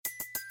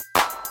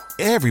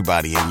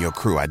Everybody in your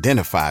crew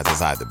identifies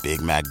as either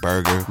Big Mac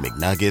Burger,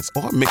 McNuggets,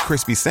 or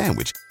McCrispy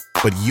Sandwich.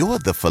 But you're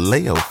the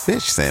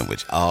Filet-O-Fish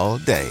Sandwich all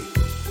day.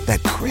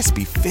 That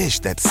crispy fish,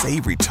 that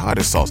savory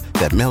tartar sauce,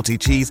 that melty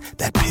cheese,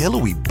 that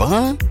pillowy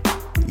bun.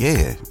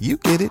 Yeah, you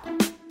get it.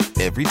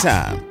 Every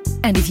time.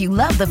 And if you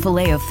love the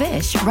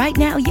Filet-O-Fish, right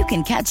now you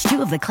can catch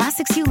two of the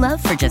classics you love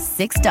for just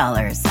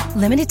 $6.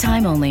 Limited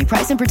time only.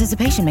 Price and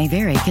participation may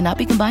vary. Cannot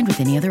be combined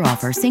with any other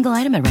offer. Single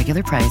item at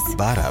regular price.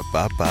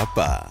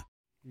 Ba-da-ba-ba-ba.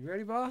 You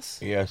ready,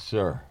 boss? Yes,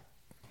 sir.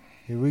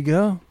 Here we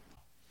go.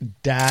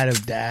 Dad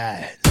of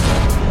dads.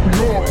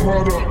 Your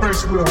brother,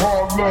 basement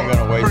hard luck. Ain't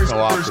gonna waste no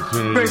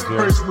opportunities here.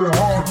 Basement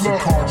hard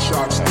luck. Card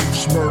shots,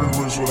 thieves,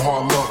 murderers with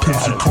hard luck.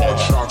 Pimps card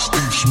shots,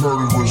 thieves,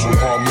 murderers with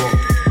hard luck.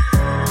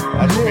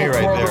 That's me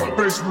right there.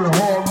 Basement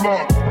hard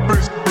luck.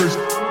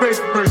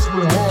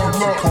 Basement hard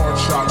luck. Card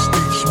shots,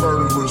 thieves,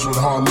 murderers with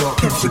hard luck.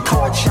 Pimps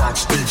card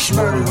shots, thieves,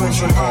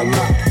 murderers with hard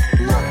luck.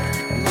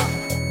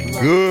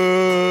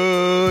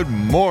 Good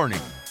morning,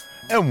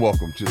 and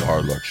welcome to the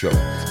Hard Luck Show.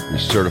 Your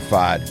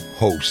certified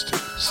host,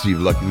 Steve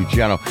Lucky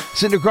Luciano.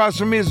 Sitting across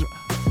from me is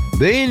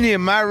the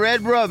Indian, my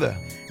red brother.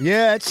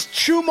 Yeah, it's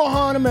true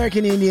Mohan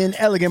American Indian,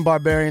 elegant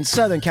barbarian,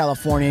 Southern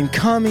Californian,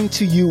 coming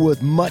to you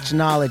with much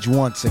knowledge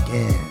once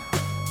again.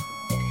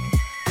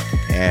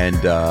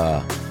 And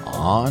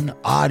on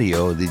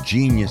audio, the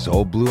genius,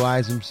 old Blue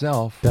Eyes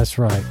himself. That's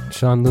right.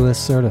 Sean Lewis,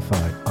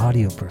 certified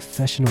audio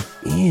professional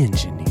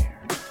engineer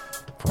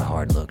for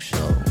Hard Luck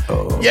Show.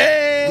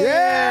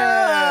 Yeah!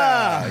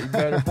 You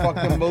better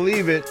fucking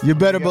believe it. You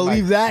better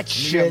believe that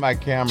shit. Get my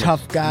camera.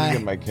 Tough guy.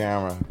 Get my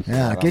camera.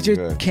 Yeah, get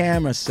your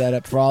camera set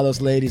up for all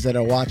those ladies that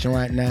are watching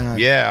right now.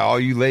 Yeah, all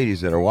you ladies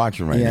that are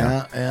watching right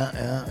now.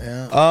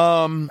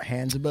 Yeah.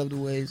 Hands above the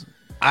waist.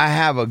 I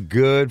have a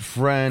good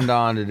friend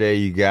on today,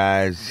 you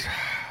guys.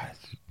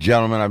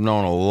 Gentleman I've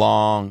known a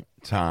long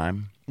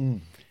time.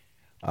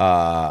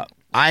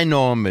 I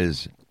know him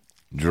as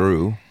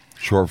Drew,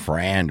 short for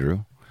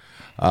Andrew.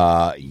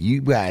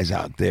 You guys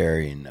out there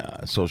in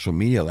social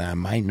media land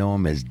might know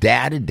him as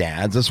Dad of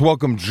Dads. Let's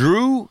welcome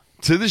Drew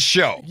to the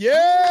show.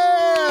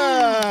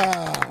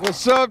 Yeah!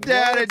 What's up,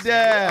 Dad of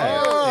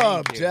Dads?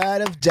 Oh,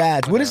 Dad of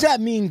Dads. What does that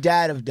mean,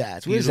 Dad of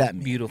Dads? What does that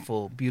mean?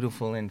 Beautiful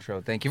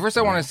intro. Thank you. First,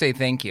 I want to say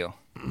thank you.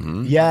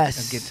 Mm-hmm. Yes.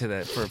 I'll get to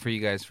that for you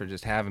guys for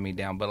just having me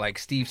down. But like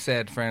Steve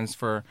said, friends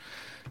for,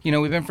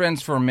 we've been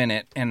friends for a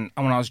minute. And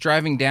when I was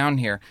driving down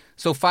here,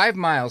 so 5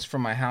 miles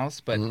from my house,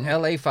 but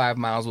LA 5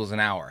 miles was an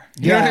hour.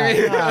 You know what I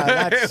mean?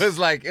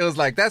 It was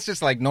like that's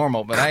just like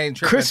normal. But I ain't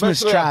tripping.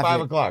 Christmas traffic.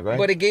 5 o'clock, right?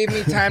 But it gave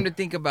me time to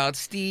think about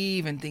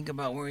Steve and think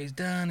about where he's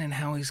done and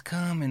how he's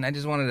come. And I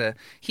just wanted to.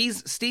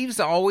 Steve's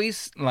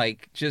always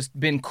like just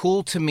been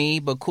cool to me,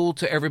 but cool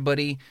to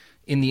everybody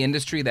in the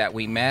industry that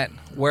we met.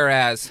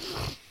 Whereas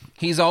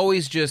he's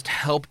always just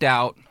helped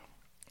out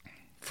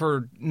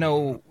for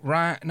no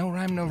rhyme,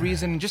 no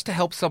reason, just to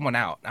help someone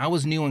out. I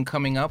was new and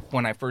coming up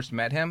when I first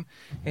met him,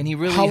 and he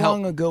really How helped.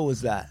 long ago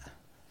was that?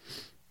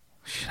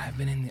 I've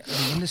been in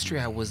the industry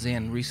I was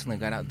in recently.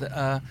 Got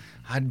out.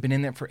 I'd been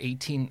in there for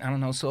 18, I don't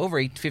know, so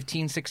over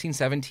 15, 16,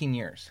 17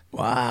 years.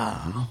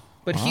 Wow.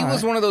 But he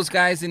was one of those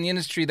guys in the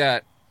industry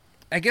that,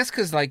 I guess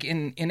because like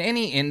in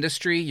any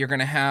industry, you're going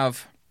to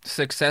have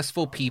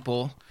successful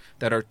people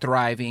that are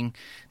thriving,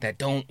 that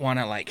don't want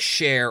to like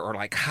share or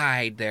like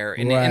hide there.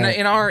 And and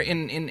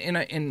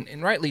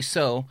rightly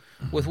so,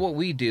 with what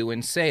we do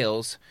in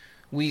sales,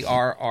 we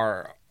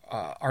are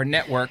our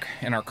network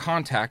and our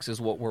contacts is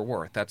what we're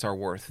worth. That's our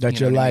worth. That's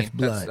your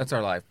lifeblood. That's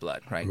our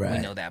lifeblood, right? Right? We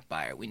know that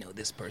buyer. We know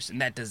this person,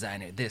 that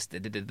designer, this,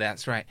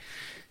 that's right.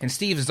 And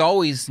Steve has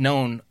always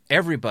known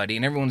everybody,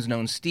 and everyone's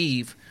known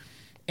Steve,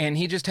 and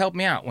he just helped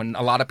me out when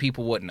a lot of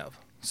people wouldn't have.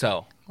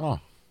 So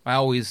I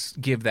always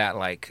give that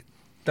like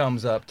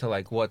thumbs up to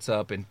like what's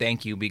up and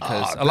thank you,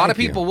 because a lot of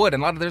people would,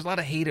 and there's a lot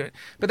of haters,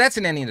 but that's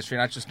in any industry,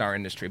 not just our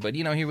industry. But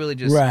he really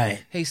just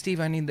hey Steve,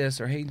 I need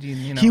this, or hey,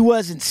 you know. He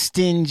wasn't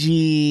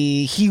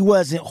stingy. He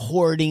wasn't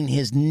hoarding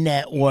his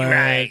network.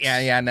 Right?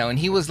 Yeah, no. And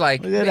he was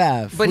like, look at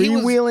that, but he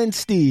was freewheeling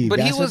Steve. But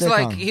That's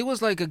he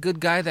was like a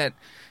good guy that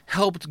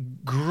helped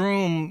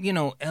groom,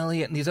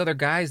 Elliot and these other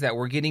guys that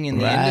were getting in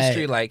the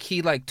industry. Like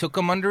he like took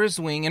him under his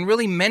wing and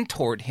really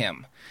mentored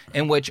him,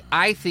 in which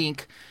I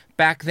think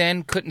back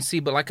then couldn't see,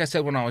 but like I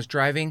said, when I was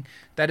driving,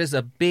 that is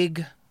a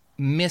big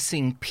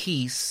missing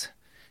piece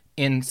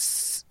in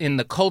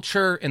the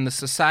culture, in the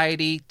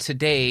society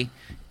today,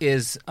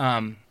 is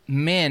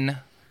men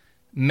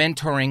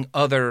mentoring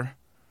other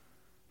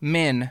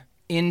men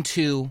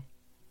into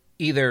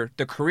either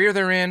the career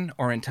they're in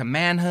or into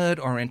manhood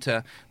or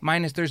into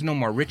there's no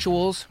more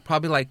rituals,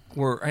 probably like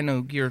I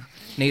know you're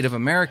Native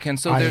American,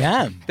 so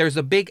there's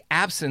a big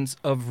absence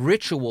of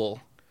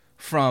ritual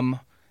from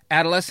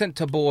adolescent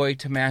to boy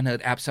to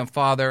manhood, absent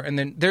father, and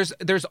then there's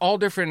all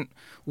different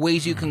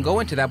ways you can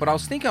go into that. But I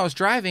was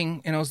driving,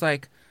 and I was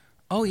like,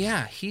 oh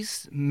yeah,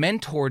 he's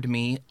mentored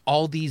me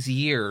all these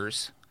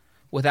years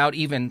without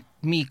even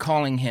me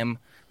calling him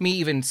me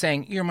even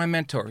saying, you're my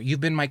mentor, you've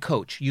been my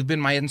coach, you've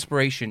been my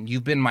inspiration,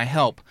 you've been my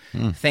help,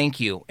 thank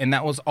you. And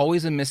that was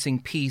always a missing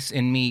piece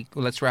in me.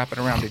 Let's wrap it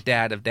around to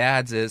dad of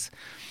dads is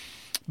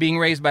being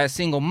raised by a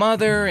single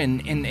mother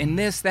and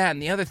this, that,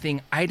 and the other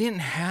thing. I didn't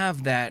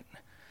have that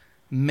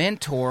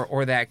mentor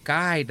or that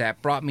guide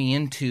that brought me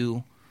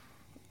into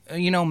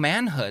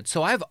manhood.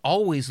 So I've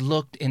always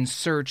looked and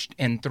searched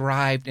and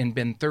thrived and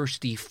been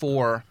thirsty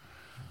for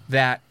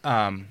that,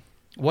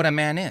 what a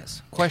man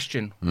is.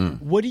 Question.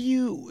 What do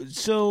you,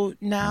 so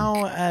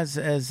now as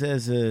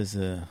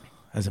a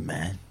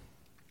man,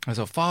 as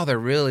a father,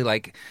 really,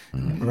 like,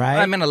 right?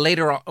 I'm in a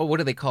later, what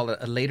do they call it?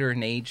 A later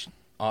in age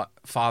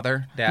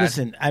father, dad.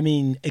 Listen, I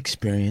mean,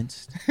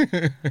 experienced,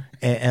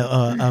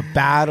 a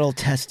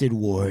battle-tested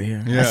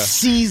warrior, a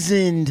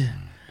seasoned,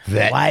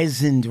 Vet.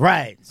 wizened,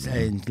 right?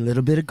 A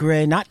little bit of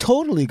gray, not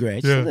totally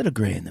gray, just a little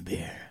gray in the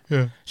beard.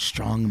 Yeah.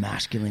 Strong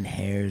masculine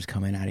hairs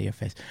coming out of your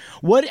face.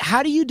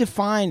 How do you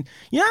define?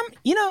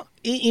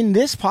 In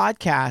this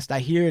podcast, I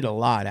hear it a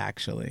lot.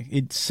 Actually,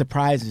 it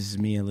surprises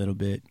me a little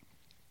bit,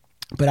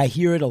 but I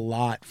hear it a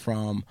lot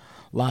from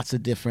lots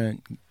of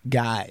different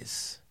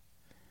guys.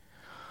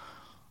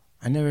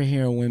 I never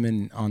hear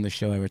women on the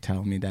show ever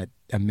tell me that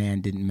a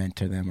man didn't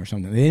mentor them or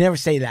something. They never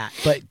say that.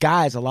 But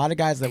guys, a lot of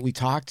guys that we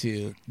talk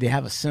to, they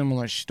have a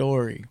similar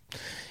story.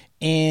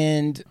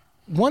 And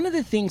one of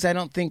the things I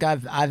don't think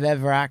I've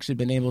ever actually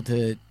been able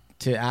to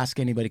ask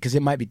anybody, because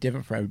it might be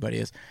different for everybody,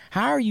 is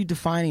how are you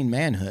defining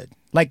manhood?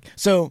 Like,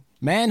 so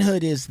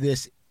manhood is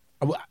this,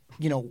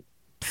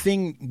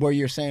 thing where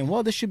you're saying,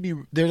 well, this should be,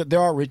 there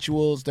are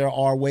rituals, there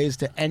are ways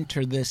to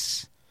enter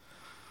this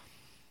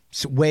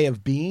way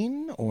of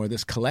being or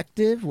this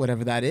collective,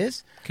 whatever that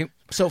is.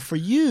 So for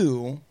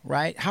you,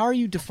 right, how are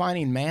you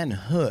defining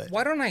manhood?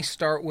 Why don't I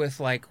start with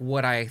like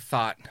what I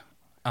thought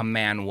a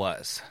man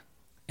was,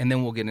 and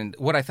then we'll get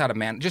into what I thought a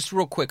man. Just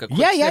real quick, a quick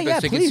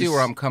snippet so you can see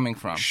where I'm coming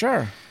from.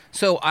 Sure.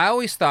 So I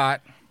always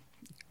thought,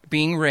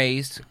 being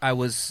raised, I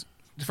was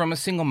from a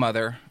single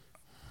mother.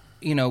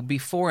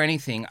 Before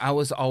anything, I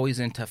was always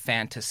into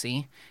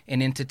fantasy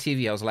and into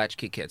TV. I was a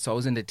latchkey kid, so I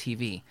was into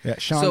TV. Yeah,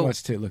 Sean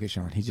was too. Look at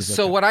Sean. He just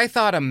what I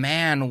thought a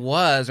man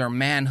was, or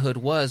manhood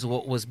was,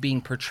 what was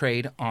being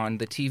portrayed on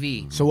the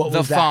TV. So what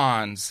was the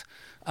Fonz.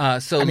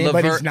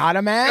 But he's not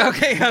a man?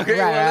 Okay. Right,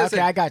 Well, okay,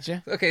 I got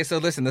you. Okay, so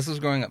listen, this was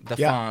growing up. The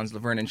Fonz,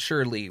 Laverne and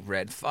Shirley,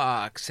 Red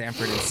Fox,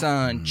 Sanford and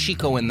Son,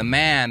 Chico and the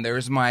Man.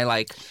 There's my,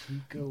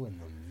 Chico and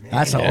the Man.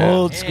 That's an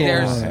old school.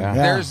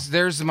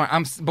 There's my.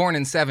 I'm born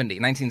in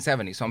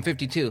 1970, so I'm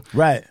 52.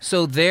 Right.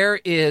 So there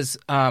is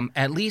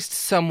at least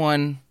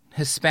someone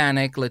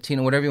Hispanic,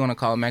 Latino, whatever you want to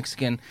call it,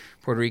 Mexican,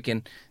 Puerto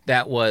Rican,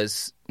 that I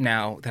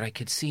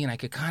could see and I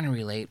could kind of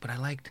relate, but I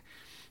liked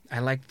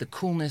the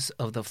coolness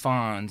of the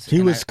Fonz.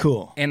 He was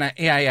cool. And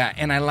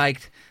and I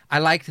liked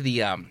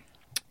the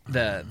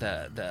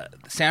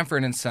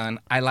Sanford and Son.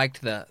 I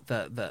liked that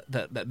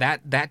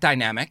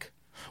dynamic.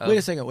 Wait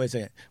a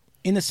second.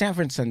 In the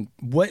Sanford and Son,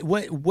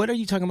 what are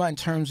you talking about in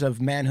terms of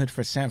manhood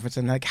for Sanford and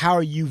Son? Like, how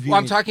are you viewing? Well,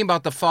 I'm talking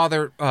about the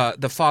father,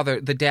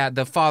 the dad.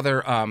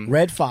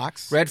 Red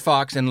Fox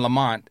and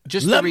Lamont.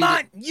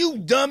 Lamont, you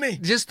dummy.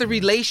 Just the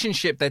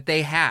relationship that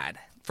they had.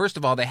 First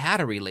of all, they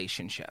had a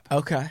relationship.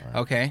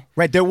 Okay.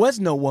 Right. There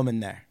was no woman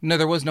there. No,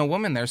 there was no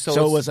woman there.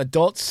 So it was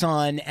adult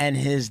son and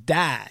his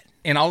dad.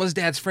 And all his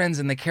dad's friends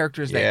and the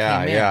characters that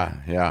came in.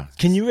 Yeah.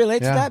 Can you relate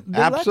to that,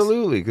 Bill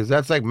Absolutely, because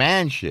that's like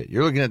man shit.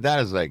 You're looking at that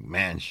as like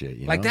man shit.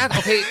 You know? That,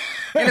 okay.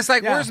 And it's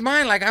like, where's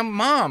mine? Like, I'm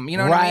mom. You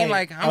know what I mean?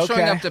 Like, I'm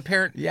showing up to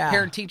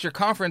parent-teacher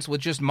conference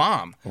with just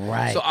mom.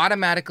 Right. So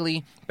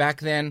automatically, back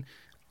then,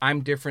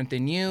 I'm different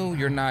than you.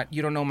 You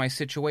don't know my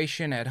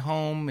situation at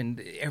home and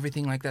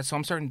everything like that. So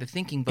I'm starting to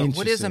thinking, but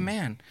what is a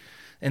man?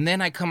 And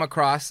then I come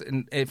across,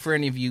 and for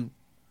any of you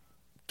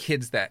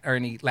kids that are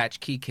any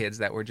latchkey kids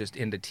that were just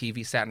into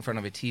TV, sat in front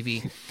of a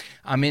TV,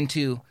 I'm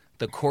into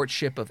the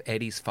courtship of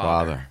Eddie's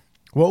father.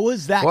 What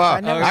was that? Well,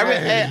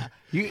 I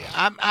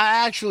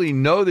actually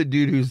know the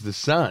dude who's the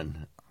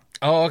son.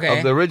 Oh, okay.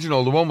 Of the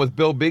original, the one with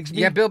Bill Bixby.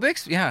 Yeah, Bill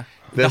Bixby. Yeah,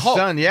 the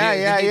son.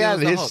 Yeah.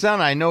 His son.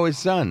 I know his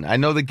son. I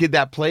know the kid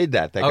that played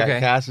that. That got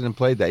casted and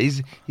played that.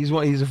 He's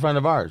a friend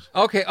of ours.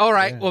 Okay, all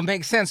right. Yeah. Well, it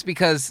makes sense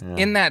because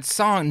in that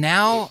song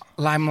now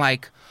I'm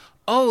like,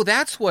 oh,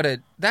 that's what the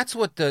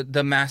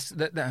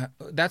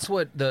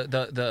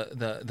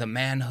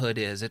manhood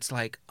is. It's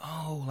like,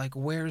 oh, like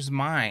where's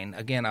mine?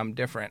 Again, I'm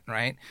different,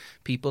 right?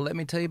 People, let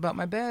me tell you about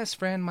my best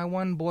friend, my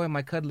one boy,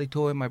 my cuddly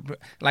toy,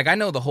 I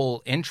know the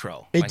whole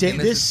intro.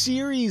 This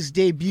series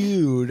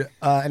debuted,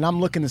 and I'm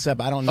looking this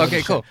up. I don't know.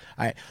 Okay, cool.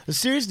 All right, the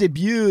series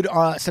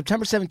debuted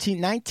September 17,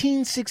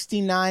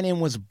 1969, and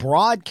was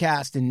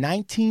broadcast in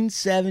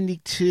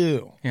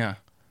 1972. Yeah.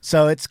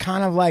 So it's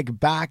kind of like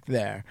back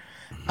there.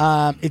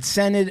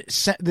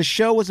 The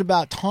show was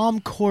about Tom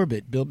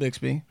Corbett, Bill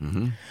Bixby,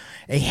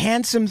 a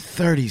handsome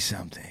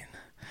 30-something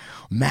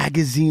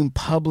magazine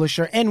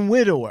publisher and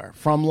widower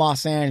from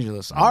Los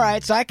Angeles. All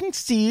right, so I can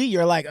see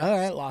you're like, all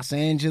right, Los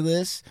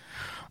Angeles.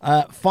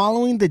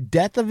 Following the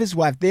death of his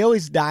wife, they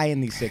always die in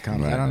these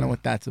sitcoms. Right. I don't know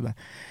what that's about.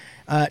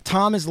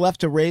 Tom is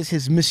left to raise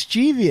his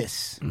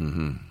mischievous,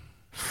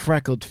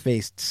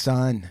 freckled-faced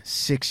son,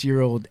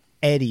 6-year-old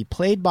Eddie,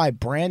 played by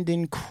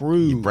Brandon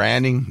Cruz.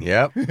 Branding,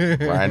 yep.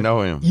 I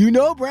know him. You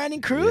know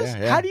Brandon Cruz?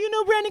 Yeah. How do you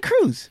know Brandon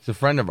Cruz? He's a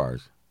friend of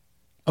ours.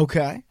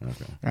 Okay.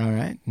 All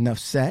right. Enough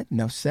said.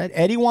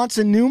 Eddie wants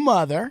a new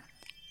mother.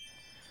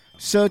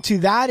 So to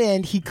that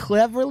end, he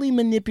cleverly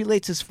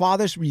manipulates his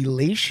father's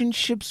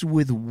relationships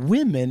with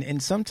women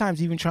and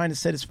sometimes even trying to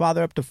set his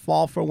father up to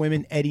fall for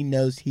women Eddie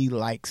knows he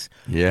likes.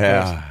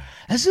 Yeah.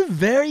 That's a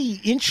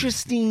very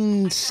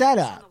interesting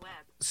setup.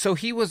 So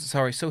he was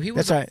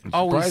That's right.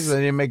 always Surprised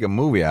they didn't make a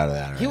movie out of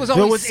that. he was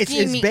No, always it's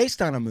scheming.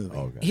 based on a movie.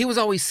 Okay. He was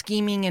always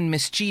scheming and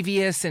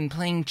mischievous and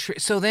playing.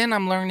 So then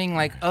I'm learning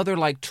like other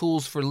like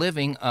tools for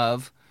living.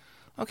 Of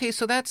okay,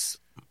 so that's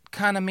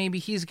kind of maybe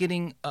he's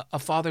getting a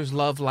father's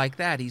love like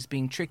that. He's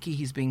being tricky.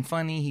 He's being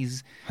funny.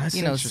 He's That's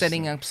setting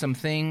interesting. up some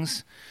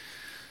things.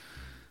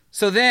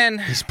 So then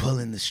He's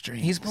pulling the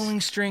strings. he's pulling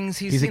strings.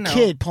 He's a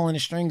kid pulling the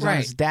strings on Right.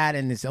 his dad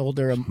and his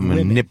older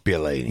women.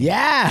 Manipulating.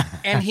 Yeah.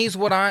 and he's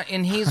what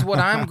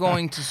I'm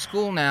going to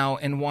school now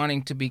and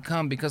wanting to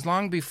become, because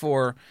long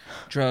before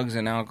drugs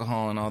and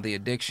alcohol and all the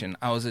addiction,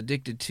 I was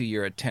addicted to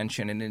your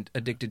attention and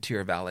addicted to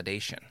your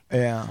validation.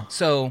 Yeah.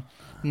 So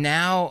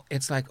now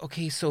it's like,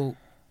 okay, so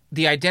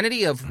the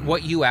identity of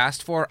what you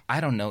asked for,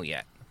 I don't know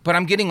yet, but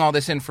I'm getting all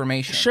this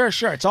information. Sure.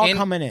 It's all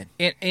coming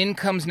in. In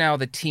comes now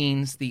the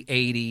teens, the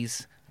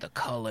 80s, the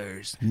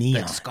colors,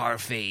 Neon. the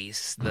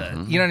Scarface, you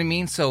know what I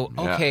mean? So,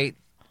 Yeah. okay,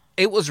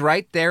 it was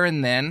right there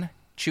and then.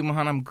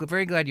 Chumahan, I'm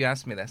very glad you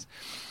asked me this.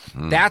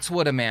 That's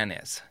what a man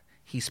is.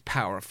 He's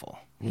powerful.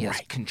 He has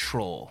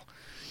control.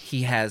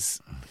 He has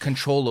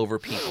control over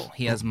people.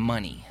 He has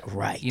money.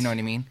 Right. You know what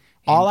I mean?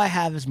 All I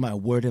have is my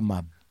word and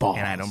my balls.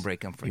 And I don't break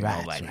them for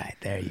nobody. Right.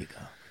 There you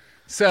go.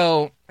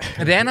 So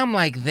then I'm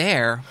like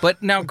there,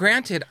 but now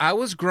granted, I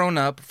was grown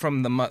up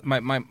from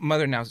my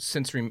mother now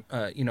since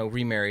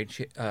remarried.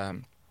 She,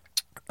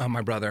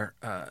 my brother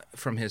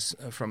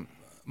from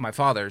my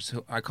father's,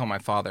 who I call my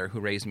father, who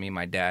raised me,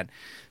 my dad,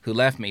 who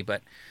left me.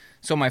 But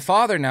so my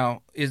father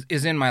now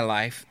is in my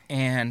life,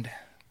 and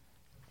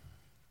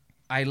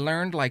I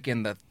learned like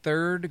in the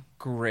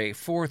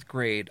fourth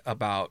grade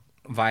about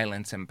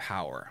violence and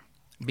power,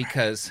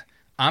 because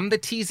I'm the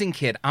teasing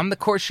kid. I'm the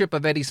courtship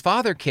of Eddie's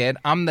father kid.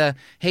 I'm the,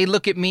 hey,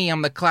 look at me.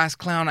 I'm the class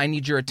clown. I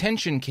need your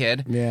attention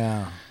kid.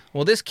 Yeah.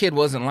 Well, this kid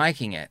wasn't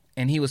liking it,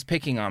 and he was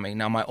picking on me.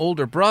 Now, my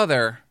older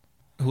brother,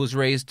 who was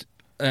raised,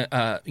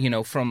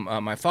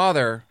 from my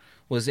father,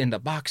 was into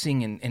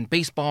boxing and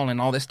baseball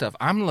and all this stuff.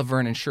 I'm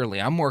Laverne and Shirley.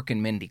 I'm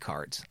working Mindy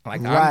cards.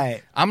 Like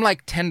Right. I'm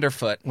like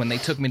Tenderfoot when they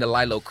took me to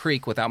Lilo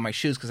Creek without my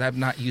shoes because I'm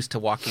not used to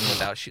walking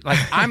without shoes. Like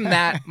I'm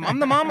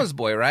the mama's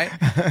boy, right?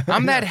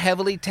 I'm that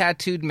heavily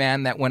tattooed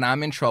man that when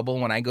I'm in trouble,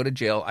 when I go to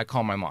jail, I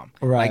call my mom.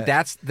 Right.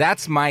 Like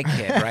that's my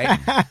kid, right?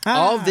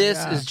 All this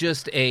is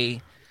just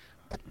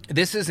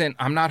this isn't,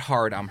 I'm not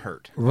hard, I'm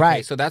hurt. Okay?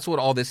 Right. So that's what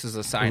all this is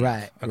a sign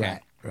of. Okay.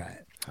 Right.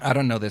 I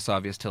don't know this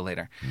obvious till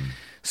later.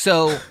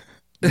 So...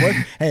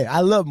 Hey,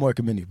 I love Mork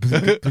and Mindy.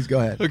 Please go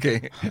ahead.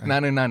 Okay.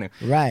 Nanu.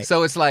 Right.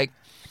 So it's like...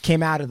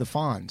 Came out of the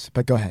Fonz,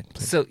 but go ahead.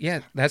 Please. So, yeah,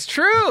 that's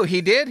true.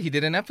 He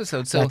did an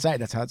episode. So That's right.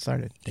 That's how it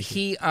started. Thank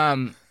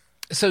you.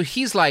 So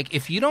he's like,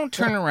 if you don't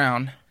turn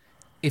around,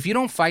 if you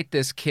don't fight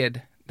this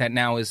kid that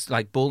now is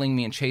like bullying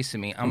me and chasing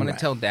me, I'm going to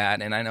tell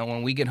Dad, and I know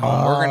when we get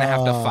home, we're going to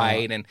have to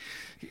fight, and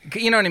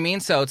you know what I mean?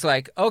 So it's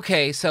like,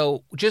 okay,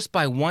 so just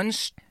by one,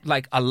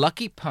 like a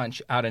lucky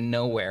punch out of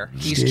nowhere,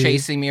 he's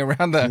chasing me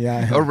around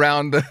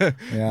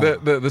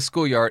the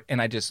schoolyard,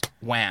 and I just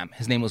wham.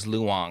 His name was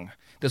Luong.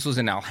 This was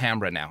in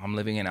Alhambra now. I'm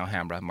living in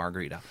Alhambra,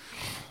 Margarita.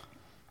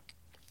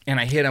 And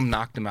I hit him,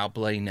 knocked him out,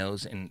 bloody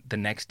nose, and the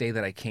next day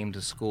that I came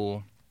to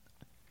school,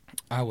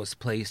 I was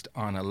placed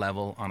on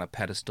a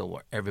pedestal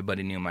where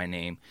everybody knew my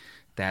name.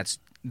 That's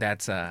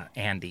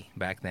Andy.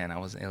 Back then, it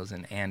was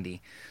an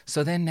Andy.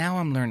 So then now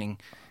I'm learning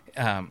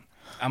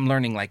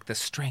like the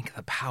strength,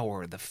 the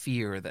power, the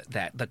fear,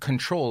 the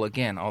control.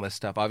 Again, all this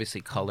stuff.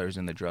 Obviously, colors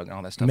and the drug and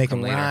all that stuff. Making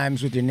come later.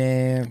 rhymes with your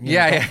name.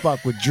 Yeah.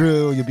 Fuck with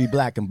Drew. You'll be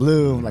black and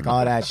blue. Like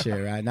all that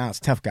shit, right? Now it's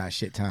tough guy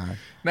shit time.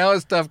 Now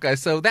it's tough guy.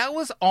 So that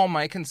was all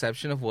my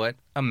conception of what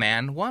a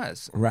man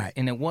was. Right.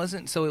 And it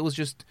wasn't. So it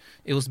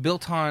was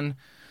built on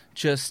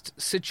just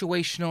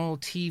situational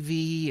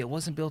TV. It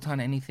wasn't built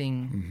on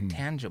anything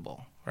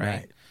tangible.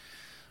 Right.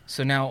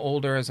 So now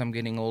as I'm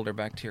getting older,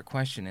 back to your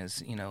question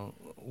is,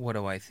 what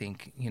do I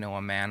think, a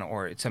man,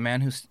 or it's a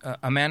man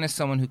a man is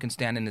someone who can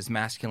stand in his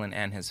masculine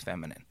and his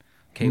feminine.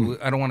 Okay,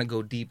 I don't want to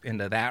go deep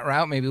into that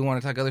route. Maybe we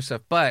want to talk other stuff,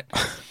 but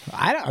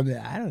I don't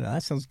know.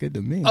 That sounds good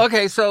to me.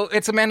 Okay, so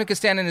it's a man who can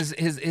stand in his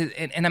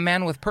and a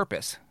man with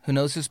purpose, who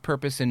knows his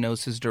purpose and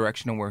knows his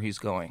direction and where he's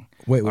going.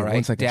 Wait, All right?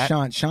 1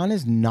 second. Sean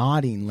is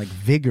nodding like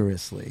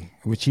vigorously,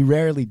 which he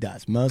rarely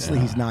does. Mostly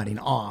he's nodding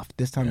off.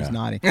 This time he's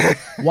nodding.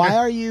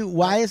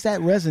 Why is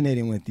that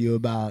resonating with you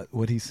about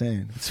what he's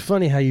saying? It's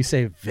funny how you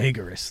say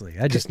vigorously.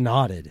 I just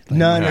nodded.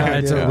 No,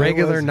 it's dude, a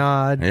regular it was-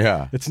 nod.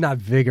 Yeah. It's not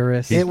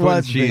vigorous. It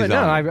was cheese But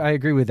on no, it. I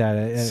agree with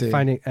that. See.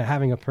 Finding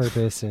having a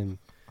purpose and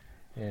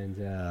and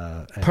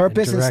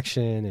Purpose and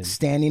direction and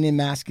standing in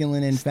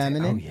masculine and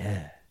feminine.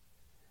 Oh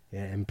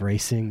yeah,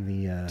 embracing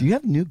the. Do you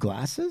have new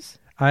glasses?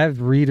 I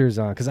have readers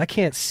on because I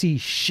can't see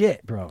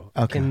shit, bro. Okay.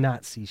 I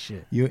cannot see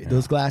shit.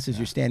 Those glasses,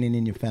 you're standing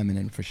in your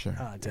feminine for sure.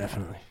 Oh,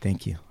 definitely.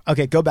 Thank you.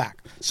 Okay, go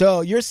back.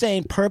 So you're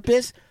saying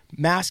purpose,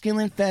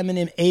 masculine,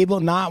 feminine,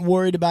 able, not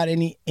worried about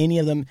any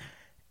of them.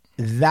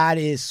 That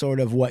is sort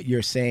of what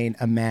you're saying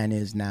a man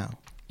is now.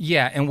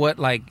 Yeah, and what,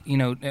 like, you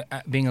know,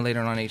 being a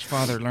later on age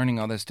father, learning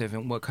all this stuff,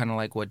 and what kind of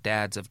like what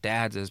dads of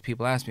dads is.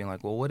 People ask me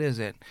like, well, what is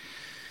it?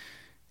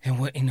 And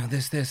what, you know,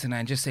 this, and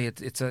I just say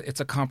it's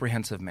a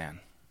comprehensive man.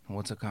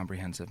 What's a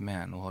comprehensive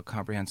man? Well, a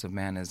comprehensive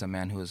man is a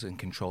man who is in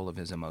control of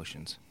his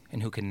emotions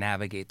and who can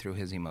navigate through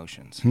his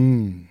emotions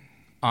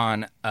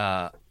on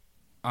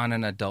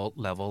an adult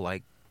level,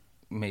 like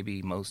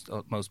maybe most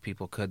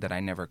people could, that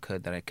I never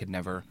could, that I could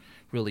never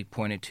really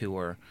point it to.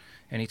 Or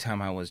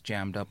anytime I was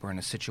jammed up or in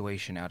a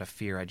situation out of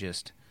fear, I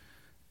just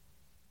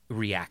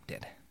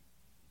reacted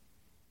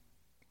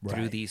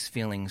through these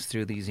feelings,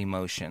 through these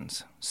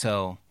emotions.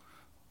 So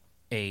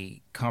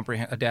a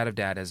dad of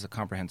dad is a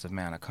comprehensive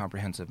man. A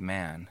comprehensive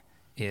man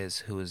is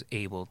who is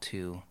able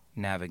to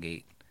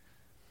navigate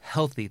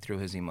healthy through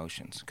his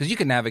emotions. Because you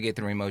can navigate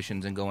through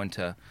emotions and go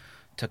into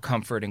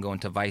comfort and go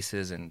into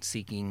vices and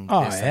seeking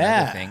this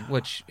and other thing,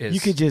 which is... You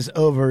could just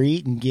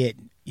overeat and get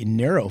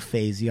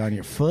neurophagy on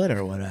your foot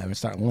or whatever and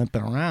start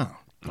limping around.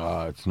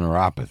 It's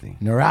neuropathy.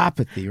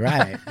 Neuropathy,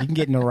 right. You can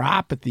get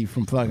neuropathy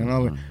from fucking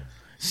over.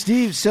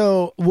 Steve,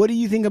 so what do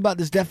you think about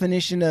this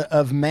definition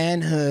of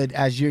manhood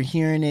as you're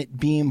hearing it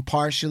being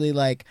partially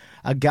like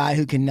a guy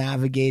who can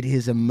navigate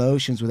his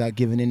emotions without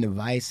giving in to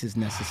vices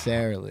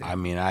necessarily? I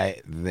mean, I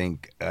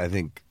think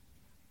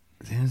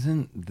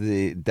isn't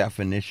the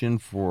definition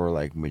for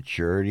like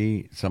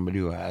maturity somebody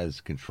who has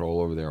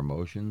control over their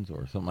emotions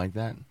or something like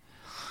that?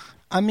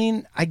 I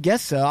mean, I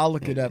guess so. I'll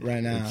look it up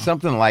right now. It's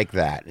something like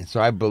that. And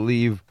so I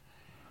believe,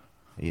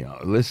 you know,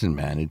 listen,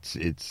 man,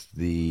 it's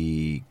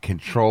the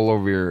control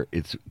over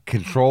it's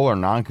control or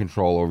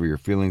non-control over your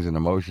feelings and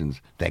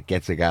emotions that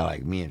gets a guy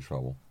like me in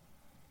trouble.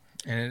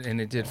 And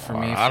it did for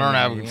me. I don't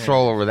have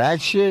control over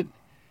that shit,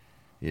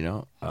 you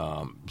know.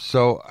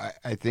 So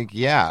I think,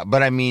 yeah.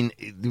 But I mean,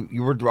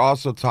 you were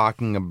also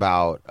talking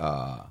about,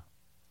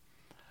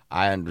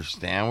 I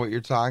understand what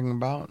you're talking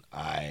about.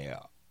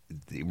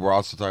 We're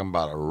also talking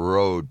about a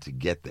road to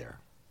get there.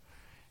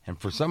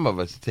 And for some of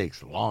us, it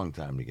takes a long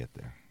time to get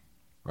there.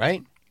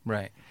 Right?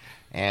 Right.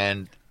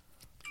 And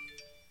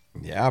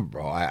yeah,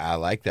 bro, I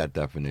like that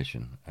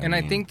definition.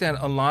 I think that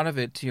a lot of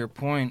it, to your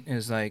point,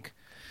 is like,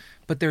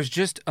 but there's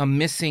just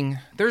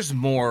there's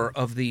more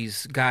of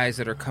these guys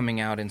that are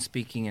coming out and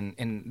speaking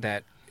and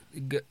that,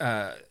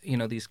 you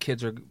know, these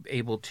kids are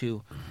able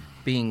to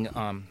being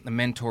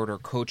mentored or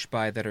coached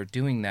by that are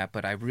doing that.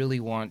 But I really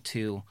want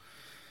to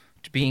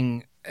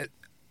being,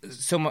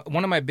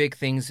 one of my big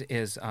things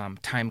is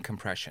time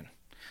compression.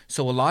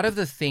 So a lot of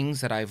the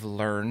things that I've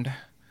learned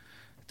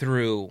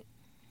through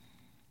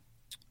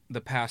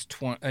the past,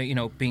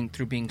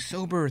 being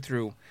sober,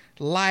 through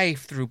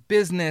life, through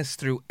business,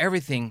 through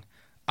everything,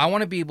 I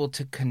want to be able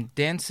to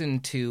condense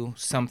into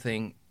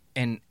something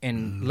and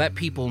let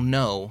people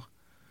know,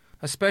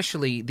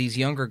 especially these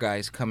younger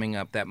guys coming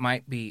up that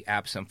might be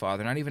absent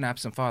father, not even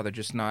absent father,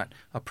 just not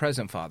a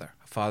present father,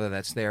 a father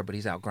that's there, but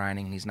he's out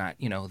grinding and he's not,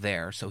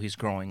 there. So he's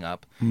growing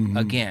up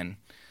again.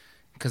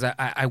 Because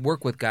I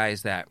work with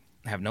guys that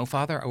have no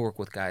father. I work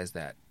with guys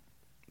that,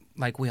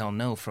 like we all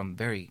know, from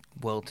very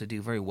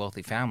well-to-do, very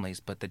wealthy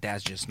families, but the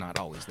dad's just not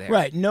always there.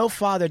 Right. No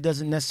father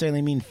doesn't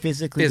necessarily mean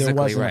physically there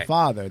wasn't a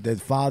father. The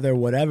father,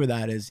 whatever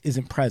that is,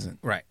 isn't present.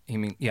 Right.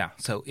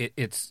 So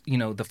it's,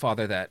 the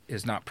father that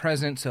is not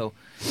present. So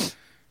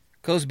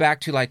goes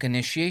back to like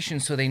initiation.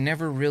 So they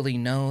never really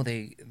know.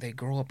 They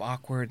grow up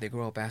awkward. They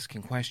grow up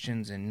asking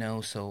questions and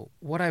no. So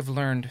what I've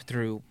learned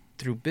through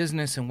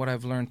business and what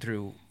I've learned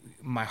through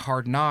my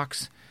hard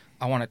knocks,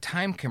 I want to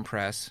time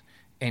compress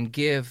and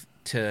give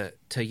to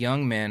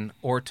young men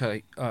or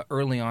to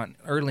early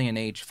in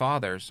age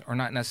fathers, or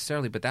not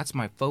necessarily, but that's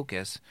my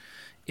focus,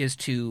 is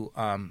to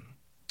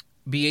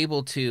be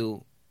able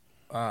to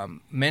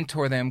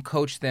mentor them,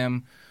 coach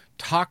them,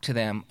 talk to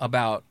them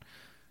about,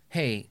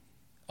 hey,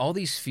 all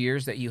these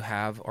fears that you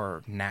have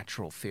are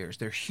natural fears.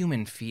 They're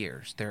human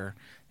fears. You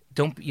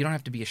don't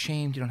have to be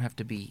ashamed. You don't have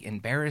to be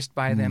embarrassed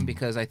by them,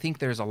 because I think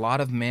there's a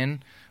lot of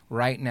men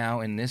right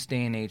now in this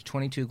day and age,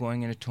 22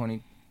 going into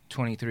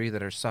 2023,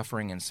 that are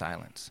suffering in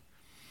silence.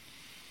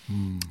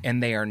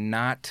 And they are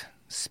not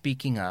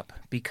speaking up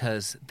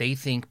because they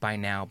think by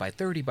now, by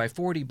 30, by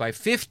 40, by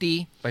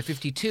 50, by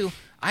 52,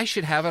 I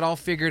should have it all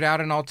figured out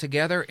and all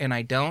together, and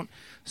I don't.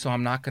 So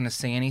I'm not going to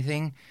say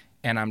anything,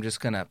 and I'm just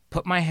going to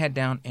put my head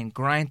down and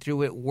grind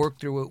through it, work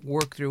through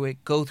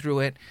it, go through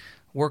it,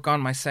 work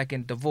on my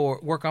second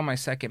divorce, work on my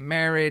second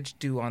marriage,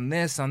 do on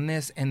this, and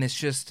it's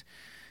just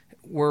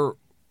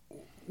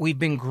we've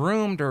been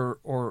groomed,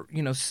 or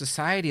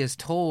society has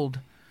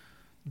told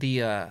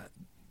the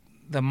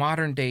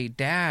modern day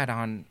dad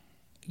on,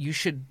 you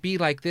should be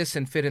like this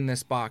and fit in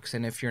this box,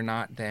 and if you're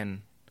not,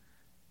 then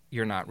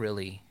you're not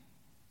really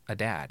a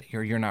dad,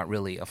 you're not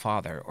really a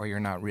father, or you're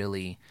not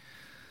really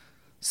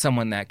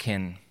someone that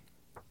can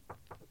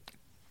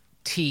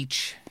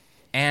teach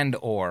and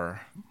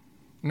or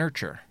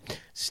nurture.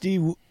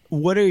 Steve,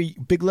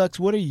 Big Lux,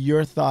 what are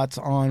your thoughts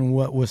on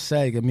what was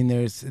said? I mean,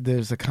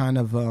 there's a kind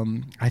of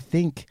I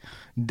think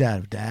Dad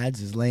of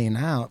Dads is laying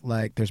out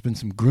like there's been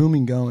some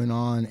grooming going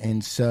on,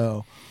 and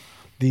so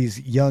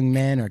these young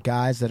men or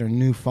guys that are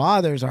new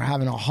fathers are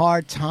having a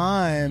hard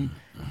time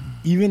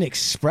even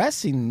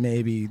expressing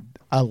maybe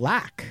a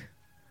lack.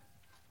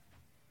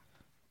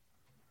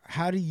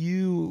 How do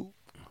you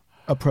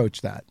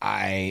approach that?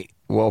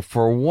 Well,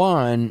 for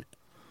one,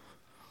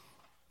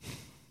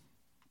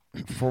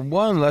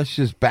 let's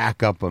just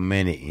back up a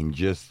minute and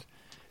just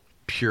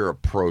pure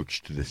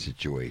approach to the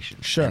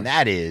situation. Sure. And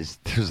that is,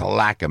 there's a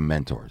lack of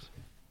mentors.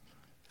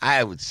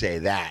 I would say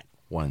that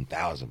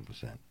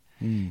 1,000%.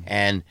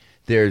 And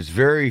there's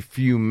very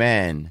few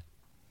men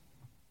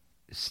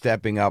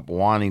stepping up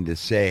wanting to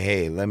say,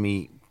 hey, let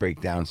me break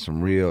down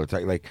some real. It's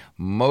like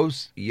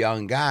most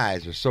young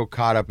guys are so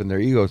caught up in their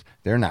egos,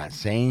 they're not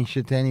saying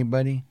shit to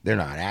anybody. They're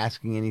not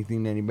asking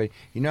anything to anybody.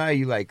 You know how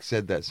you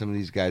said that some of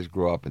these guys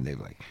grow up and they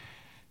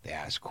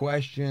ask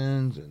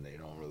questions and they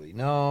don't really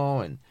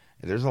know. And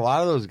there's a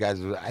lot of those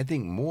guys, I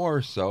think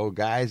more so,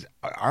 guys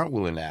aren't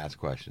willing to ask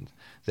questions.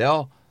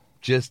 They'll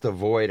just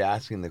avoid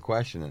asking the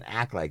question and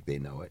act like they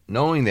know it,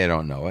 knowing they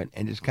don't know it,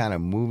 and just kind of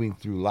moving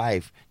through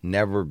life,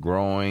 never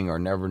growing or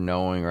never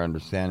knowing or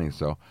understanding.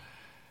 So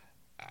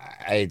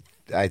I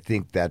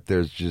think that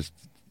there's just,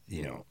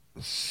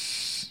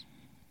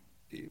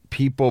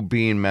 people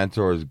being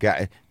mentors,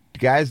 guys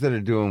that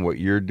are doing what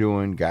you're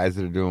doing, guys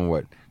that are doing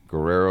what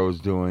Guerrero's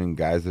doing,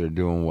 guys that are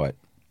doing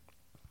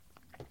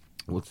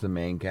what's the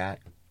main cat?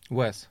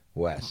 Wes.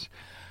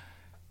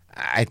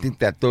 I think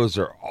that those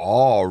are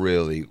all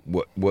really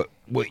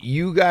what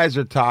you guys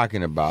are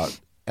talking about,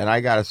 and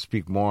I got to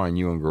speak more on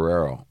you and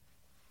Guerrero,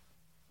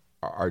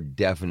 are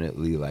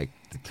definitely like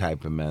the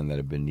type of men that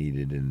have been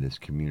needed in this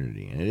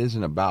community. And it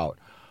isn't about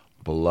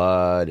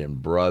blood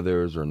and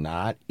brothers or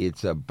not.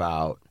 It's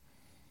about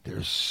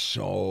there's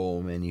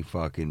so many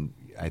fucking,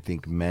 I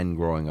think, men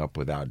growing up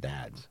without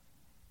dads.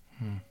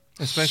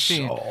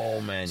 Especially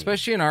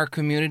in our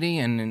community,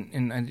 and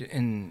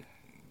in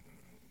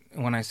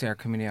when I say our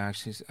community, I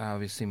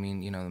obviously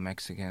mean, the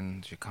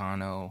Mexican,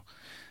 Chicano.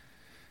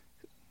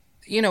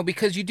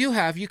 Because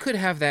you could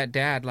have that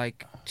dad,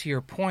 like, to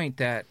your point,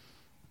 that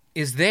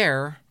is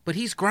there, but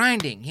he's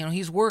grinding.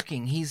 He's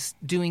working. He's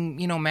doing,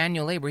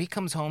 manual labor. He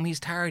comes home,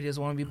 he's tired, he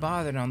doesn't want to be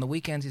bothered. And on the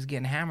weekends, he's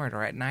getting hammered,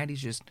 or at night,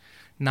 he's just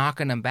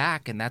knocking them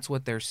back, and that's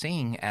what they're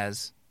seeing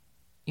as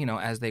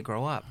they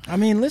grow up. I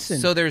mean, listen.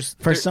 So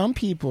for some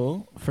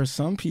people,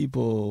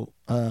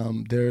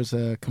 there's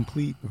a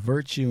complete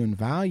virtue and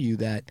value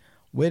that,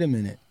 wait a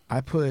minute,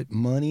 I put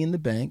money in the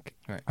bank,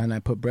 right, and I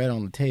put bread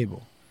on the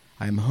table.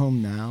 I'm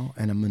home now,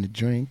 and I'm going to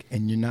drink,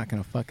 and you're not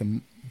going to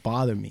fucking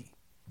bother me.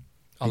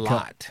 A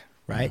lot.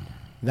 Right?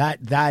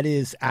 That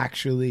is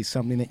actually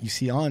something that you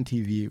see on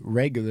TV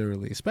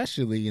regularly,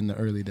 especially in the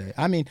early days.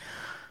 I mean,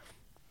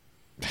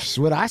 that's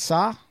what I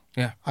saw.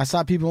 Yeah. I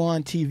saw people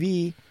on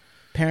TV,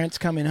 parents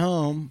coming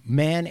home,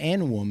 man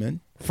and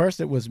woman.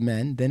 First it was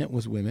men, then it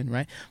was women,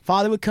 right?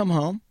 Father would come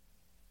home,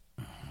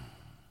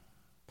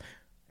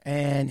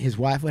 and his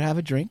wife would have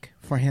a drink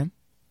for him.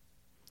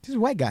 He's a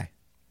white guy.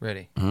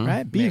 Ready.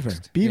 Right? Beaver.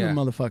 Mixed. Beaver Yeah.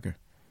 motherfucker.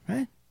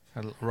 Right?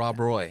 Rob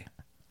Roy.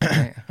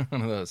 Right?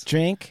 One of those.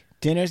 Drink,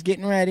 dinner's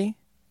getting ready,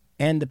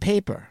 and the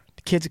paper.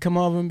 The kids would come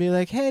over and be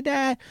like, hey,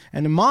 Dad.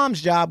 And the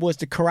mom's job was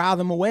to corral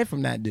them away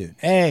from that dude.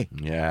 Hey.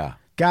 Yeah.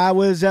 Guy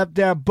was up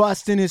there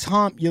busting his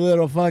hump, you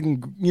little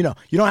fucking, you don't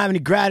have any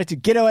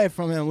gratitude. Get away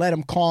from him and let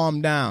him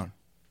calm down.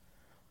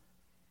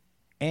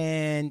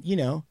 And,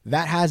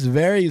 that has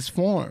various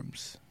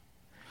forms.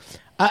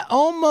 I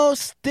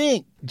almost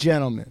think,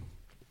 gentlemen,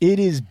 it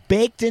is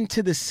baked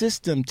into the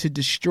system to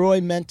destroy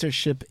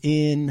mentorship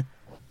in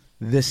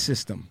this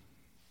system.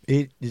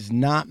 It is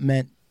not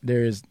meant,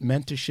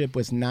 mentorship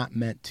was not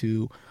meant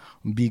to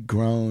be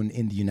grown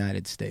in the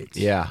United States.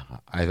 Yeah,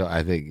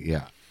 I think,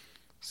 yeah.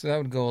 So that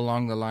would go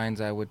along the lines,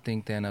 I would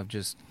think, then, of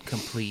just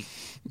complete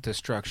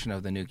destruction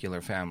of the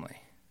nuclear family.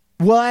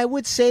 Well, I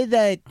would say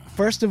that,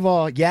 first of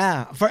all,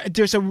 yeah,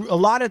 there's a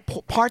lot of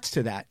parts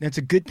to that. That's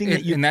a good thing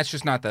that you... And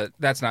that's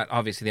not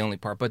obviously the only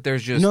part, but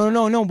there's just...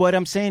 No. What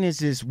I'm saying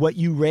is what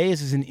you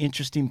raise is an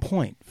interesting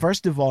point.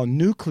 First of all,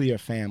 nuclear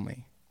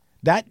family.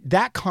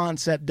 That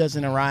concept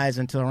doesn't arise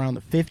until around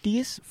the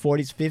 40s,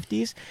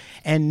 50s.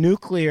 And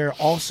nuclear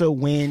also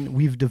when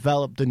we've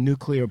developed the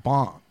nuclear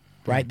bomb.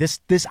 Right? This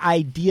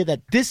idea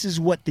that this is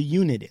what the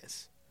unit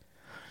is.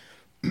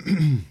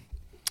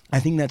 I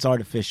think that's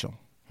artificial.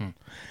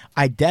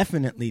 I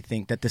definitely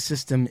think that the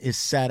system is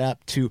set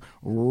up to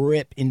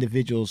rip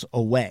individuals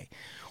away.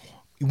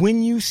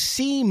 When you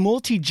see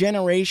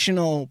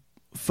multi-generational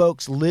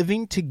folks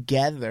living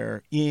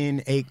together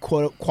in a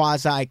quote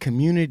quasi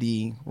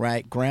community,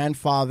 right?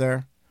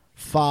 Grandfather,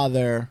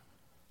 father,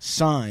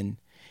 son,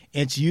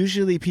 it's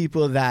usually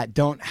people that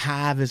don't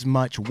have as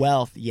much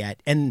wealth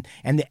yet. And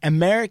the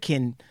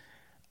American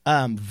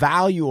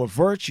value or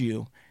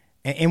virtue,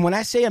 and when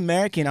I say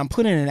American, I'm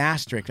putting an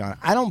asterisk on it.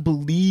 I don't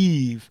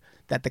believe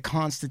that the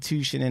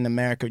Constitution in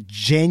America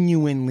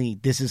genuinely,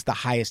 this is the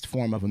highest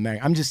form of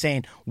America. I'm just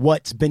saying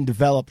what's been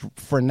developed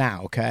for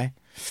now, okay?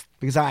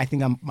 Because I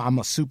think I'm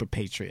a super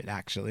patriot,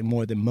 actually,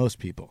 more than most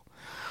people.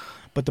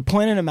 But the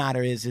point of the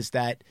matter is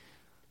that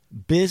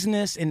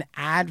business and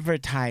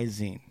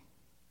advertising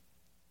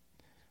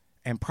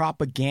and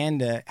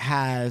propaganda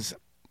has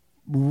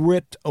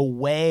ripped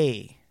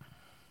away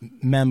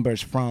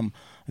members from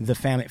the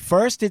family.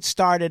 First, it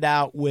started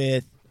out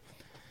with,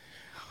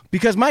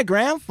 because my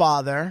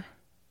grandfather,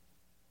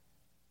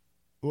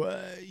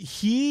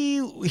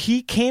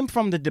 he came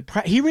from the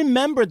depression. He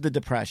remembered the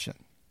Depression.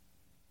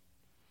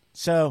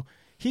 So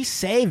he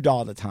saved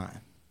all the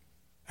time.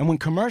 And when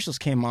commercials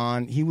came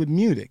on, he would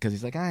mute it because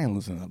he's like, I ain't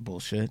listening to that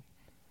bullshit.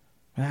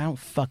 I don't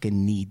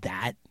fucking need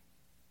that.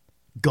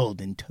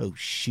 Golden toe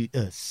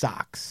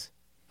socks.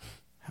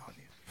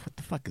 What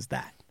the fuck is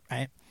that,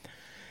 right?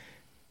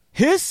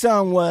 His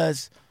son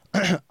was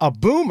a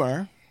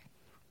boomer.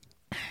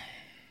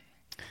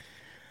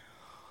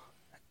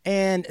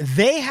 And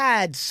they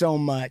had so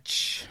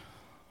much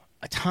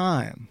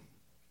time,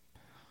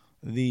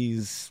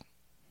 these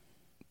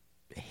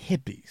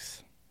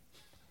hippies,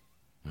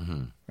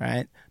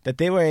 right, that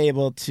they were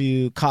able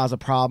to cause a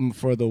problem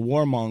for the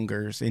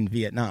warmongers in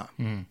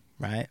Vietnam,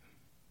 right?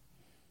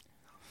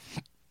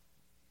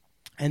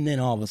 And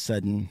then all of a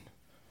sudden,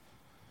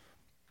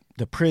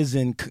 the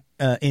prison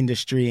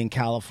industry in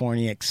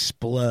California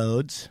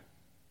explodes.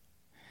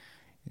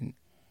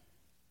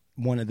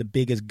 One of the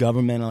biggest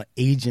governmental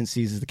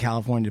agencies is the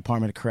California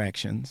Department of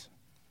Corrections.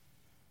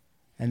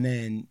 And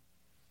then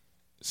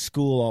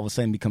school all of a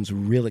sudden becomes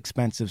real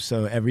expensive.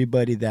 So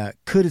everybody that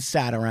could have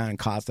sat around and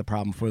caused the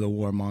problem for the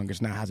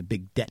warmongers now has a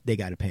big debt they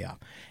got to pay off.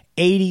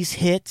 80s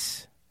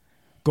hits.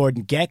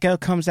 Gordon Gekko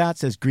comes out,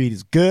 says greed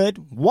is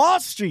good. Wall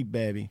Street,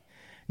 baby.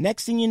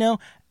 Next thing you know,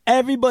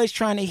 everybody's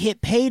trying to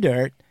hit pay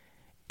dirt.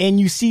 And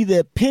you see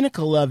the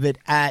pinnacle of it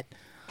at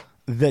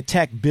the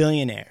tech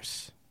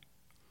billionaires.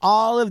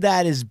 All of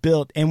that is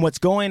built, and what's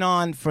going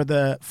on for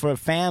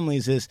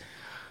families is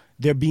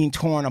they're being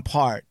torn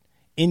apart.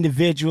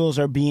 Individuals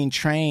are being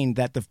trained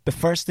that the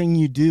first thing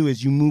you do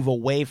is you move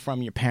away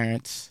from your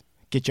parents,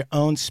 get your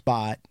own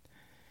spot.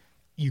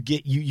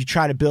 You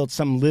try to build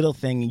some little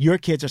thing. Your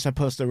kids are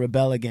supposed to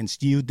rebel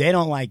against you. They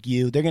don't like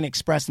you. They're going to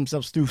express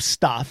themselves through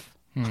stuff.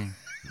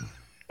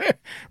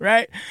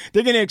 Right?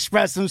 They're going to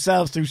express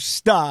themselves through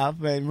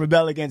stuff and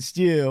rebel against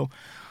you.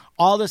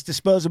 All this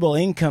disposable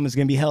income is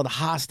going to be held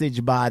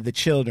hostage by the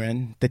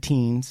children, the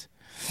teens,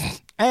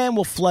 and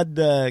will flood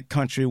the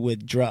country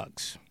with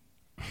drugs.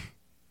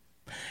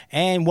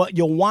 And what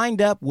you'll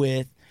wind up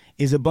with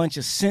is a bunch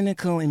of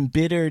cynical,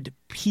 embittered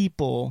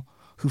people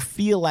who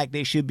feel like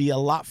they should be a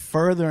lot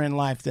further in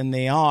life than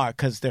they are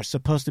because they're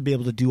supposed to be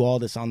able to do all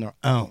this on their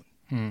own.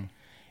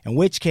 In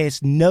which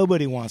case,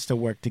 nobody wants to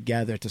work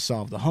together to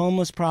solve the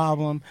homeless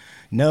problem.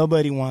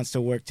 Nobody wants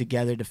to work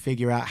together to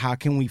figure out how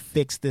can we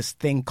fix this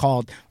thing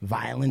called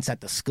violence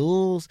at the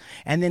schools.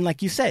 And then,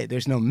 like you say,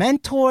 there's no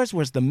mentors.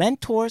 Where's the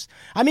mentors?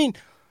 I mean,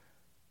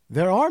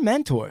 there are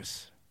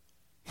mentors.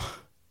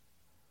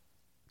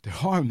 There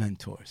are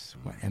mentors.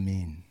 I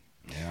mean,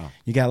 yeah.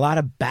 You got a lot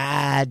of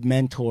bad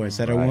mentors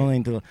that are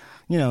willing to,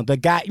 the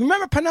guy. You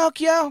remember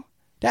Pinocchio?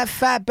 That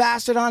fat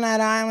bastard on that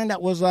island that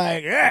was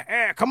like,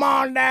 come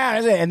on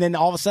down. And then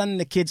all of a sudden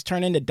the kids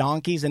turn into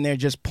donkeys and they're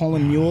just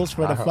pulling mules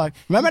for the fuck.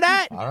 Remember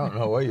that? I don't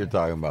know what you're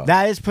talking about.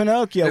 That is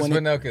Pinocchio. It's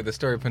Pinocchio, the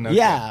story of Pinocchio.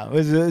 Yeah, it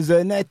was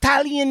an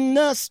Italian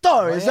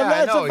story. Well,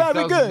 yeah, it's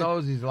very good. He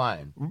knows he's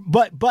lying.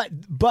 But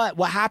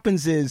what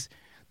happens is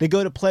they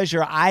go to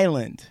Pleasure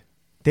Island.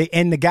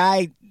 And the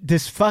guy,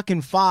 this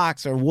fucking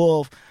fox or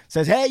wolf,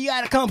 says, hey, you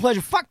gotta come to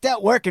Pleasure. Fuck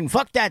that working.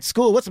 Fuck that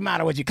school. What's the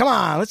matter with you? Come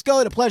on, let's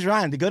go to Pleasure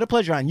Island. They go to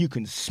Pleasure Island. You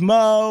can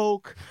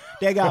smoke.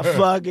 They got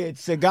fucking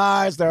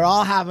cigars. They're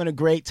all having a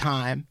great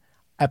time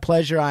at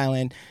Pleasure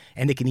Island.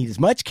 And they can eat as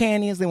much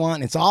candy as they want.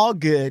 And it's all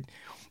good.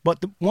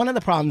 But one of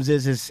the problems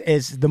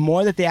is the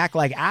more that they act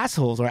like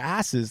assholes or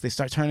asses, they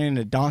start turning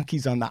into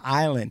donkeys on the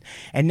island.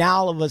 And now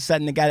all of a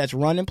sudden, the guy that's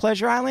running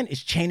Pleasure Island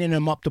is chaining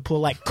them up to pull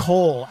like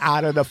coal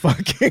out of the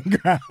fucking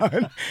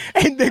ground.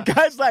 And the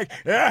guy's like,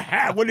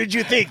 what did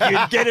you think?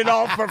 You'd get it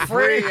all for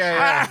free?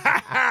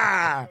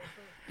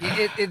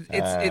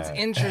 It's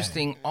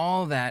interesting,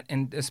 all that,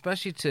 and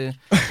especially to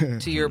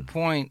your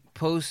point,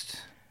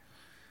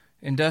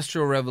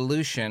 post-industrial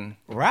revolution,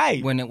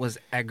 right? When it was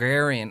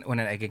agrarian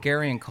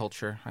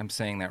culture. I'm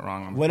saying that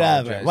wrong.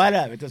 Whatever,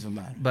 it doesn't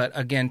matter. But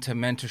again, to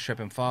mentorship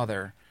and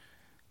father,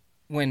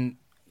 when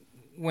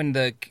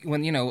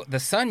the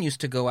son used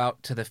to go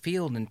out to the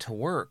field and to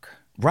work,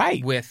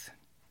 right, with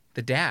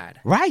the dad,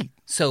 right.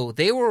 So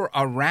they were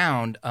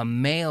around a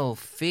male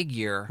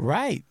figure,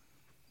 right.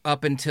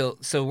 Up until,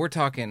 so we're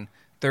talking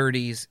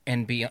 30s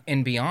and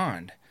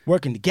beyond.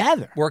 Working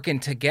together.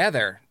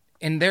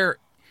 And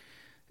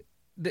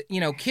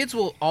kids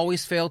will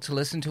always fail to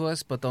listen to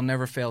us, but they'll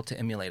never fail to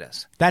emulate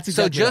us. That's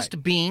exactly so. Just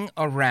right. being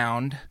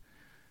around,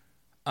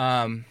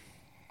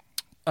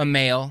 a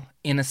male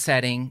in a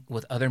setting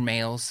with other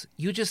males,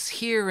 you just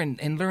hear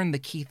and learn the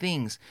key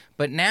things.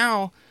 But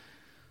now,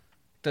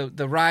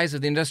 the rise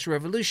of the Industrial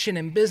Revolution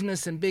and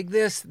business and big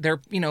this, they're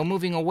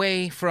moving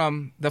away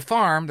from the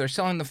farm. They're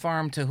selling the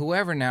farm to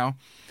whoever now.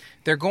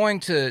 They're going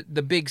to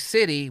the big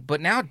city,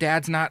 but now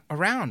Dad's not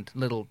around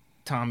little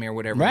Tommy or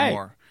whatever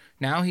anymore.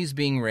 Now he's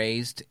being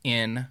raised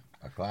in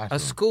a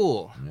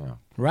school. Yeah.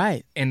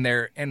 Right.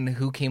 And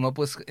who came up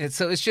with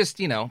so it's just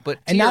but to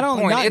And your not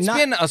only- point, not- it's not-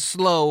 been a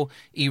slow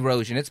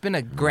erosion. It's been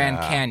a Grand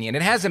Canyon.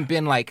 It hasn't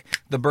been like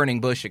the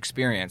Burning Bush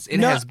experience.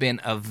 It has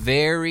been a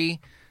very,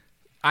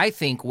 I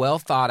think, well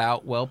thought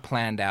out, well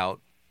planned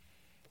out,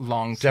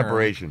 long term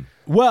Separation.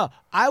 Well,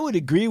 I would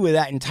agree with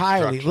that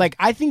entirely. Like,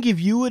 I think if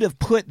you would have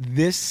put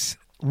this,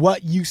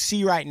 what you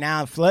see right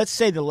now, for, let's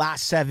say the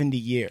last 70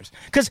 years,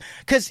 because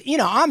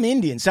I'm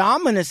Indian, so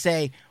I'm going to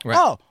say,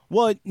 oh,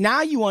 well,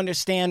 now you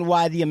understand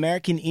why the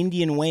American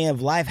Indian way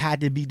of life had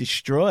to be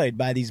destroyed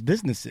by these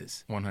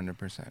businesses.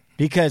 100%.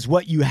 Because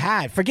what you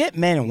had, forget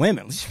men and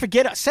women,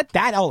 let's set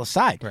that all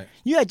aside. Right.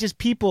 You had just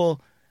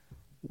people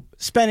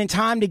spending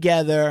time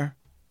together,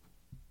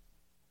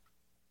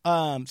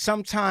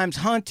 sometimes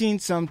hunting,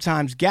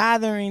 sometimes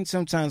gathering,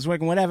 sometimes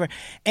working, whatever.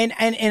 And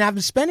I've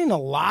been spending a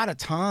lot of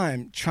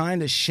time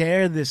trying to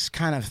share this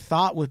kind of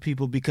thought with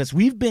people because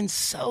we've been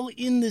so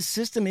in this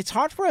system. It's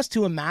hard for us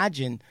to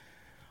imagine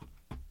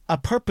a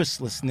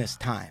purposelessness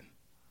time.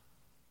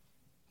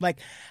 Like,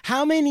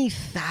 how many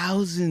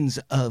thousands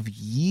of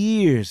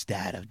years,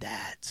 Dad of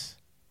Dads?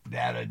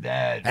 No,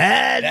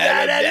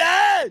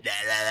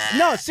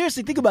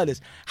 seriously, think about this.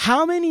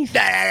 How many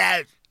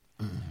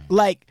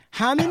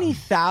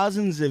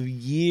thousands of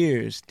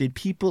years did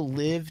people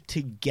live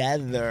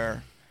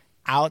together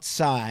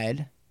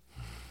outside,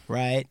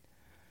 right?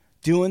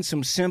 Doing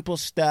some simple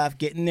stuff,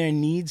 getting their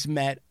needs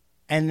met,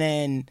 and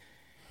then,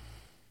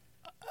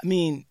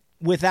 and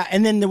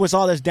then there was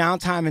all this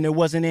downtime and there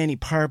wasn't any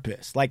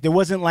purpose. Like, there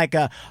wasn't like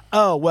are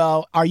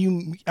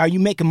you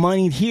making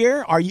money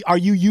here? Are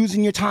you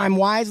using your time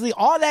wisely?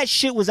 All that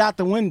shit was out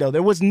the window.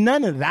 There was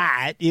none of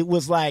that. It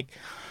was like,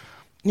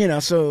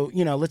 let's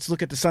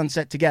look at the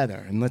sunset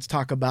together and let's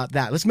talk about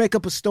that. Let's make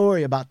up a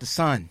story about the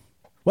sun.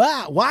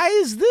 Wow, why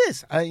is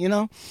this?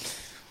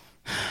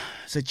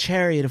 It's a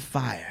chariot of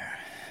fire.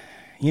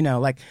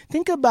 Like,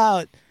 think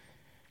about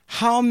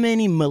how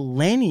many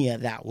millennia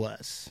that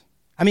was.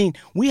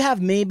 We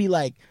have maybe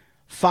like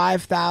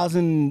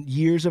 5,000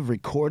 years of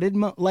recorded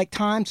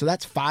time, so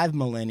that's 5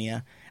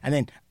 millennia. And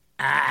then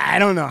I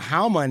don't know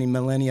how many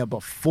millennia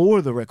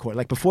before the record,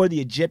 like before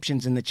the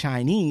Egyptians and the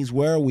Chinese,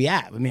 where are we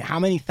at? How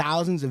many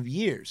thousands of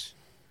years?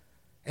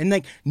 And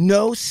like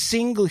no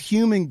single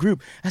human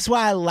group. That's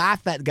why I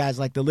laugh at guys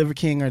like the Liver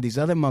King or these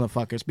other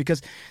motherfuckers,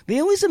 because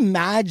they always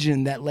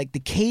imagine that like the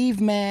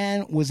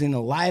caveman was in a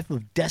life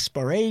of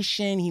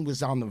desperation. He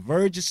was on the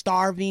verge of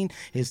starving.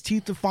 His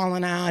teeth were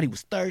falling out. He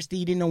was thirsty.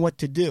 He didn't know what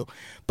to do.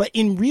 But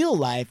in real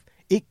life,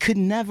 it could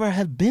never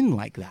have been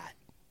like that.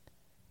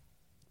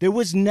 There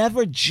was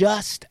never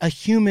just a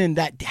human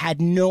that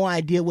had no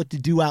idea what to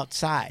do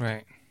outside.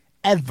 Right.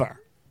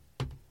 Ever.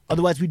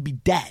 Otherwise, we'd be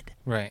dead.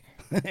 Right.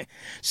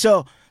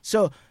 So,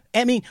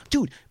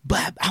 dude,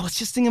 but I was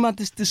just thinking about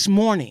this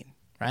morning,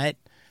 right?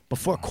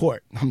 Before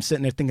court, I'm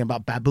sitting there thinking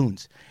about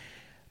baboons.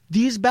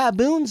 These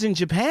baboons in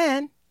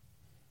Japan,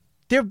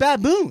 they're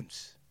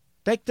baboons.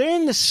 Like, they're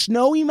in the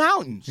snowy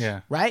mountains,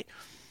 right?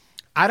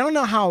 I don't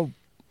know how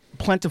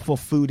plentiful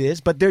food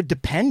is, but they're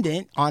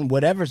dependent on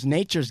whatever's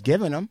nature's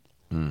given them.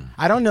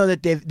 I don't know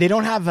that they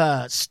don't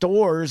have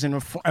stores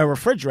and a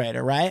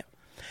refrigerator, right?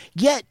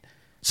 Yet,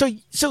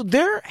 so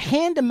they're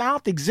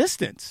hand-to-mouth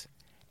existence.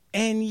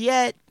 And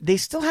yet, they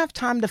still have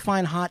time to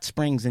find hot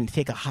springs and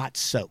take a hot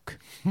soak.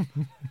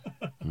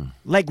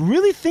 Like,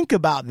 really think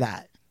about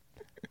that.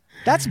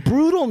 That's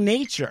brutal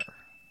nature.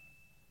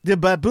 The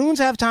baboons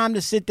have time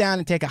to sit down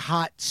and take a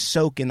hot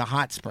soak in the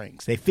hot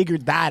springs. They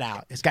figured that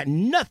out. It's got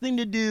nothing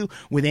to do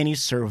with any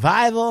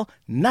survival,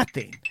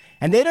 nothing.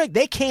 And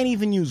they can't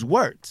even use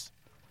words.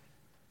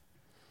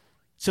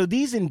 So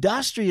these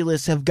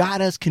industrialists have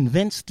got us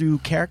convinced through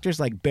characters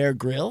like Bear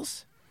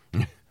Grylls,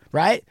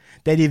 right?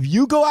 That if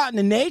you go out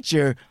into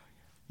nature,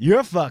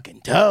 you're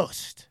fucking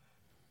toast.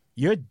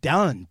 You're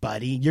done,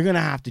 buddy. You're going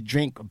to have to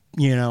drink,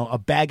 a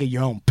bag of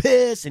your own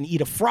piss and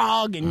eat a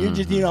frog, and you're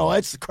just,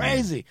 it's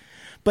crazy.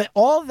 But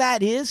all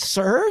that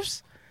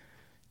serves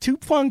two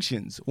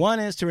functions. One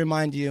is to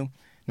remind you,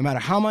 no matter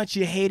how much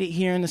you hate it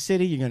here in the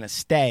city, you're going to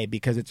stay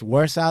because it's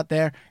worse out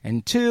there.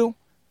 And two,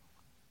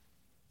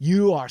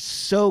 you are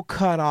so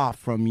cut off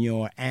from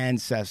your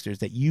ancestors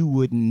that you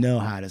wouldn't know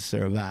how to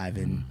survive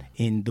in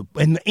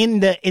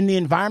the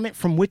environment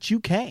from which you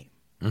came.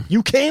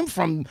 You came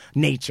from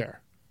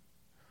nature,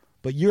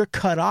 but you're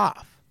cut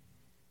off.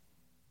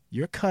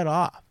 You're cut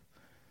off,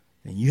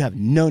 and you have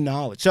no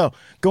knowledge. So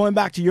going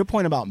back to your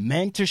point about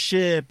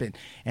mentorship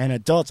and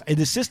adults, in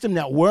the system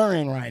that we're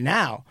in right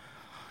now,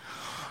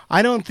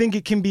 I don't think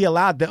it can be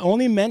allowed. The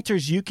only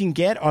mentors you can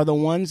get are the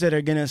ones that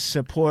are going to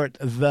support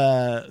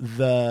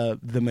the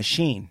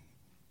machine.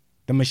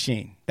 The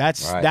machine.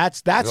 That's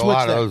There's what's a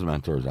lot of those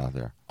mentors out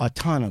there. A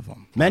ton of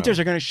them. Mentors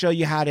are going to show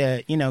you how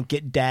to,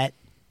 get debt.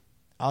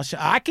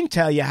 I can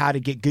tell you how to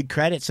get good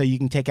credit so you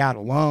can take out a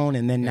loan,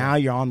 and then now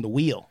you're on the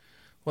wheel.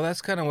 Well,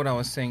 that's kind of what I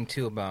was saying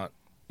too about,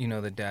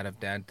 the dad of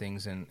dad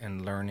things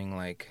and learning,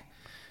 like,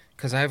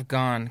 because I've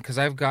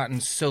gotten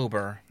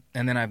sober,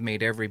 and then I've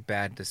made every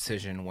bad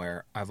decision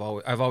where I've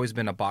always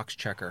been a box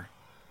checker.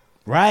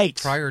 Right.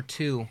 Prior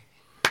to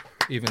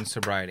even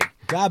sobriety.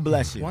 God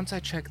bless you. Once I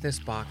check this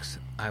box,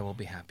 I will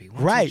be happy.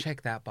 Once I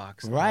check that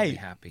box, I'll be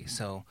happy.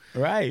 So,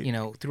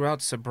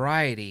 throughout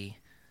sobriety,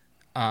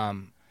 I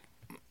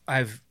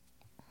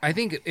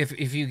think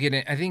if you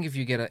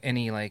get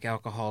any like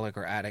alcoholic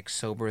or addict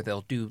sober,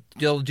 they'll do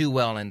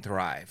well and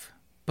thrive.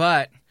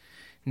 But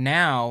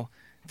now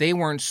they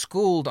weren't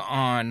schooled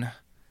on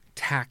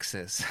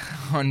taxes,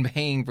 on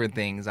paying for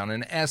things, on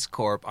an S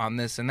corp, on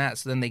this and that.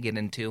 So then they get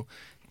into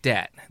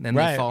debt. Then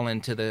they fall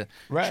into the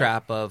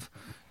trap of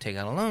take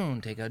out a loan,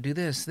 do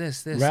this,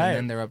 and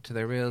then they're up to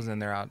their reels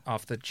and they're out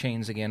off the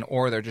chains again,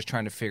 or they're just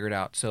trying to figure it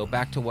out. So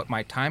back to what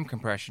my time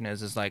compression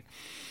is like,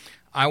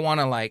 I want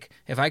to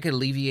if I could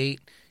alleviate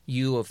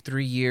you of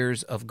 3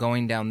 years of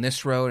going down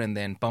this road and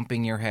then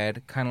bumping your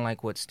head, kind of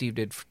like what Steve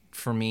did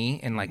for me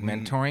in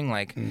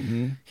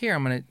mentoring, here,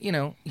 I'm going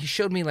to, he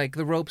showed me like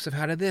the ropes of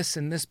how to this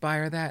and this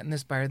buyer that and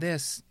this buyer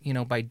this,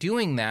 by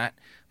doing that,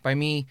 by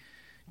me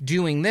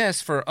doing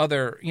this for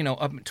other,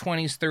 up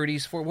 20s,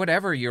 30s, for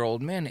whatever year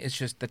old men, it's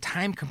just the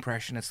time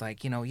compression. It's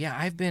like,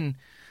 I've been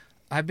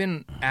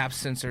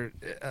absent or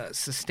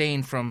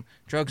sustained from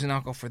drugs and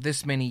alcohol for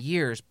this many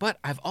years, but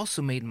I've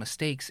also made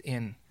mistakes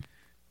in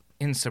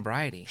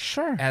sobriety.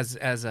 Sure. As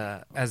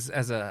a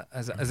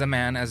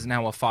man, as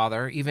now a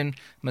father, even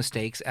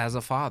mistakes as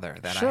a father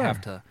that I have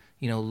to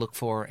look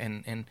for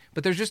and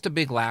but there's just a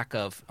big lack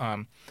of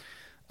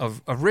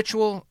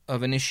ritual,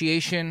 of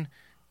initiation,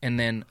 and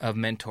then of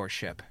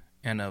mentorship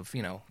and of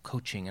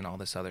coaching and all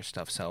this other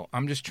stuff. So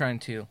I'm just trying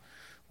to,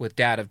 with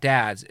Dad of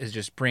Dads, is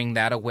just bring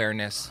that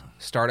awareness,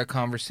 start a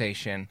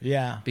conversation.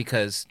 Yeah.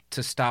 Because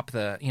to stop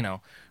the,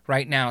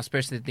 right now,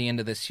 especially at the end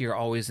of this year,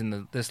 always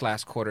in this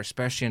last quarter,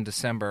 especially in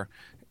December,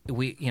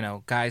 we,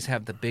 guys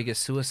have the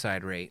biggest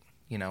suicide rate,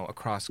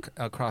 across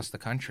the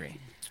country.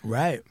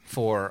 Right.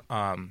 For,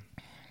 I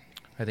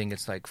think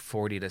it's like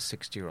 40 to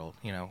 60-year-old,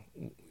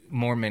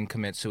 more men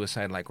commit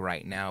suicide like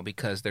right now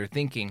because they're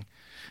thinking,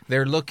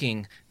 they're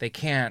looking, they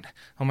can't,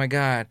 oh my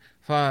God,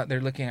 they're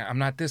looking at, I'm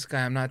not this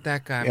guy, I'm not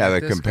that guy.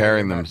 They're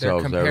comparing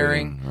themselves.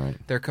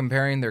 They're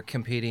comparing, they're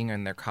competing,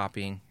 and they're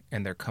copying,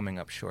 and they're coming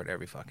up short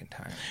every fucking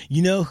time.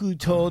 You know who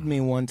told me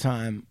one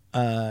time,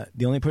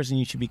 the only person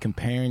you should be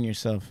comparing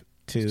yourself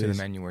to is the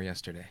man you were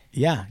yesterday.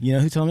 Yeah, you know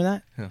who told me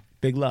that? Who?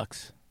 Big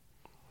Lux.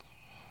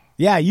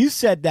 Yeah, you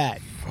said that.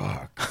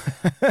 Fuck.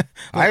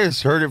 I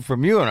just heard it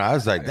from you, and I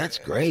was like, that's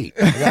great.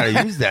 I got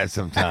to use that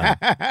sometime.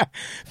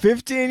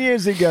 15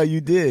 years ago, you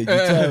did. You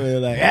told me,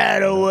 like,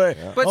 don't worry.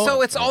 But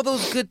so it's all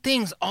those good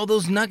things, all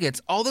those nuggets,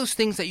 all those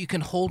things that you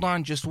can hold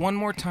on just one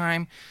more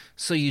time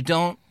so you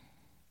don't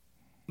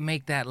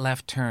make that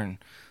left turn,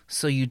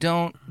 so you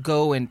don't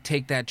go and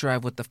take that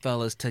drive with the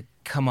fellas to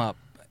come up.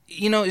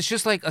 It's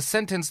just like a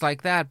sentence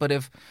like that, but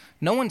if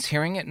no one's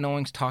hearing it, no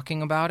one's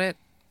talking about it,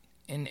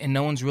 and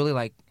no one's really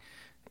like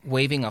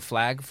waving a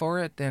flag for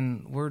it,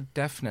 then we're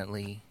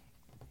definitely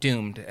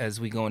doomed as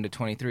we go into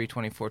 23,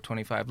 24,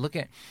 25. Look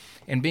at,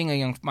 and being a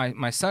young,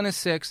 my son is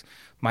 6,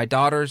 my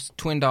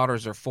twin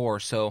daughters are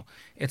 4, so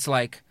it's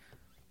like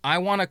I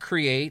want to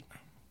create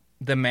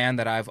the man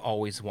that I've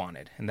always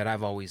wanted and that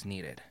I've always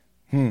needed.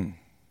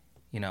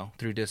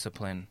 Through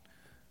discipline,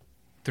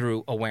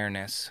 through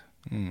awareness,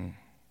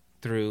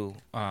 through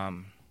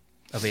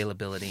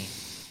availability.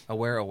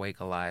 Aware, awake,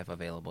 alive,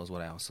 available is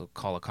what I also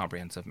call a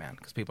comprehensive man.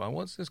 Because people are,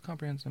 what's this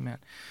comprehensive man?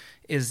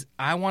 Is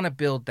I want to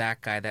build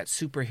that guy, that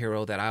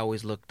superhero that I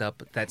always looked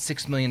up, that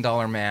 $6 million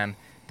man,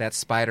 that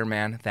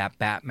Spider-Man, that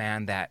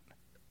Batman,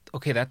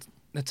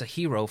 that's a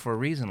hero for a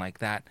reason like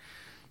that.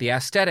 The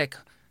aesthetic,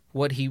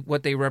 what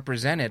they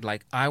represented,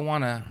 like I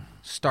want to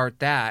start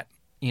that,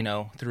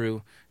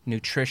 through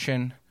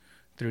nutrition,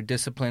 through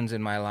disciplines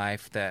in my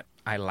life that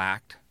I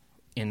lacked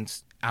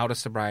out of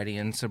sobriety,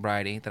 in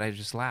sobriety, that I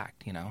just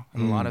lacked, and a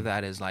lot of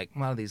that is like,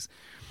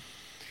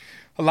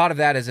 a lot of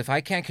that is if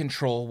I can't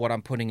control what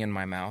I'm putting in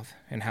my mouth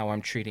and how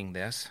I'm treating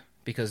this,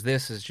 because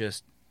this is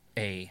just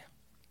the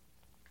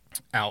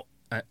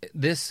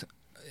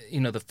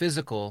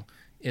physical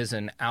is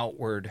an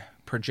outward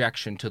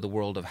projection to the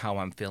world of how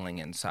I'm feeling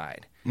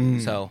inside.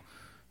 So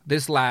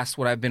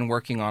what I've been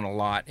working on a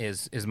lot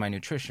is my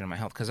nutrition and my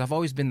health, because I've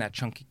always been that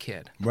chunky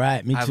kid.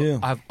 Right, me too.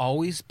 I've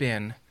always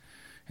been,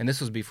 and this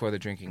was before the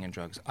drinking and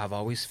drugs, I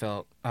was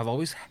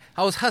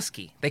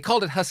husky. They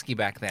called it husky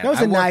back then. That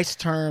was a nice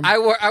term. It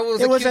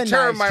was a cute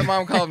term my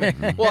mom called me.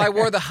 Well, I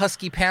wore the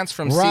husky pants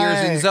from Sears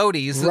and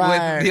Zodi's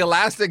with the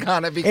elastic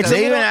on it, because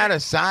they even had a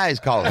size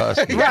called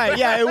husky. Right,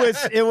 yeah,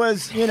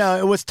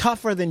 it was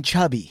tougher than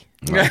chubby.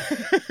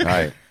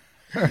 Right.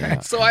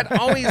 So I'd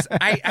always,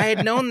 I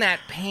had known that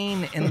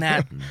pain and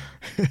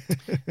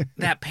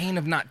that pain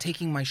of not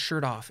taking my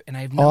shirt off. And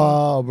I've known.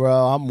 Oh,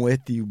 bro, I'm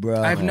with you,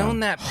 bro. I've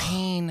known that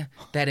pain,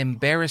 that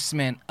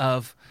embarrassment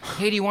of,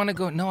 hey, do you want to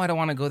go? No, I don't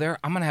want to go there.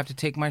 I'm going to have to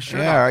take my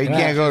shirt off. Or you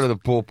can't go to the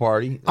pool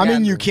party. I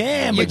mean, you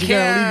can, but You you're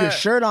going to leave can't. your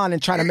shirt on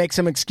and try to make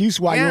some excuse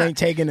why you ain't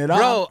taking it off.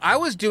 Bro, I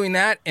was doing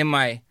that in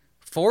my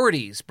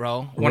 40s,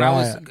 bro. When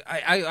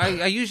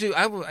I usually,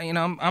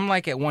 I'm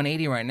like at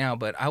 180 right now,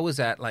 but I was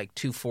at like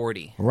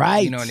 240. Right.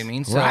 You know what I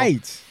mean? So,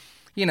 right.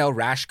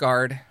 Rash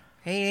guard.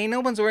 Hey, ain't no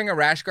one's wearing a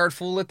rash guard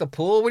fool at the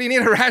pool. What do you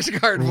need a rash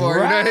guard for? You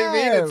know what I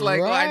mean? It's like,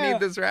 well, I need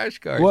this rash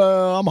guard.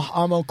 Well,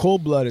 I'm a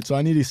cold-blooded, so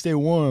I need to stay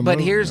warm. But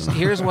bro.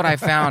 here's what I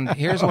found.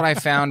 Here's what I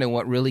found, and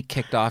what really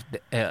kicked off.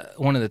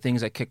 One of the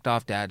things that kicked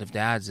off Dad of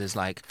Dads is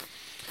like,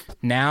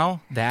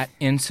 now that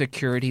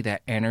insecurity,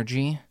 that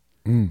energy,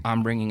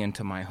 I'm bringing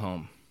into my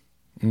home.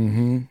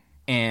 Mm-hmm.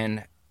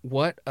 And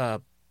what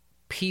a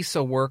piece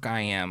of work I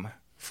am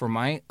for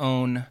my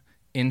own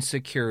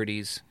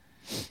insecurities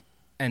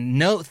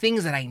and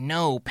things that I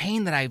know,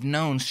 pain that I've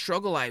known,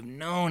 struggle I've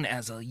known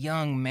as a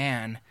young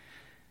man.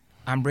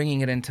 I'm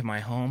bringing it into my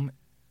home,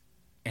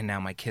 and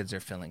now my kids are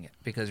feeling it.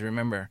 Because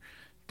remember,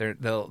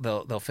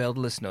 they'll fail to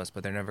listen to us,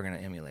 but they're never going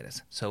to emulate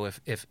us. So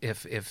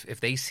if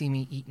they see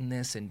me eating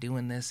this and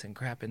doing this and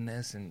crapping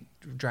this and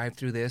drive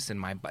through this,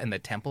 and the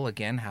temple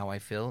again, how I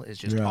feel is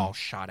just all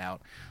shot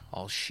out,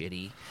 all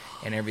shitty,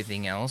 and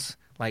everything else.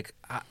 Like,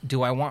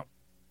 do I want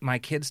my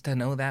kids to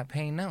know that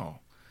pain? No.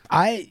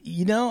 I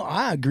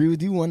agree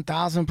with you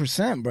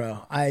 1,000%,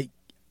 bro.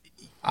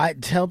 I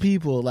tell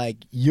people, like,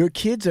 your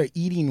kids are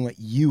eating what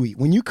you eat.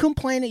 When you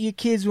complain that your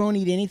kids won't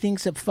eat anything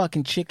except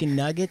fucking chicken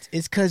nuggets,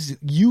 it's because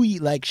you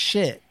eat like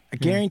shit. I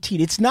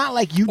guaranteed. It's not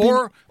like you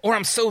or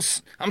I'm so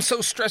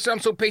stressed. I'm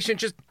so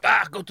patient. Just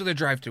go to the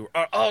drive-thru.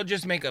 Or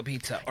just make a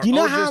pizza. Or, Do you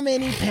know how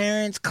many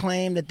parents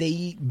claim that they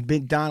eat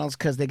McDonald's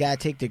because they gotta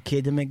take their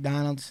kid to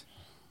McDonald's?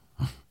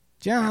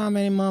 Do you know how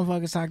many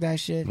motherfuckers talk that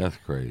shit? That's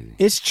crazy.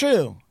 It's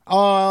true.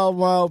 Oh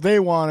well, they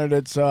wanted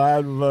it, so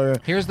I.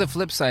 Here's the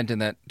flip side to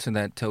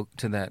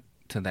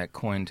that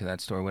coin, to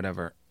that story,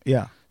 whatever.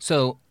 Yeah.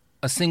 So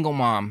a single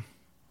mom,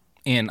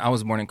 I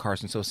was born in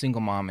Carson, so a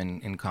single mom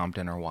in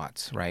Compton or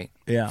Watts, right?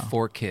 Yeah.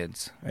 4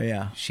 kids.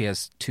 Yeah. She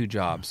has 2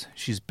 jobs.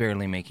 She's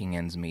barely making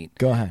ends meet.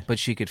 Go ahead. But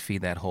she could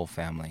feed that whole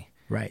family.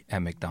 Right.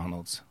 At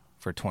McDonald's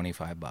for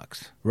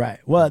 $25. Right.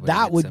 Well, Everybody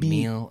that gets would a be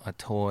meal, a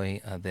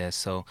toy, a this.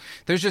 So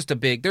there's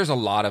a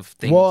lot of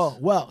things.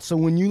 Well. So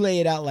when you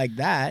lay it out like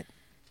that,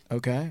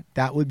 okay,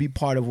 that would be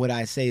part of what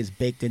I say is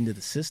baked into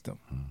the system.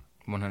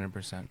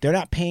 100%. They're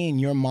not paying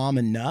your mom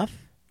enough.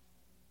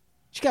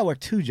 She got to work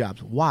 2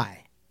 jobs.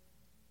 Why?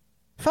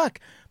 Fuck,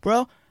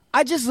 bro.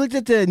 I just looked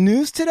at the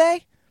news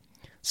today.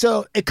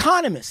 So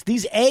economists,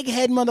 these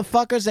egghead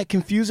motherfuckers that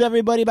confuse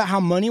everybody about how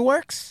money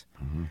works,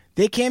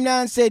 they came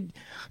down and said,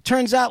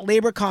 turns out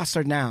labor costs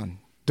are down.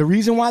 The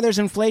reason why there's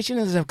inflation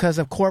is because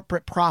of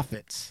corporate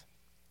profits.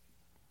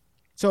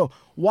 So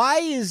why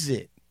is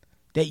it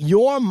that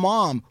your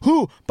mom,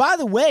 who, by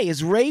the way,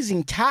 is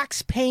raising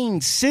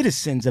tax-paying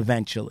citizens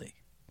eventually,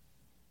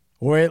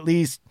 or at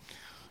least,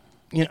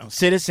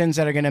 citizens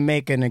that are going to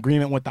make an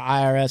agreement with the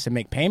IRS and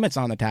make payments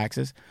on the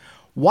taxes,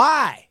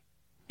 why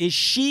is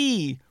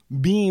she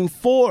being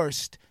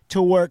forced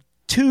to work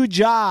 2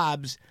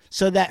 jobs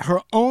so that her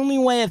only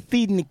way of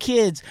feeding the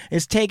kids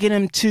is taking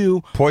them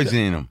to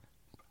poisoning them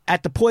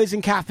at the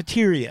Poison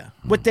cafeteria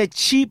with the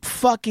cheap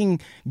fucking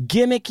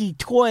gimmicky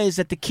toys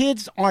that the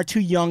kids are too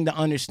young to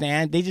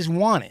understand. They just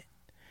want it.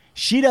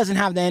 She doesn't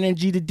have the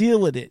energy to deal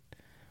with it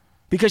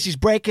because she's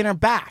breaking her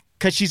back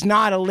because she's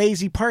not a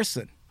lazy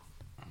person.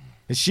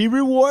 Is she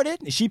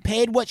rewarded? Is she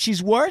paid what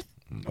she's worth?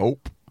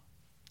 Nope.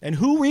 And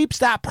who reaps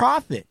that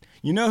profit?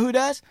 You know who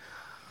does?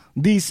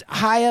 These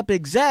high-up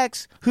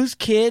execs whose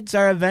kids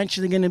are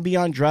eventually going to be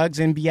on drugs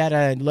and be at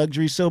a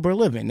luxury sober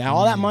living. Now,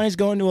 all that money's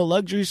going to a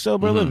luxury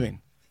sober living.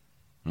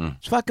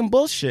 It's fucking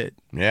bullshit.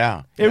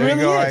 Yeah. It there really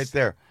you go is. right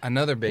there.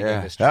 Another big Yeah.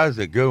 industry. That was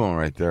a good one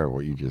right there,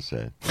 what you just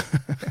said.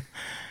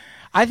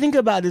 I think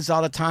about this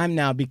all the time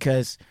now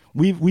because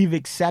we've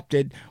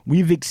accepted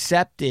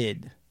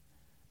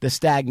the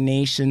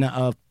stagnation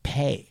of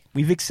pay.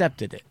 We've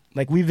accepted it.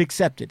 We've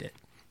accepted it.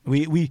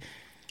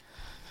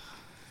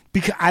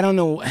 Because I don't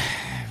know,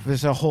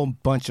 there's a whole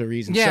bunch of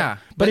reasons. Yeah.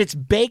 But it's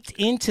baked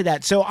into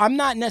that. So I'm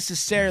not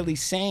necessarily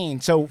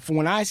saying, so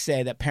when I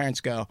say that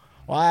parents go,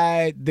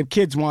 why the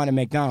kids want a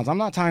McDonald's, I'm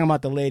not talking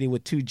about the lady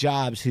with 2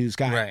 jobs who's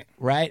got,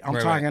 right? I'm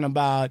talking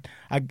about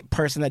a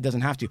person that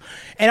doesn't have to.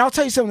 And I'll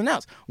tell you something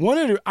else.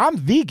 I'm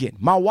vegan.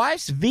 My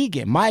wife's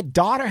vegan. My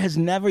daughter has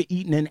never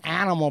eaten an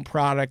animal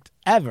product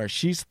ever.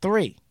 She's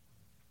 3.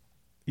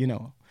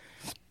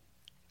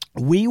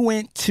 We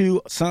went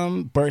to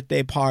some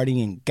birthday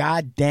party in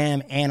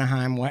goddamn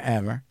Anaheim,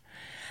 wherever,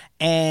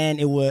 and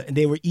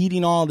they were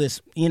eating all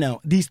this,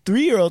 these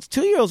 3-year-olds,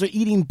 2-year-olds are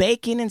eating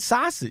bacon and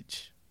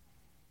sausage.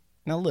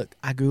 Now, look,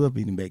 I grew up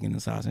eating bacon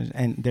and sausage,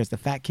 and there's the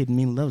fat kid in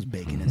me who loves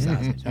bacon and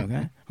sausage,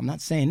 okay? I'm not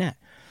saying that.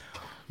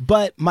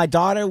 But my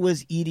daughter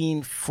was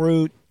eating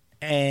fruit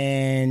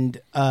and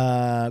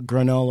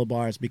granola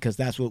bars because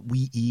that's what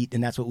we eat,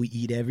 and that's what we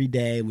eat every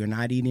day. We're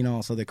not eating all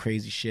this other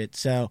crazy shit.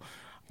 So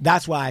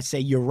that's why I say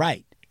you're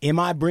right. Am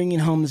I bringing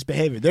home this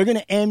behavior? They're going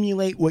to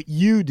emulate what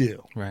you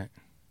do. Right.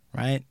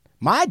 Right?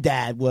 My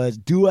dad was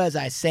do as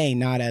I say,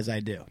 not as I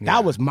do. Yeah,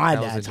 that was my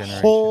that was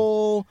dad's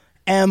whole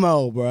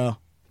MO, bro.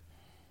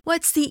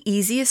 What's the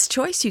easiest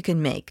choice you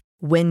can make?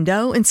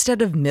 Window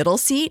instead of middle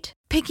seat?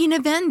 Picking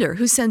a vendor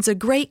who sends a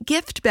great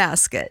gift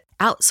basket?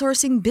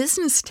 Outsourcing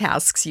business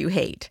tasks you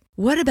hate?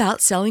 What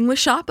about selling with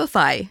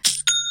Shopify?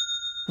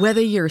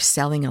 Whether you're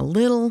selling a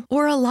little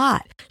or a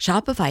lot,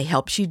 Shopify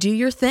helps you do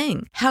your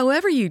thing,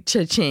 however you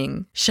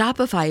cha-ching.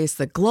 Shopify is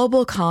the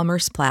global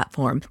commerce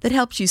platform that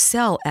helps you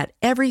sell at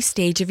every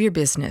stage of your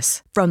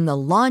business. From the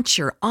launch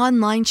your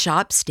online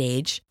shop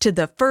stage to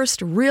the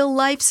first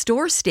real-life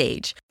store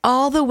stage,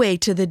 all the way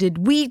to the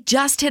did we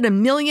just hit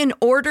 1 million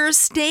orders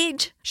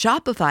stage.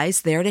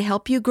 Shopify's there to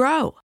help you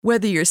grow.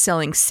 Whether you're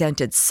selling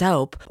scented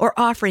soap or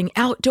offering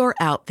outdoor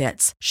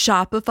outfits,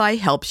 Shopify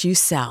helps you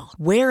sell.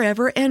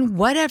 Wherever and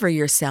whatever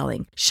you're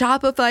selling,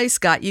 Shopify's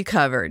got you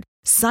covered.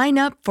 Sign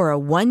up for a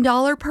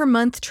 $1 per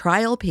month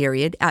trial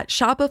period at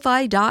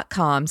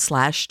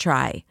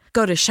shopify.com/try.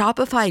 Go to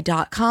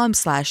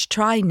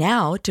shopify.com/try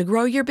now to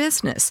grow your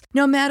business,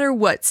 no matter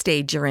what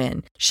stage you're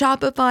in.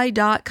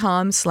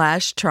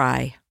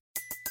 Shopify.com/try.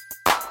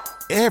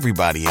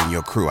 Everybody in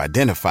your crew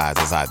identifies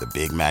as either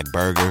Big Mac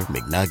Burger,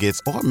 McNuggets,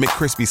 or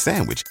McCrispy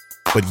Sandwich.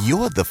 But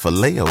you're the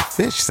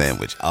Filet-O-Fish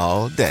Sandwich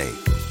all day.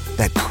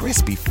 That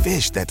crispy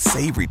fish, that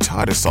savory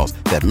tartar sauce,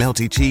 that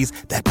melty cheese,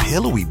 that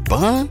pillowy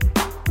bun.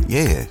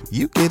 Yeah,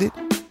 you get it.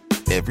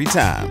 Every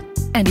time.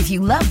 And if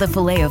you love the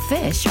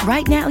Filet-O-Fish,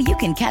 right now you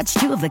can catch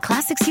 2 of the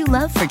classics you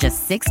love for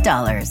just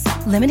 $6.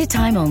 Limited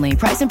time only.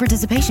 Price and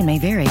participation may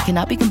vary.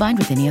 Cannot be combined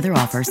with any other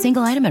offer.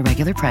 Single item at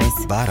regular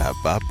price.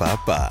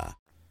 Ba-da-ba-ba-ba.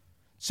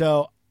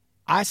 So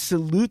I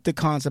salute the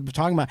concept of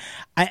talking about,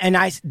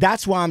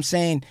 that's why I'm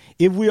saying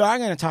if we are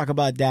going to talk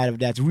about Dad of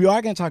Dads, we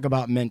are going to talk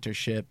about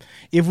mentorship.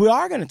 If we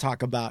are going to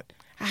talk about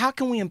how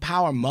can we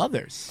empower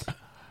mothers?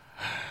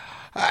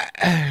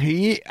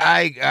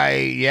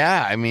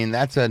 Yeah, I mean,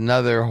 that's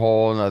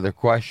another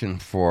question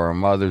for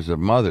mothers of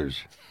mothers.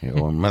 You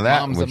know,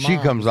 when she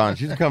comes on,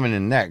 she's coming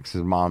in next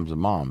as moms of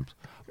moms.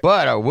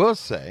 But I will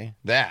say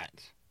that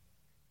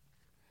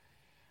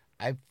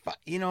I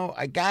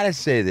gotta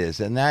say this,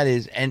 and that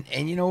is, and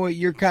you know what,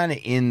 you're kind of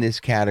in this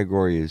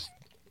category as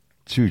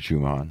Choo Choo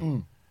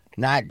Man.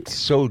 Not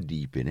so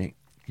deep in it.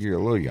 You're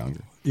a little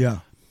younger. Yeah.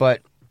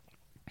 But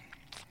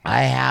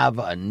I have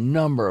a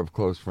number of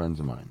close friends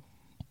of mine,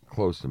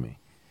 close to me.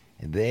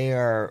 And they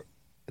are,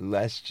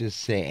 let's just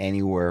say,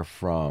 anywhere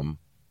from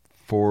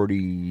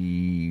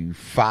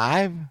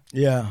 45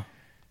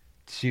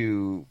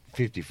 to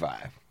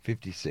 55,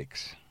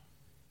 56.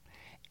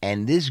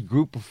 And this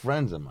group of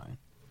friends of mine,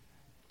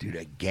 dude,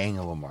 a gang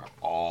of them are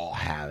all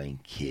having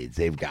kids.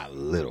 They've got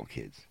little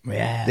kids.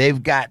 Yeah.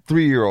 They've got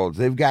 3-year-olds.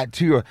 They've got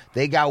 2-year-olds.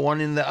 They got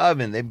one in the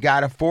oven. They've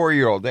got a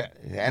 4-year-old.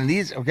 And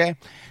these, okay.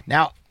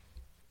 Now,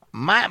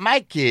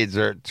 my kids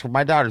are,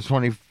 my daughter's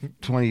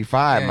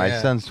 25.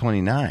 My son's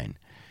 29.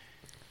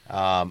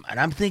 And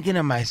I'm thinking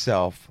to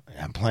myself,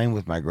 I'm playing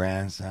with my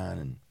grandson,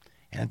 and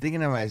I'm thinking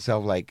to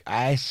myself, like,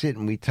 I sit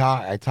and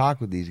I talk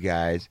with these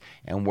guys,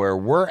 and where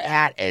we're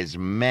at as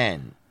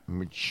men,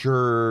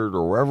 matured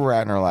or wherever we're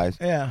at in our lives,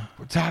 we're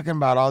talking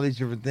about all these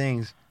different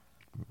things,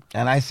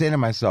 and I say to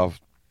myself,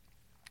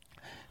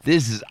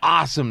 this is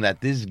awesome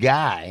that this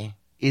guy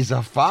is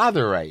a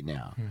father right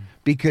now,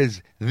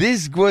 because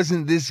this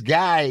wasn't this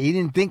guy, he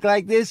didn't think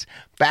like this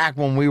back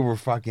when we were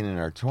fucking in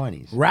our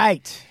 20s.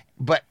 Right.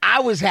 But I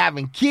was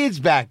having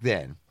kids back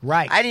then.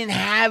 Right. I didn't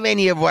have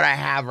any of what I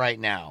have right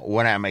now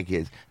when I have my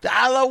kids.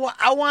 All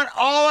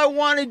I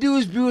want to do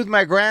is be with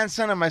my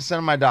grandson and my son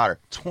and my daughter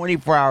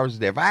 24 hours a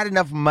day. If I had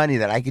enough money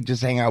that I could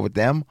just hang out with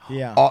them,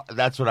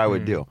 that's what I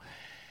would do.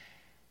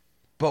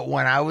 But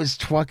when I was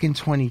fucking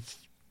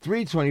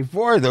 23,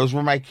 24, those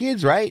were my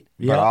kids, right?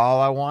 Yeah. But all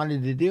I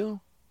wanted to do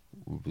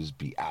was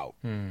be out.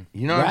 You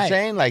know what I'm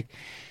saying? Like,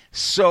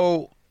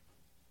 so,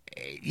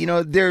 you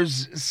know,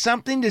 there's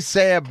something to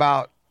say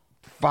about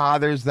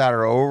fathers that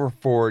are over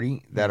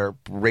 40 that are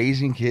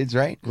raising kids,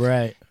 right?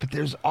 Right. But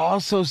there's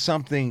also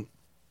something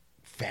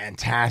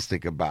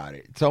fantastic about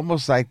it. It's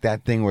almost like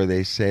that thing where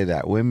they say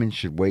that women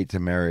should wait to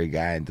marry a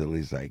guy until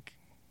he's like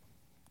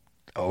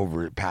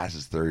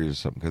passes 30 or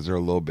something, because they're a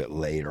little bit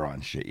later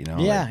on shit, you know?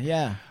 Yeah, like,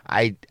 yeah.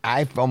 I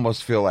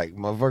almost feel like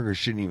motherfuckers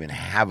shouldn't even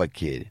have a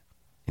kid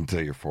until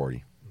you're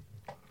 40.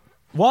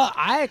 Well,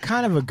 I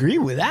kind of agree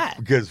with that.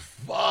 Because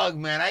fuck,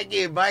 man,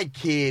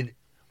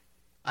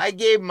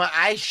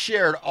 I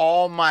shared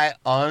all my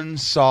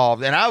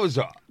unsolved, and I was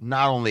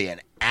not only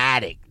an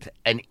addict,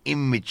 an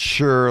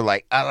immature,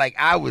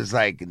 I was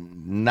like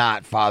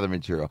not father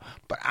material,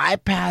 but I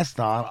passed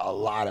on a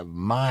lot of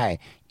my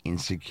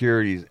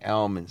insecurities,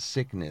 ailments,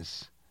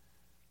 sickness,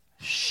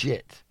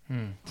 shit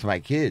to my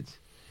kids,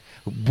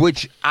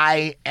 which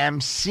I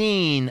am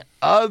seeing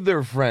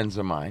other friends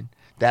of mine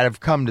that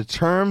have come to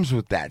terms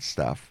with that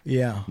stuff.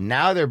 Yeah.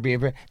 Now they're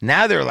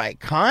like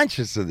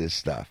conscious of this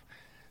stuff.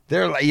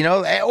 They're like,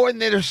 or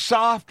they're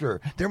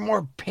softer. They're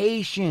more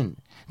patient.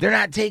 They're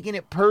not taking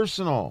it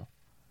personal.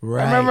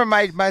 Right. I remember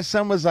my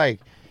son was like,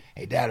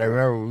 "Hey, Dad, I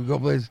remember when we go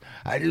places,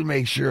 I just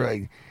make sure,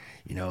 like,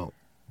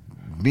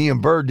 me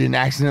and Bird didn't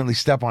accidentally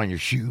step on your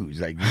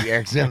shoes. Like, we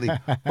accidentally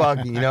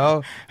fucking,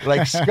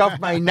 like scuff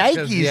my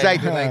Nikes.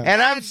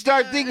 And I'm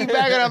start thinking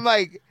back and I'm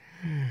like,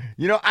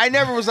 I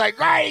never was like,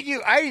 I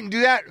didn't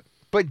do that.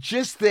 But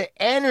just the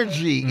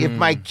energy, if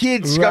my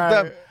kids scuffed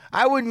up,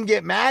 I wouldn't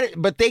get mad at,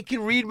 but they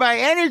can read my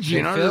energy.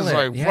 They feel it.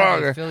 Like, yeah,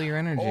 they feel your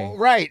energy. Oh,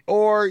 right.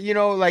 Or,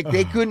 like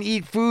they couldn't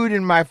eat food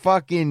in my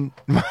fucking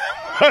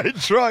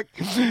truck.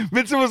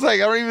 Vincent was like,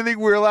 I don't even think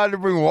we're allowed to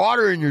bring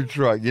water in your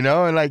truck,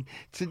 And like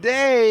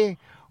today,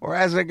 or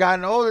as I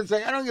gotten older, it's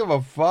like, I don't give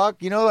a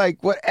fuck,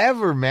 like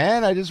whatever,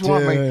 man. I just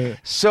want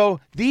So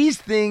these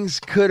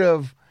things could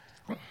have,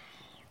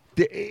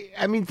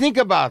 I mean, think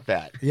about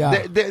that.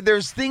 Yeah.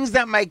 There's things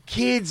that my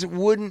kids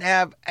wouldn't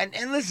have. And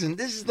listen,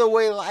 this is the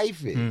way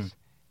life is.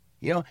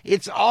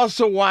 It's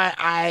also why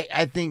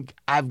I think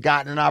I've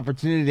gotten an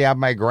opportunity to have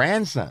my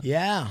grandson.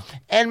 Yeah.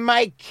 And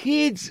my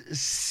kids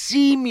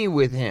see me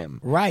with him.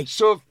 Right.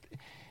 So,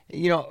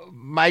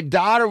 my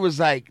daughter was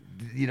like,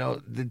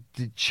 the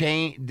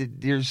change,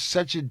 there's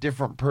such a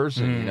different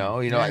person,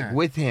 like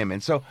with him.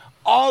 And so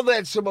all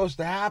that's supposed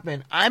to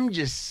happen, I'm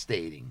just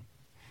stating,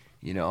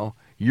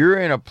 you're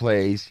in a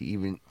place,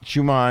 even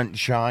Sean,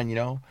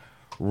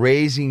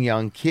 raising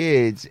young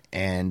kids,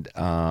 and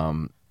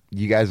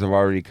you guys have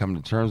already come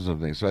to terms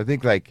with things. So I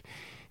think like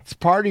it's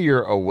part of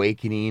your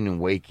awakening and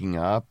waking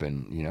up,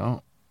 and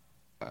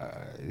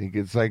I think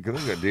it's like,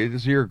 look,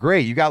 dude, you're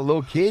great. You got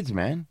little kids,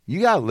 man.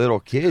 You got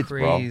little kids,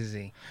 crazy,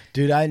 bro.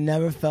 Dude, I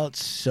never felt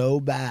so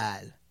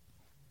bad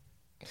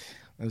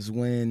as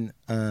when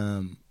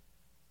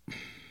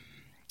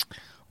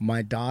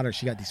my daughter,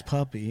 she got these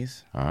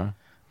puppies.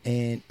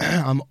 And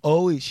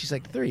she's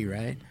like 3,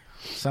 right?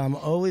 So I'm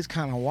always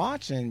kind of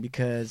watching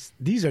because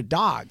these are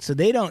dogs. So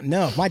they don't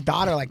know. If my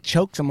daughter like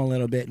chokes them a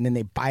little bit and then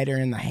they bite her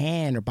in the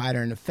hand or bite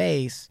her in the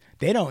face,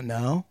 they don't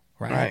know,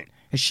 right?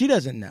 And she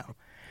doesn't know.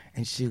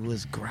 And she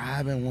was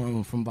grabbing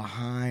one from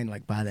behind,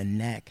 like by the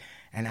neck.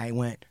 And I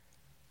went,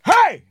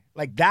 hey!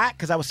 Like that,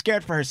 because I was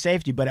scared for her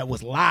safety, but it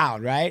was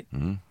loud, right?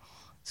 Mm-hmm.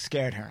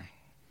 Scared her.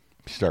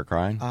 Start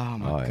crying? Oh,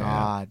 my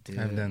God, dude.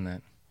 I've done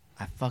that.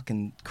 I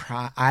fucking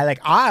cry.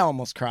 I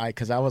almost cried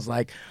because I was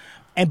like,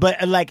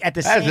 but like at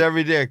the same. That's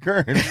everyday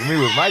occurrence for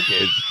me with my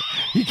kids.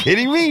 You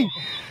kidding me?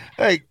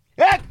 Like,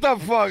 what the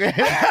fuck, dude?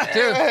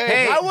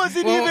 Hey, I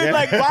wasn't even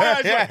like, I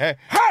was like,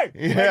 hey,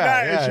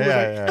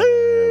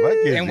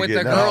 and with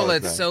the girl,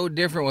 it's so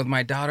different. With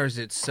my daughters,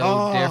 it's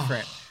so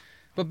different.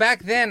 But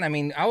back then, I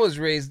mean, I was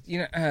raised,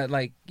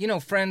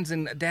 friends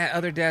and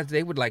other dads,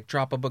 they would like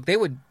drop a book. They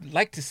would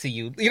like to see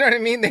you. You know what I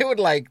mean? They would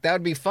like, that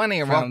would be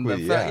funny around them.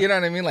 Yeah. You know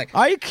what I mean? Like,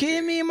 are you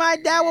kidding me? My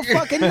dad would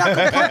fucking knuckle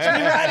punch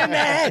me right in the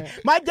head.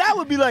 My dad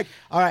would be like,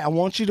 all right, I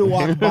want you to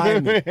walk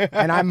by me.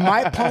 And I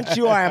might punch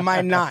you or I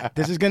might not.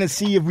 This is going to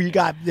see if you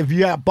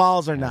got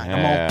balls or not.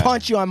 I'm going to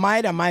punch you, I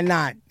might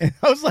not. And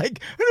I was like,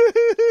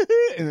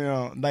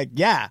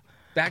 yeah.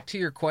 Back to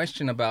your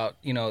question about,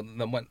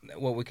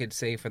 what we could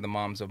say for the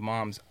moms of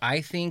moms.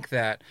 I think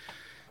that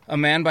a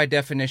man by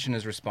definition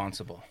is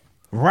responsible.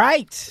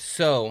 Right.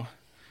 So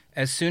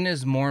as soon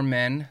as more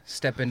men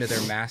step into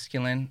their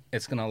masculine,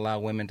 it's going to allow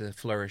women to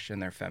flourish in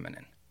their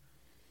feminine.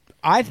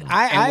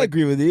 I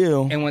agree with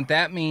you. And what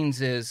that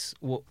means is,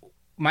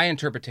 my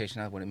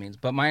interpretation, not what it means,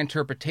 but my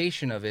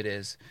interpretation of it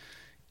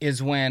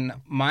is when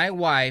my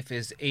wife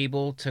is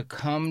able to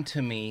come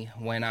to me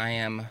when I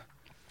am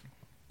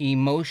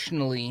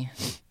emotionally,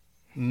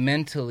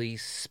 mentally,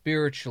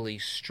 spiritually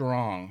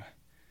strong,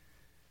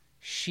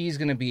 she's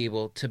going to be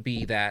able to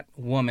be that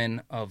woman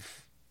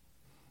of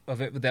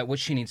it, that what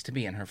she needs to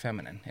be in her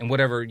feminine, and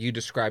whatever you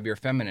describe your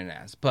feminine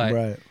as.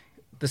 But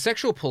the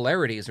sexual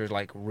polarities are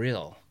like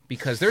real,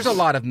 because there's a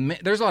lot of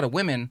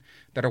women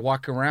that are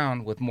walking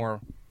around with more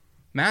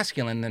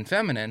masculine than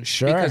feminine,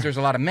 because there's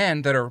a lot of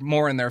men that are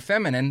more in their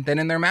feminine than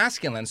in their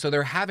masculine, so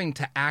they're having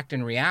to act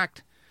and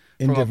react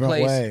in from different a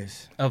place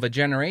ways. Of a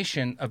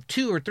generation of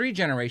 2 or 3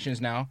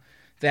 generations now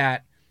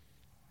that,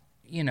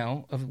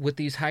 with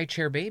these high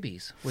chair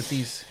babies, with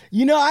these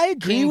I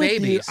agree with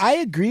babies. you. I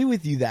agree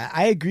with you that.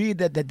 I agree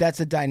that that's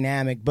a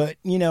dynamic. But,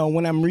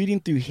 when I'm reading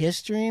through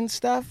history and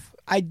stuff,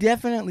 I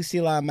definitely see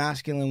a lot of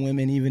masculine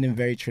women, even in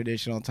very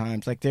traditional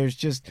times. Like, there's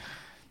just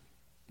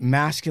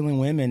masculine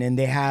women, and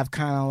they have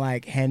kind of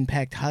like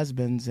henpecked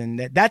husbands, and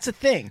that's a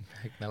thing,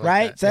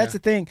 right? So that's a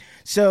thing.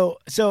 So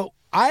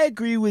I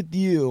agree with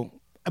you.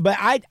 But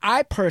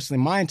I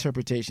personally, my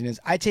interpretation is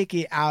I take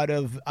it out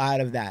of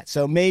that.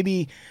 So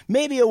maybe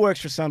it works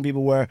for some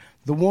people where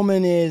the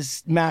woman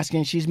is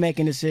masculine, she's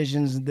making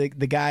decisions, the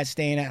guy's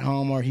staying at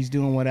home or he's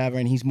doing whatever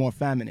and he's more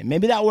feminine.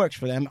 Maybe that works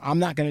for them. I'm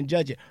not going to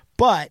judge it.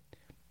 But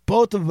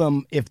both of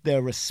them, if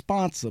they're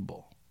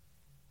responsible,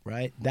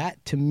 right?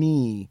 That to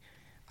me,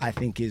 I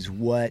think is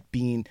what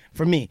being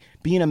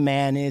a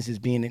man is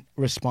being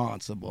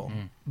responsible.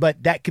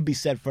 But that could be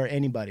said for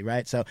anybody,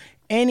 right? So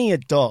any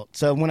adult.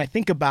 So when I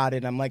think about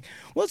it, I'm like,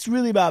 well, it's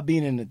really about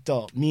being an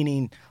adult,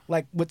 meaning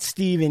like what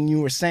Steve and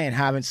you were saying,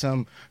 having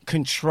some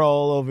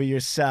control over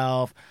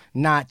yourself,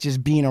 not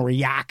just being a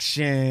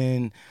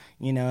reaction.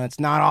 You know, it's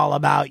not all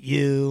about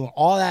you,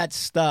 all that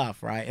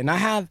stuff, right? And I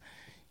have,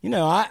 you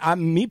know,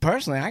 me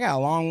personally, I got a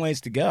long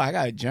ways to go. I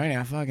got a journey.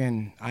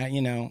 I'm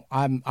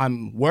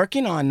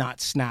working on not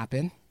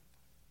snapping,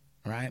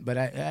 right? But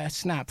I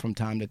snap from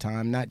time to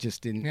time, not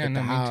just at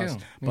the house,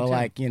 but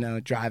like, you know,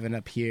 driving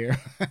up here,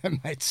 I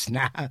might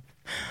snap,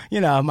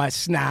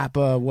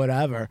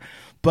 whatever.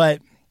 But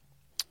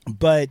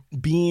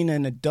being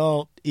an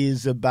adult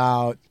is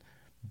about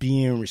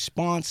being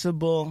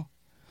responsible.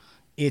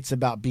 It's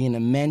about being a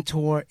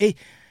mentor.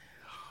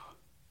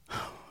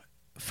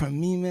 For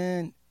me,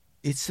 man,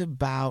 it's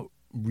about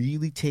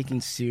really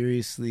taking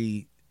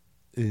seriously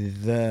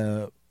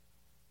the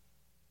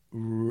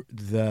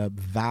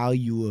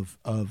value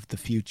of the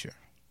future,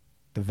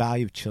 the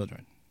value of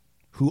children,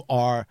 who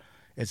are,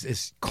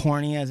 as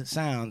corny as it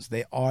sounds,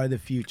 they are the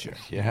future.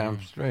 Yeah,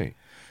 I'm straight.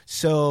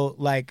 So,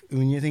 like,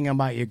 when you're thinking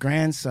about your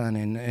grandson,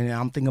 and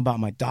I'm thinking about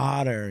my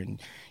daughter, and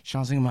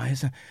Sean's thinking about his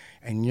son,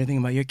 and you're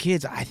thinking about your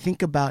kids, I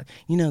think about,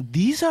 you know,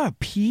 these are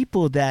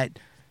people that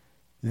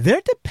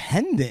they're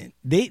dependent.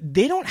 They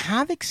don't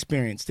have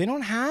experience. They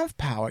don't have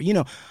power. You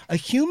know, a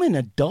human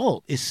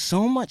adult is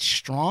so much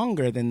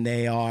stronger than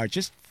they are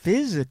just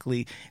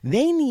physically.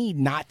 They need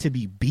not to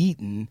be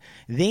beaten.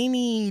 They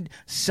need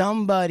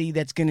somebody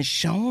that's going to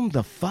show them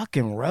the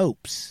fucking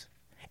ropes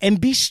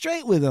and be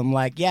straight with them.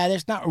 Like, yeah,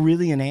 there's not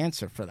really an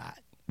answer for that.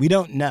 We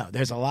don't know.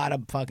 There's a lot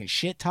of fucking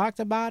shit talked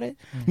about it.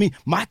 I mean,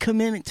 my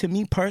commitment to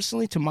me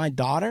personally, to my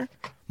daughter,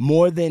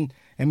 more than...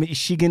 I mean, is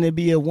she going to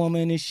be a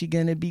woman? Is she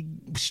going to be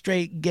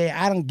straight, gay?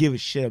 I don't give a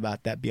shit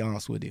about that, be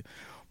honest with you.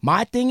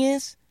 My thing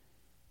is,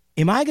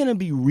 am I going to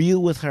be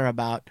real with her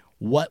about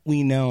what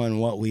we know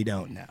and what we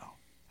don't know?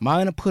 Am I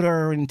going to put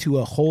her into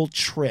a whole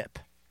trip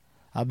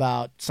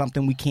about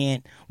something we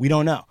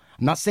don't know?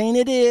 I'm not saying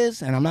it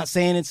is, and I'm not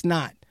saying it's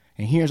not.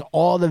 And here's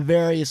all the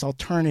various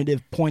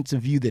alternative points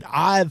of view that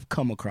I've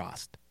come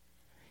across.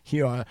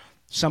 Here are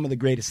some of the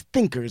greatest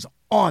thinkers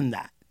on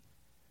that.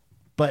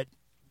 But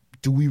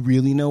do we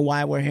really know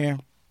why we're here?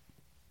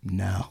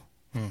 No.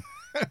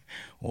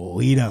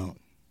 We don't.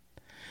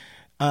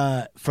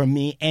 For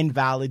me, and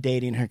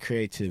validating her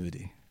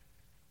creativity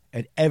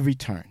at every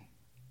turn.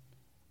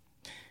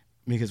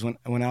 Because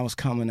when I was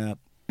coming up,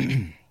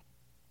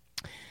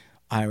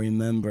 I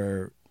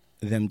remember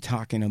them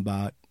talking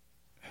about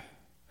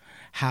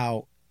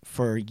how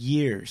for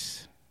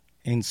years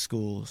in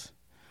schools,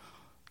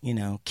 you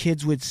know,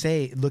 kids would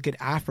say, look at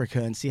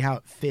Africa and see how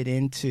it fit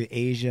into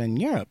Asia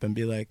and Europe and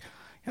be like,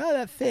 oh,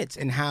 that fits.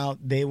 And how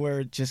they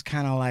were just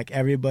kind of like,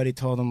 everybody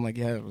told them like,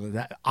 yeah,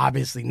 that,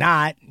 obviously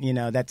not. You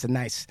know, that's a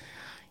nice,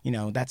 you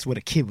know, that's what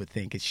a kid would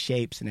think. It's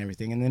shapes and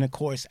everything. And then, of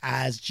course,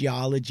 as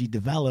geology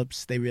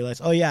develops, they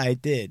realize, oh, yeah,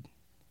 it did.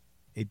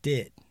 It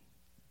did.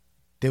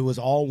 There was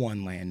all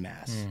one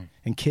landmass.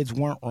 And kids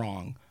weren't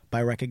wrong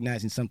by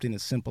recognizing something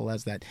as simple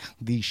as that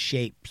these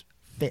shapes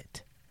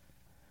fit.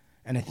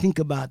 And I think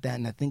about that,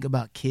 and I think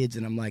about kids,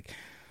 and I'm like,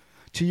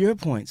 to your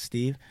point,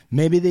 Steve,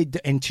 maybe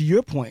and to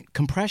your point,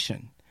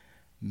 compression,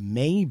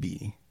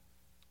 maybe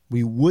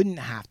we wouldn't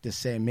have to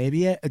say,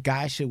 maybe a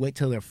guy should wait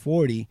till they're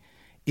 40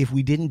 if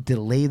we didn't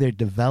delay their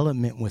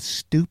development with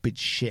stupid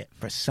shit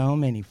for so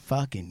many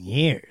fucking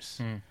years.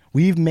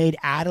 We've made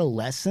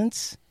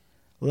adolescence,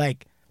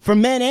 like, for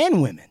men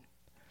and women.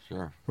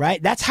 Sure.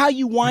 Right? That's how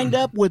you wind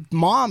up with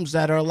moms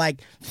that are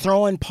like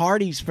throwing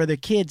parties for their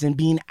kids and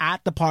being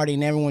at the party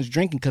and everyone's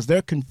drinking because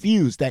they're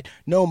confused that,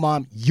 no,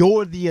 mom,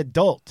 you're the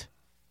adult.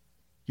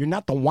 You're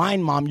not the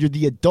wine mom. You're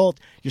the adult.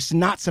 You're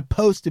not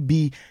supposed to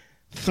be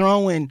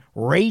throwing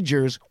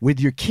ragers with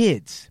your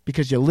kids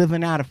because you're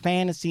living out a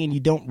fantasy and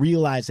you don't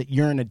realize that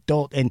you're an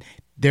adult and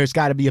there's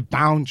got to be a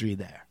boundary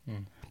there.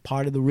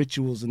 Part of the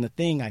rituals and the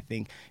thing, I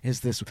think, is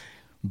this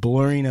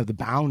blurring of the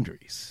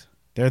boundaries.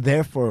 They're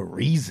there for a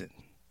reason.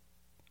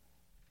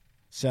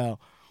 So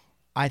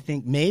I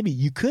think maybe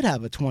you could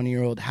have a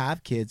 20-year-old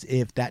have kids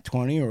if that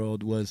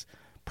 20-year-old was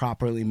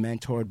properly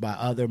mentored by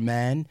other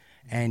men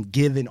and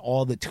given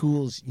all the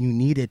tools you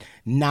needed,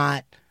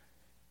 not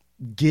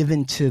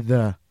given to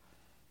the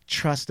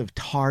trust of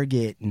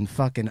Target and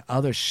fucking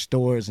other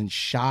stores and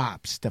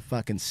shops to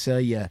fucking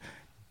sell you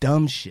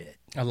dumb shit.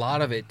 A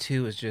lot of it,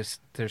 too, is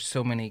just there's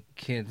so many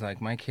kids.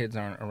 Like, my kids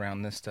aren't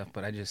around this stuff,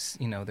 but I just,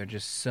 you know, they're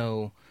just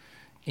so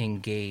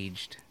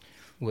engaged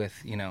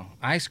with, you know,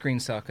 I screen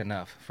suck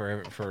enough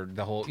for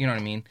the whole, you know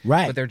what I mean?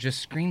 Right. But they're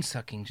just screen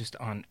sucking just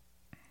on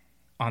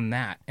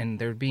that, and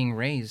they're being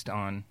raised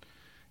on,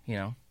 you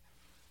know,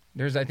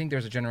 I think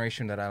there's a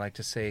generation that I like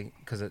to say,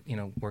 because, you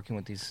know, working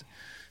with these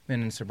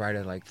men in sobriety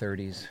like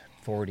 30s,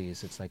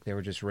 40s, it's like they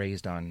were just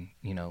raised on,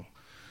 you know,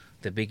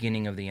 the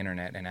beginning of the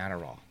internet and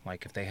Adderall.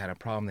 Like, if they had a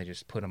problem, they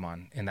just put them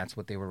on, and that's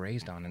what they were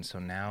raised on. And so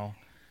now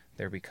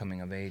they're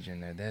becoming of age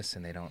and they're this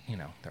and they don't,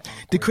 they're awkward,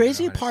 The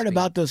crazy part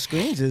about those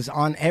screens is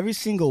on every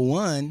single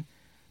one,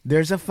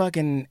 there's a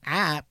fucking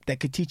app that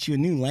could teach you a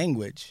new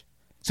language.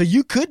 So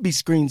you could be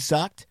screen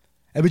sucked,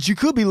 but you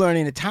could be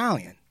learning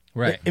Italian.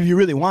 Right. If you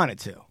really wanted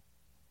to.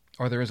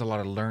 Or there is a lot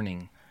of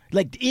learning.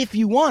 Like, if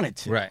you wanted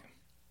to. Right.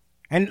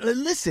 And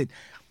listen,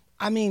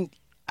 I mean,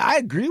 I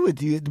agree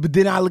with you, but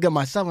then I look at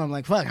myself and I'm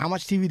like, fuck, how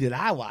much TV did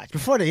I watch?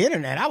 Before the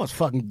internet, I was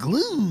fucking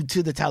glued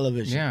to the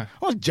television. Yeah.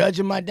 I was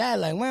judging my dad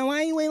like, man,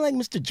 why you ain't like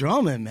Mr.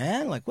 Drummond,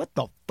 man? Like, what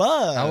the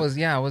fuck? I was,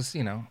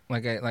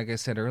 like I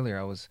said earlier,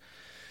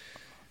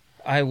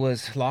 I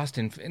was lost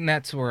in, and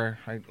that's where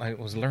I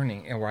was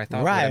learning, and where I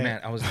thought what I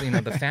meant. I was,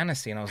 the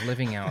fantasy, and I was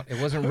living out.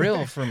 It wasn't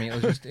real for me.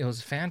 It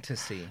was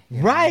fantasy.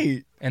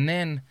 Right. And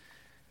then,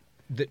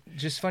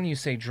 just funny you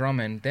say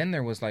Drummond. Then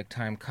there was like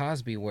Time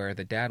Cosby, where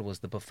the dad was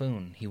the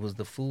buffoon. He was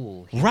the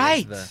fool. He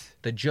was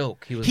the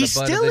joke. He was the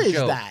butt still of the is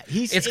joke. that.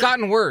 It's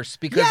gotten worse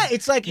because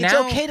it's like it's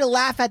okay to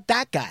laugh at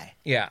that guy.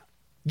 Yeah.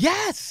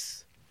 Yes.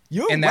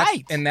 You're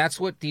right. And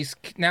that's what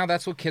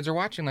that's what kids are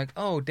watching. Like,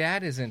 oh,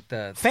 dad isn't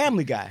the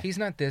Family Guy. He's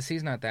not this.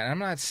 He's not that. I'm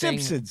not saying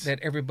Simpsons. that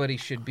everybody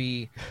should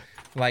be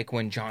like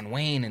when John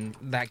Wayne and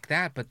like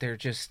that, but they're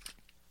just,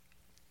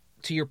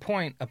 to your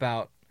point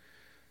about.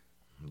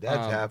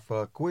 That's half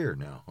queer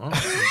now.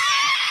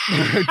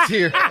 Huh?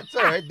 Dear. That's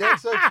all right.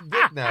 That's such a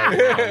dick now.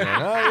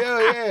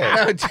 Oh,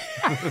 yeah.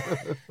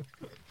 No,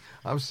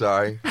 I'm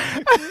sorry.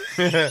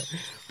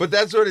 But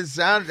that's what it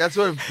sounds. That's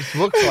what it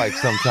looks like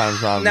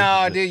sometimes.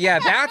 No, dude. Yeah,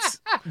 that's.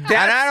 And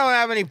I don't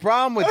have any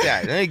problem with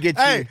that. Let me get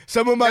you. Hey,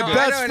 some of my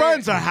best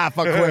friends are half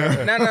a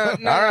queer. No. I don't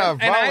have a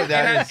problem with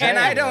that.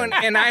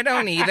 And I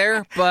don't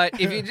either.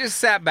 But if you just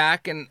sat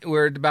back and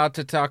we're about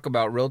to talk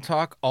about real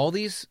talk, all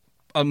these,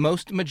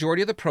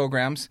 majority of the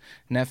programs,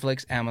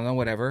 Netflix, Amazon,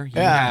 whatever,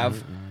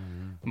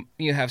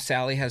 you have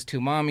Sally has two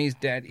mommies,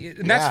 dad,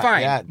 and that's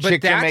fine. Yeah. But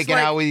Chicks are that's making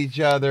out with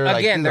each other.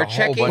 Again, they're there's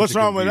a whole checking. bunch What's of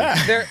wrong with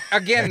confusion.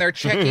 that? They're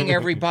checking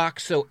every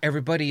box so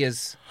everybody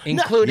is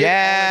included.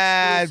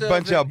 Yeah, all a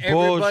bunch of exclusive, and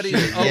everybody's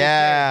bullshit. okay.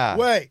 Yeah.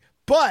 Wait,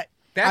 but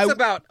That's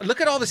look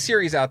at all the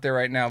series out there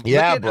right now.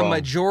 Yeah, look at bro. a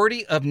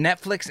majority of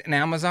Netflix and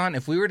Amazon.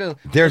 If we were to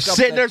There's look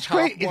up the there's top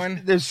great.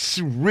 one, There's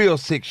real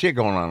sick shit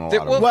going on.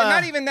 well,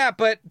 not even that,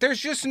 but there's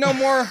just no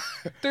more.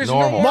 There's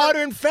Normal. no more.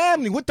 Modern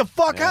Family. What the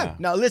fuck? Yeah.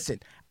 Now listen,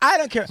 I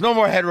don't care. There's no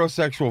more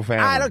heterosexual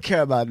family. I don't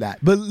care about that.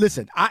 But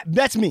listen,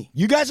 that's me.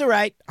 You guys are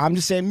right. I'm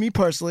just saying, me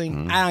personally,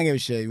 I don't give a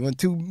shit. You want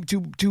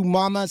two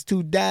mamas,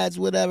 two dads,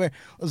 whatever.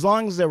 As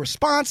long as they're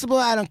responsible,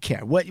 I don't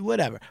care.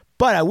 Whatever.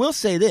 But I will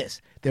say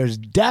this. There's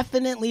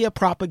definitely a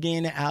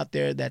propaganda out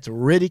there that's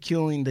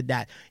ridiculing the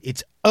dad.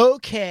 It's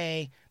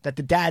okay that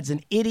the dad's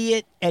an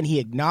idiot and he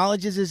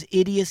acknowledges his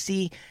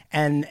idiocy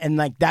and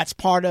like that's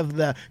part of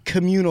the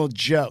communal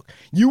joke.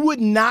 You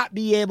would not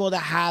be able to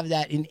have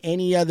that in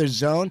any other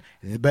zone,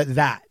 but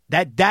that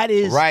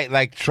is Right,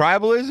 like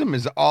tribalism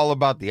is all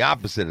about the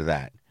opposite of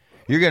that.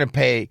 You're going to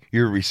pay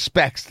your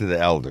respects to the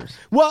elders.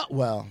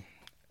 Well,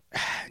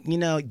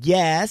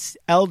 yes,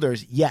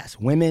 elders, yes,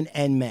 women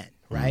and men,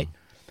 right?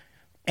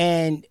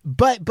 And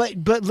but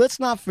let's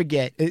not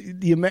forget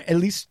at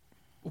least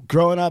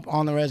growing up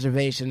on the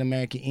reservation,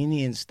 American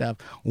Indian stuff,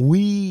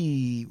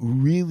 we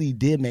really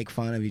did make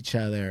fun of each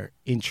other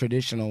in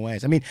traditional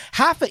ways. I mean,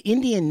 half of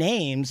Indian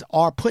names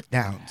are put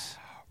downs.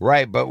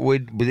 Right, but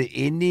would the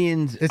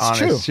Indians It's on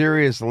true. a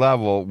serious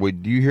level,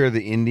 would you hear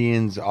the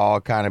Indians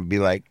all kind of be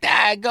like,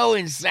 go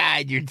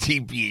inside your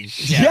teepee and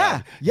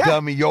shut Yeah.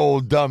 dummy, you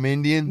old dumb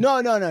Indian? No.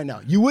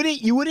 You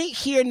wouldn't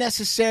hear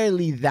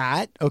necessarily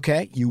that,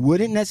 okay? You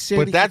wouldn't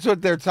necessarily. But that's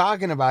what they're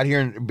talking about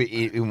here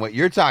in what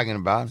you're talking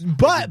about.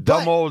 But-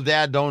 dumb old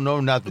dad don't know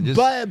nothing. Just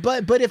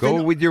but if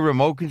go with your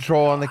remote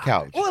control on the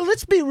couch. Well,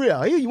 let's be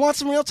real. You want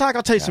some real talk?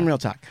 I'll tell you some real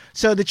talk.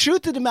 So the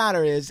truth of the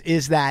matter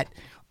is that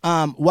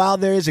while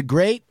there is a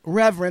great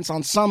reverence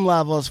on some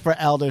levels for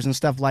elders and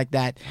stuff like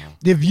that,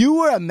 if you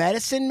were a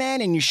medicine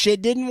man and your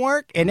shit didn't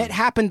work, and it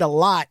happened a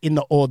lot in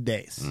the old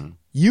days,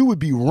 you would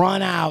be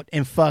run out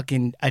and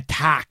fucking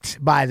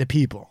attacked by the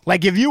people.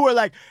 Like if you were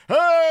like,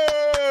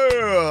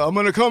 hey, I'm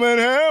going to come in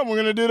here, I'm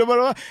going to do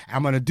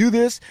I'm going to do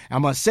this,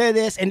 I'm going to say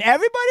this, and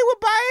everybody would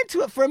buy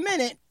into it for a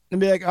minute. And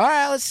be like, all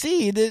right, let's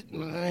see.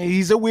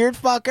 He's a weird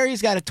fucker.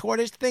 He's got a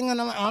tortoise thing on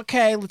him.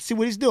 Okay, let's see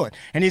what he's doing.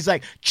 And he's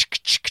like,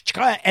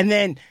 and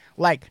then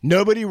like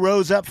nobody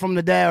rose up from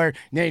the dead or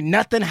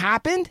nothing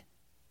happened.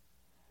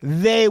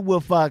 They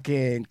will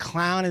fucking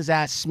clown his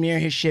ass, smear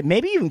his shit,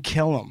 maybe even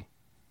kill him.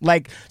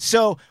 Like,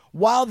 so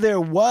while there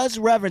was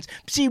reverence,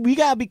 see, we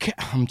gotta be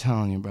I'm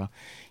telling you, bro.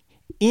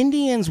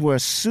 Indians were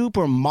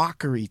super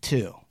mockery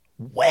too.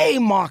 Way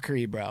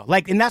mockery, bro.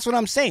 Like, and that's what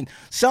I'm saying.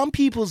 Some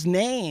people's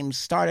names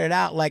started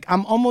out like,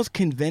 I'm almost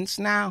convinced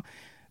now.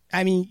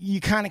 I mean,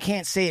 you kind of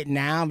can't say it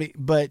now,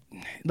 but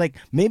like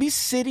maybe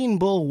Sitting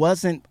Bull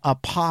wasn't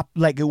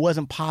it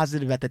wasn't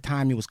positive at the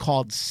time. It was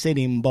called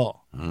Sitting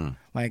Bull.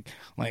 Like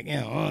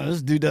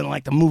this dude doesn't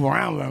like to move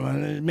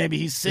around. Maybe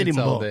he's sitting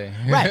all bull. day.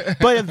 Right.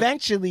 But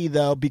eventually,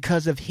 though,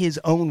 because of his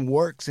own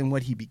works and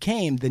what he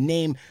became, the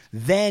name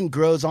then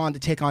grows on to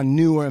take on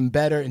newer and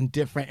better and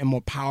different and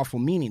more powerful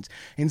meanings.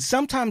 And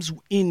sometimes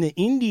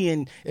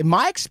in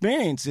my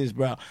experience is,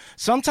 bro,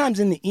 sometimes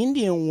in the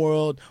Indian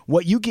world,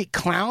 what you get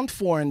clowned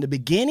for in the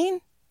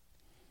beginning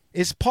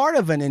is part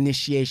of an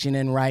initiation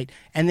and rite,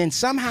 and then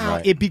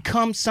somehow it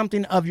becomes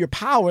something of your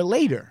power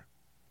later.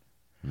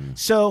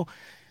 So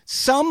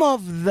some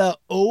of the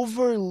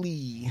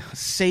overly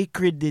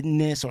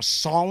sacredness or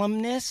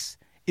solemnness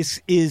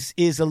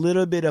is a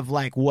little bit of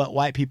like what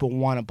white people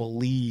want to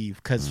believe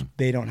because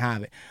they don't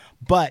have it.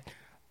 But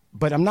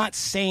I'm not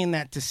saying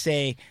that to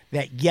say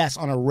that, yes,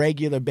 on a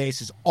regular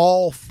basis,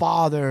 all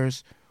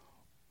fathers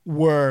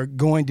were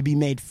going to be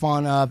made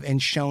fun of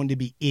and shown to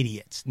be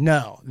idiots.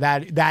 No,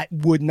 that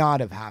would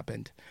not have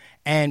happened.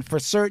 And for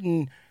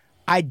certain,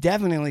 I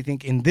definitely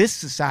think in this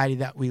society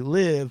that we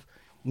live,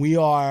 we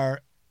are,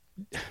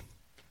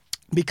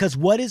 because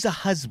what is a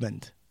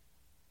husband?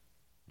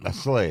 A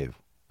slave.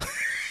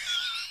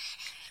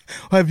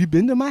 Have you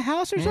been to my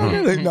house or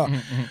something? Like, no.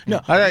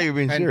 I thought you were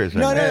being serious.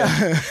 No.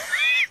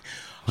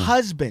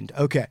 Husband.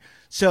 Okay.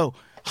 So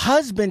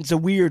husband's a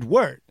weird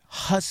word.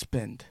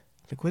 Husband.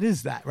 Like, what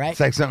is that, right? It's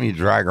like something you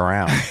drag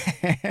around.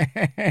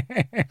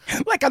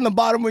 Like on the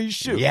bottom of your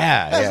shoe.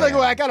 Yeah. That's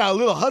well, I got a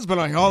little husband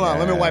on here. Hold on,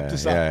 let me wipe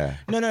this yeah.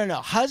 up. No.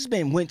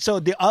 Husband.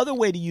 So the other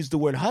way to use the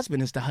word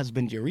husband is to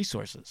husband your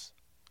resources.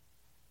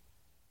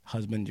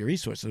 Husband your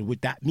resources.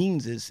 What that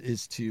means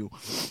is to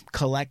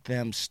collect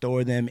them,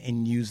 store them,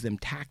 and use them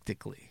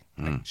tactically.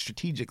 Like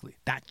strategically,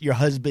 that you're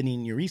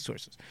husbanding your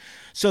resources.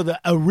 So the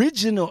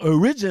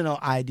original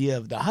idea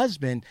of the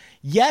husband,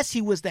 yes,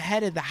 he was the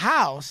head of the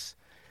house,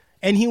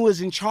 and he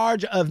was in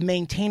charge of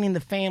maintaining the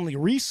family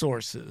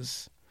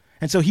resources,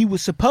 and so he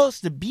was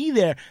supposed to be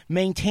there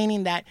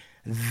maintaining that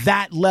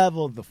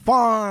level, the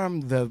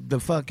farm, the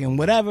fucking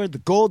whatever, the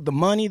gold, the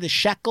money, the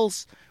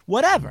shekels,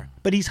 whatever.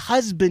 But he's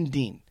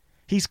husbanding,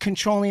 he's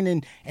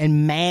controlling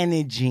and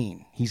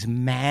managing. He's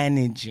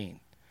managing.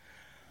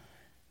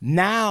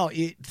 Now,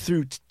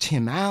 through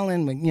Tim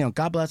Allen,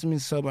 God bless him,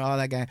 he's sober, all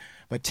that guy.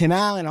 But Tim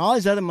Allen, all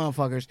these other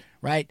motherfuckers,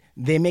 right?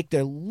 They make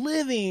their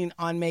living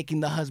on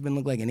making the husband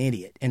look like an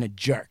idiot and a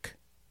jerk,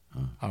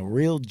 a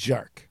real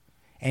jerk.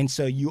 And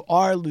so you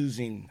are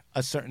losing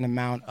a certain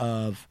amount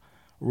of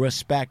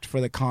respect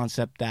for the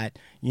concept that,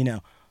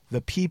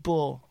 the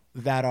people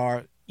that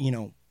are,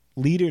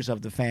 leaders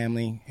of the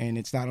family, and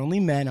it's not only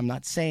men. I'm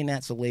not saying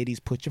that. So ladies,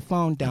 put your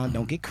phone down.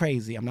 Don't get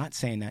crazy. I'm not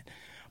saying that.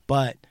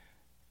 But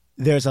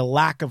there's a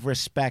lack of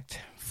respect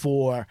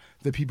for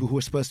the people who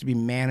are supposed to be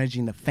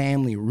managing the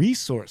family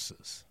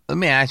resources. Let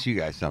me ask you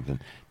guys something.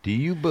 Do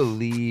you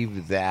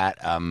believe that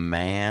a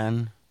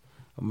man,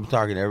 I'm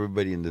talking to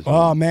everybody in this room.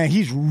 Oh, man,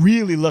 he's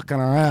really looking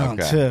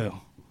around, too.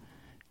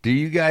 Do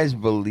you guys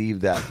believe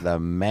that the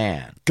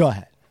man Go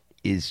ahead.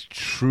 is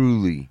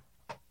truly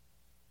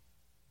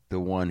the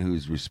one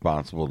who's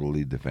responsible to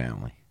lead the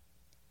family?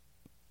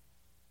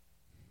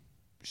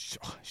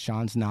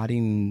 Sean's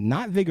nodding,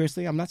 not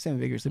vigorously. I'm not saying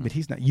vigorously, but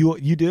he's not. You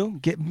do?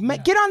 Get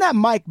on that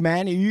mic,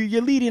 man.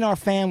 You're leading our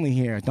family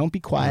here. Don't be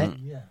quiet.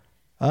 Yeah.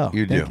 Oh,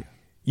 You do.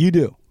 You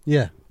do.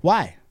 Yeah.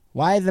 Why?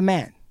 Why the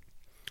man?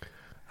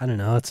 I don't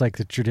know. It's like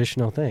the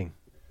traditional thing.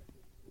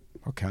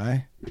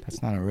 Okay.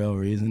 That's not a real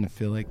reason to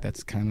feel like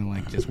that's kind of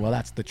like just,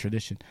 that's the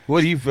tradition.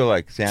 What do you feel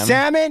like, Salmon?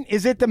 Salmon,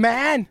 is it the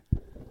man?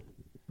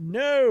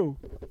 No.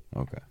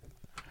 Okay.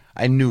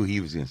 I knew he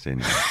was going to say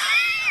no.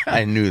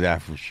 I knew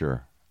that for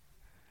sure.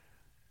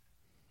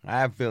 I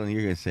have a feeling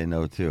you're going to say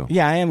no, too.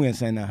 Yeah, I am going to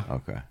say no.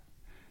 Okay.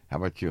 How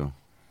about you?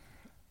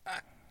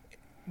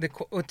 The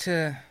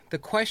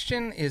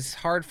question is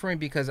hard for me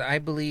because I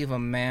believe a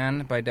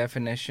man, by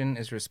definition,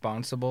 is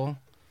responsible.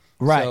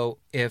 Right. So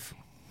if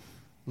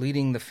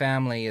leading the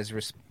family is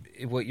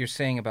what you're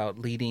saying about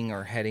leading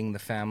or heading the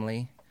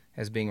family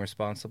as being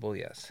responsible,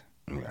 yes.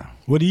 Yeah.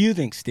 What do you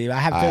think, Steve? I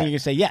have a feeling you're going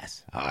to say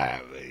yes.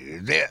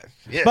 Yes.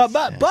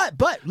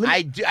 But.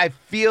 I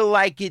feel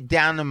like it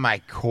down to my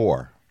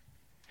core.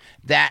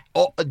 That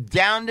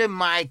down to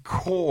my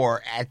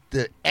core at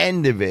the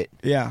end of it,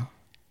 Yeah.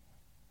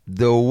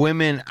 the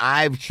women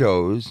I've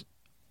chose,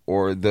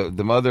 or the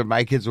mother of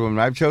my kids, the women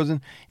I've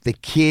chosen, the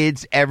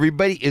kids,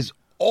 everybody is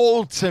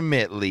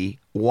ultimately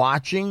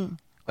watching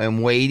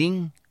and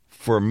waiting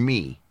for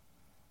me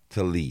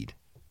to lead.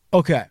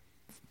 Okay.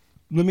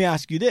 Let me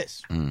ask you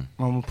this. I'm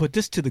going to put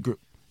this to the group.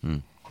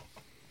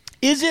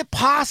 Is it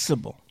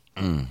possible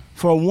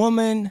for a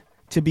woman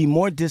to be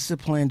more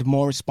disciplined,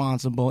 more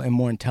responsible, and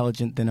more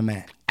intelligent than a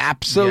man?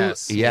 Absolutely.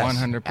 Yes, Yes.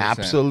 100%.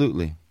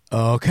 Absolutely.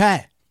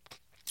 Okay.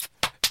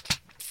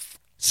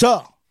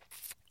 So,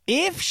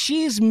 if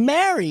she's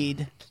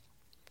married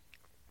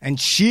and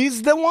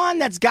she's the one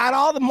that's got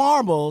all the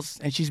marbles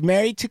and she's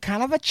married to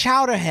kind of a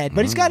chowderhead,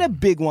 but he's got a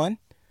big one,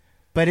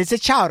 but it's a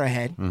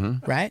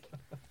chowderhead, right?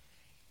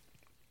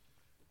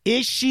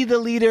 Is she the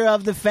leader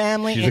of the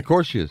family? Of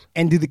course she is.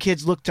 And do the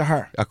kids look to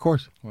her? Of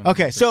course. 100%.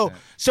 Okay, so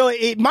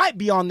it might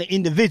be on the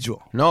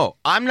individual. No,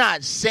 I'm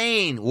not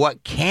saying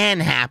what can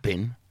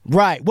happen.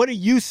 Right. What are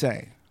you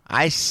saying?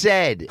 I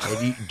said,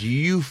 do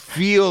you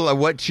feel,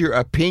 what's your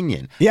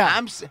opinion?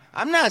 Yeah.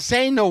 I'm not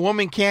saying the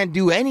woman can't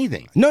do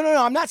anything. No.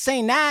 I'm not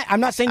saying that. I'm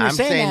not saying you're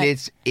saying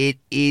that. it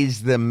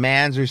is the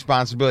man's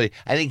responsibility.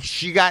 I think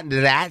she got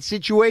into that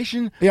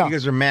situation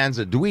because her man's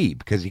a dweeb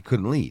because he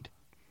couldn't lead.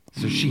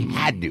 So she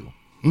had to.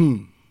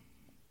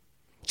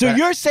 So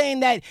you're saying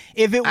that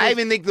if it was... I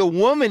even think the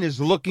woman is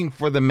looking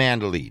for the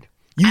man to lead.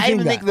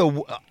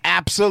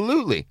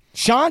 Absolutely.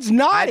 Sean's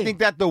nodding. I think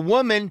that the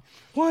woman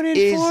 1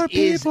 in 4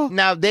 people.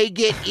 Now they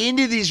get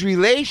into these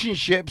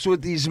relationships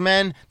with these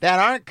men that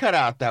aren't cut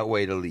out that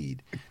way to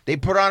lead. They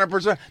put on a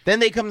persona. Then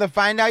they come to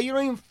find out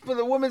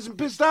the woman's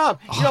pissed off.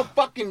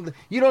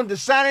 You don't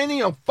decide anything.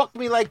 You don't fuck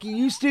me like you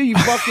used to. You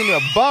fucking a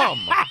bum.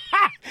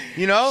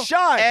 You know?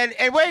 Sean.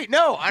 And wait,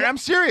 no, and I'm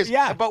serious.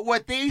 Yeah. But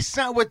what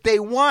they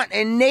want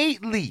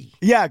innately.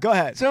 Yeah, go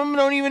ahead. Some of them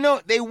don't even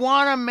know. They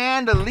want a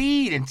man to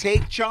lead and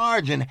take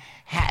charge and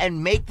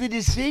make the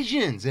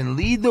decisions and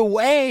lead the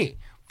way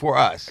for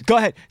us. Go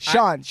ahead.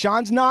 Sean.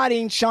 Sean's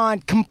nodding.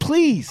 Sean,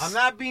 please. I'm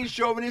not being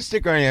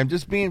chauvinistic or anything. I'm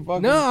just being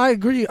fucking... No, I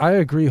agree. I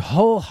agree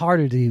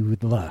wholeheartedly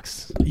with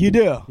Lux. You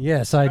do?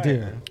 Yes, I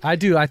do. I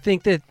do. I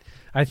think that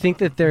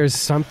there's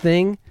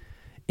something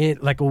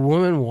like a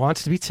woman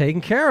wants to be taken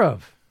care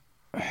of.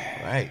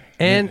 Right.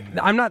 And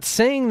I'm not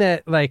saying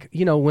that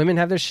women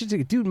have their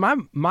shit. Dude,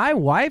 my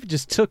wife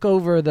just took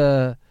over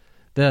the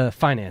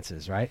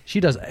finances, right? She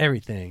does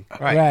everything.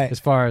 Right.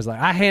 As far as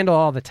I handle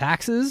all the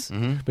taxes,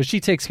 but she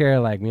takes care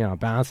of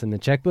balancing the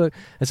checkbook.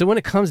 And so when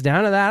it comes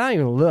down to that, I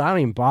don't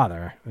even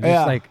bother. It's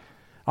just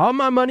all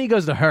my money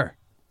goes to her.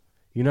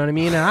 You know what I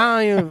mean? And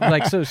I don't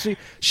even so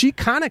she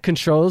kind of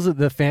controls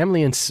the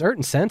family in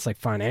certain sense,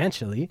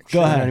 financially.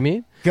 Go ahead. You know what I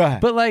mean? Go ahead.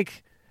 But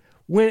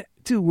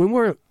when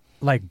we're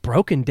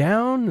broken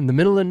down in the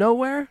middle of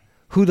nowhere,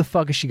 who the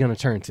fuck is she gonna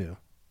turn to?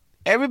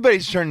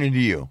 Everybody's turning to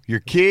you.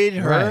 Your kid,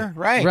 her,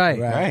 right.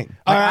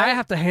 I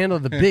have to handle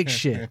the big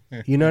shit.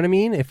 You know what I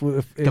mean? If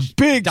the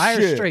big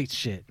dire shit. straight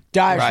shit.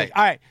 Dire Right. shit.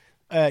 All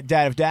right.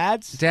 Dad of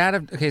dads?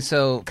 Okay,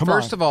 so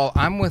first of all,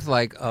 I'm with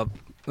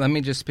let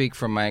me just speak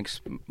from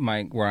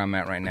my where I'm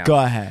at right now. Go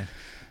ahead.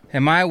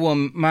 And my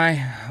woman,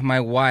 my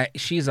wife,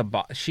 she's a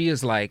boss. She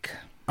is like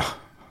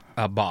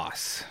a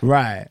boss.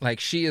 Right.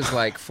 She is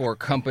for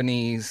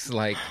companies,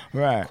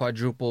 right.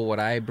 quadruple what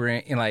I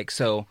bring. And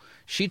so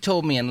she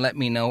told me and let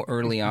me know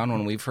early on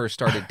when we first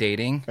started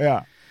dating.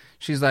 Yeah.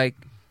 She's like,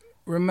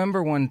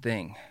 remember one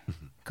thing.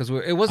 Because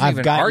it wasn't I've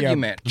even got an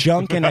argument. Your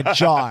junk in a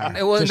jar.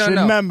 It was, Just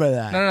remember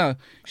that. No.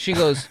 She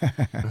goes,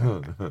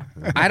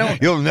 I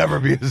don't. You'll never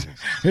be... Just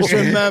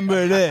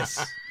remember this.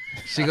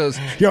 She goes,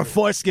 your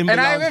foreskin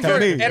belongs to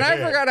me. And I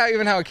forgot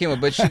how it came up,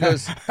 but she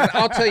goes,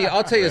 I'll tell you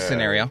a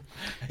scenario.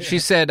 She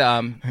said,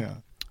 I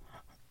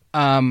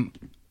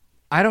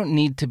don't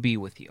need to be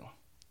with you.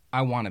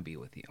 I want to be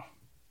with you.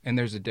 And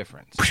there's a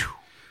difference.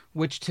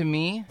 Which to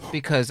me,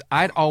 because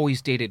I'd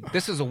always dated,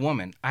 this is a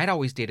woman, I'd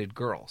always dated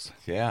girls.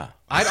 Yeah.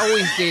 I'd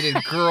always dated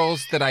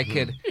girls that I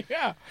could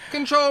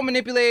control,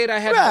 manipulate. I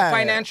had the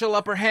financial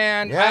upper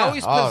hand. Yeah, I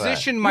always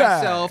positioned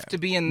myself to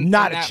be in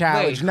not in a that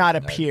challenge, way. not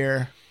a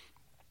peer.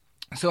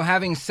 So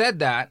having said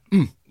that,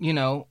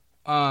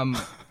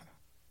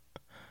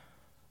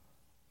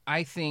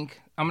 I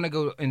think I'm gonna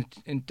go and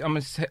I'm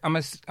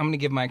gonna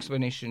give my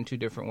explanation in two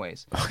different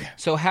ways. Okay.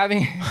 So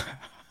having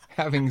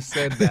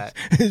said that,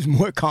 it's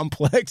more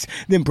complex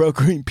than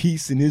brokering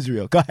peace in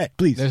Israel. Go ahead,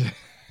 please.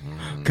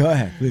 Go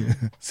ahead, please.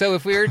 So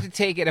if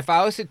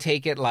I was to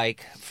take it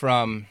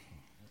from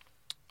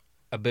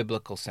a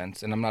biblical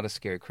sense, and I'm not a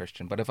scary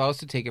Christian, but if I was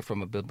to take it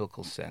from a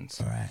biblical sense,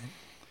 all right,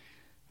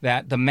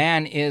 that the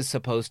man is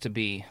supposed to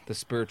be the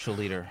spiritual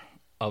leader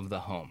of the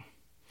home.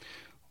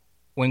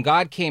 When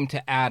God came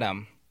to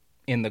Adam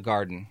in the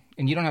garden,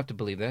 and you don't have to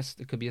believe this,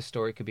 it could be a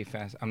story, it could be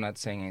fast. I'm not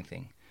saying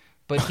anything,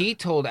 but he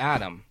told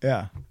Adam,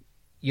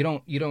 you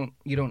don't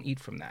eat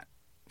from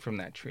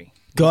that tree.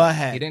 Go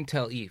ahead. He didn't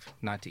tell Eve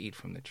not to eat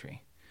from the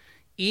tree.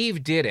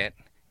 Eve did it,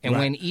 and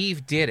when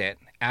Eve did it,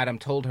 Adam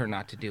told her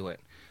not to do it.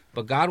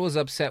 But God was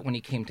upset when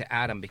he came to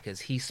Adam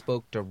because he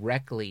spoke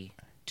directly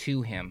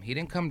to him. He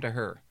didn't come to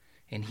her.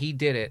 And he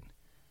did it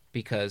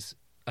because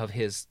of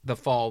the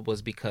fall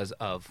was because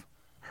of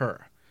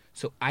her.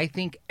 So I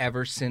think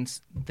ever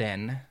since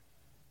then,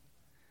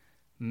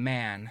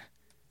 man,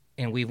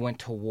 and we went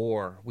to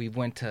war. We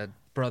went to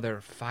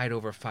fight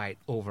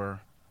over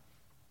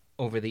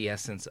the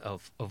essence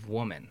of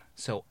woman.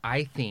 So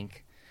I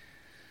think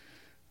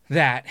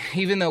that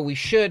even though we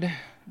should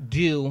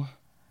be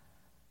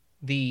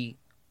the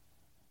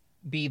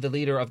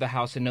leader of the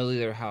house and no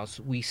leader of the house,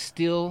 we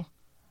still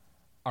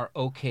are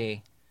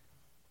okay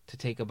to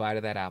take a bite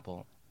of that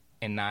apple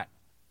and not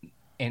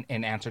and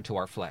answer to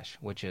our flesh,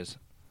 which is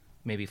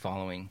maybe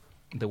following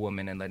the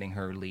woman and letting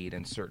her lead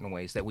in certain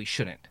ways that we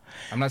shouldn't.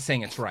 I'm not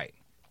saying it's right,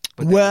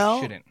 but that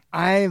we shouldn't.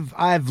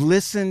 I've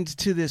listened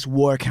to this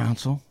war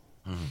council.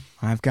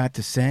 I've got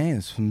to say,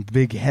 there's some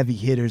big heavy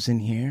hitters in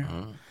here.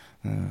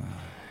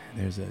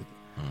 There's a...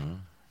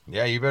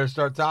 Yeah, you better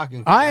start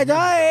talking.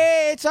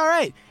 It's all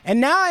right.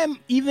 And now I'm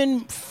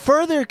even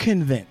further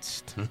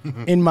convinced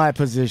in my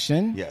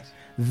position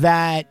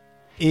that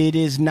it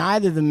is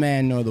neither the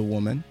man nor the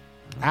woman.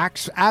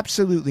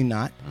 Absolutely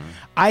not.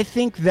 I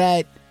think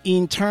that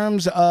in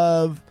terms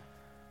of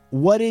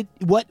what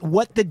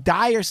the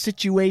dire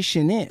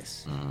situation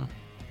is,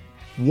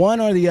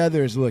 one or the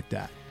other is looked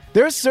at.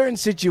 There are certain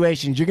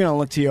situations you're going to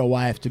look to your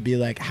wife to be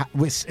like,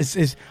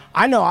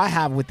 I know I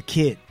have with the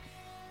kid.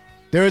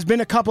 There has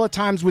been a couple of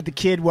times with the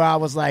kid where I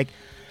was like,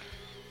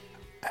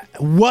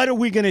 what are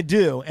we going to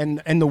do?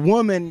 And the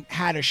woman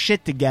had her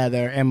shit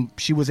together and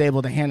she was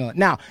able to handle it.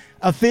 Now,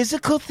 a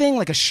physical thing,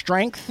 like a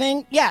strength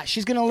thing, yeah,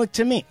 she's going to look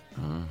to me,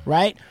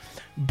 right?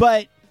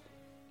 But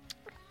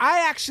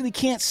I actually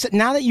can't,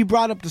 now that you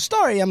brought up the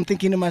story, I'm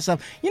thinking to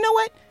myself, you know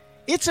what?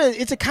 It's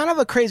a kind of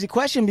a crazy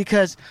question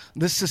because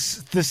the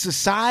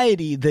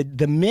society,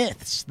 the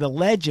myths, the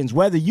legends,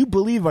 whether you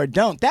believe or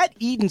don't, that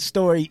Eden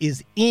story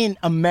is in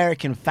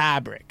American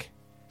fabric.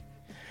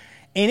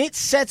 And it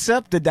sets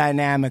up the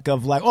dynamic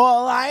of like,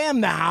 oh,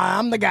 I'm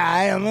the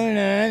guy,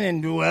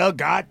 and well,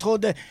 God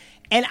told the...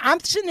 And I'm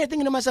sitting there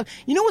thinking to myself,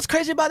 you know what's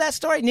crazy about that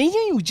story? Now,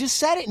 you just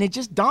said it and it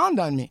just dawned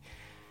on me.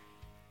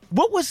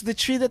 What was the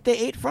tree that they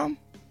ate from?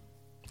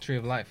 Tree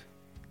of life.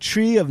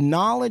 Tree of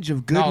knowledge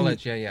of good.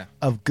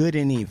 Of good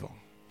and evil.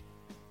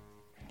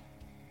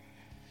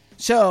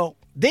 So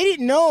they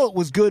didn't know it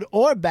was good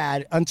or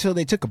bad until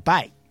they took a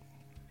bite.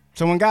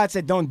 So when God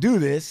said, don't do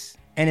this,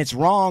 and it's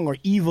wrong or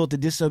evil to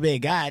disobey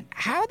God,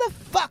 how the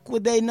fuck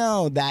would they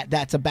know that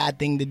that's a bad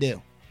thing to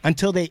do?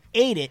 Until they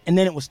ate it, and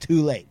then it was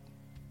too late.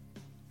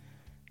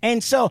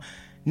 And so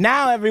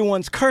now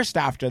everyone's cursed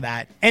after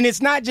that. And it's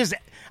not just,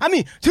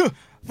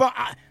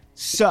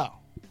 so...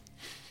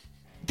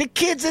 The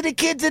kids are the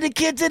kids are the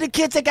kids are the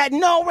kids that got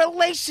no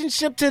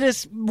relationship to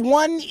this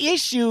one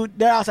issue.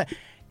 They're outside.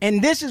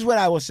 And this is what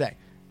I will say.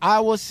 I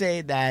will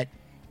say that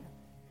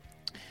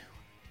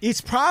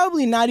it's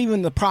probably not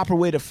even the proper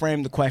way to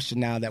frame the question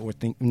now that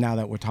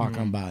we're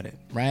talking about it,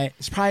 right?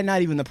 It's probably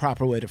not even the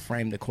proper way to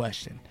frame the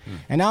question.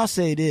 And I'll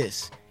say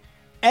this.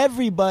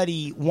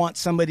 Everybody wants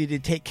somebody to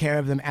take care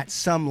of them at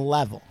some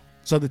level.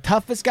 So the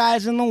toughest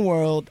guys in the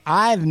world,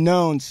 I've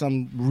known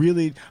some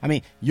really...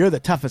 you're the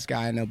toughest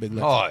guy I know, Big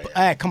Lux. Oh,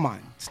 yeah. Hey, come on.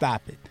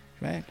 Stop it.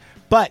 Right?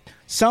 But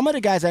some of the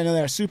guys I know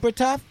that are super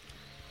tough,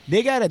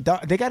 they got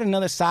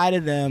another side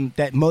of them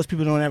that most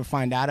people don't ever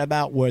find out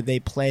about where they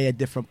play a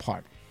different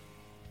part.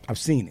 I've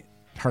seen it.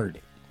 Heard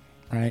it.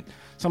 Right?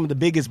 Some of the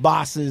biggest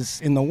bosses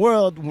in the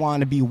world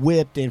want to be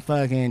whipped and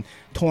fucking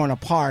torn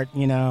apart,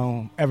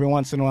 every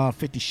once in a while,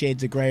 50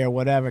 Shades of Grey or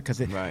whatever.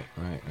 Right.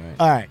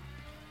 All right.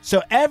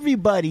 So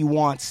everybody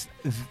wants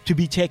to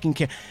be taken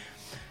care.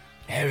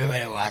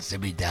 Everybody wants to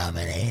be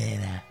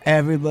dominated.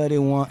 Everybody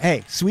wants...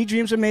 Hey, sweet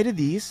dreams are made of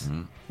these,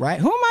 right?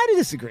 Who am I to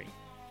disagree?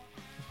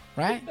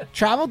 Right?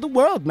 Traveled the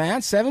world,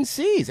 man. 7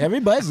 seas.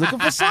 Everybody's looking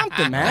for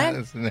something,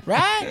 man.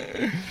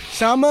 Right?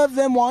 Some of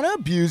them want to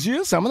abuse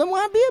you. Some of them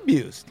want to be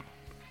abused.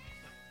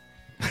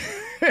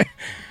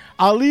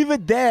 I'll leave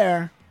it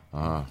there.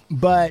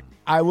 But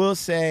I will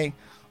say...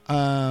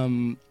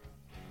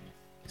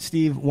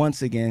 Steve,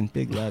 once again,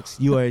 Big Lux,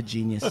 you are a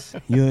genius.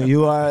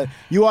 You are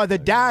the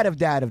dad of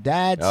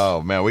dads.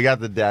 Oh man, we got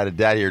the dad of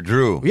dad here,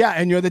 Drew. Yeah,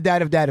 and you're the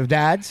dad of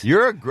dads.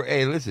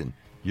 Hey, listen,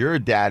 you're a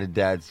dad of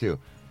dads too.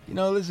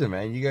 Listen,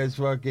 man, you guys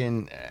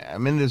fucking.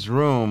 I'm in this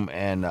room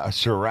and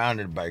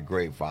surrounded by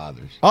great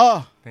fathers.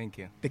 Oh, thank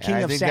you. The king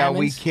and of I think salmons. that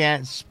we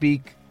can't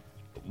speak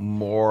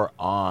more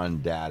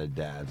on dad of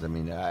dads.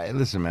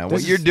 Listen, man,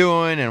 what you're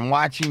doing and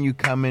watching you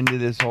come into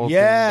this whole thing,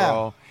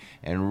 bro,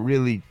 and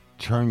really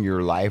turn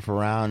your life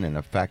around and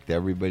affect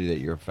everybody that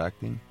you're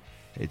affecting.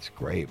 It's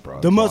great, bro.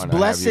 The most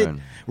blessed,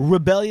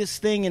 rebellious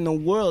thing in the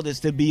world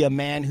is to be a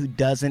man who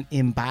doesn't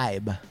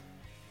imbibe.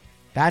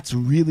 That's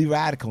really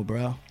radical,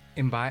 bro.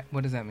 Imbibe?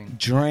 What does that mean?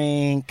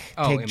 Drink,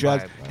 take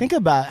drugs. Right. Think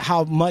about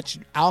how much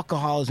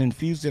alcohol is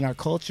infused in our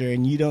culture,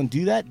 and you don't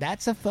do that.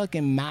 That's a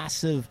fucking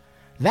massive...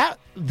 That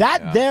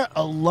there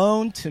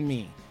alone to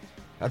me.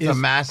 That's a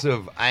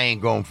massive, I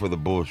ain't going for the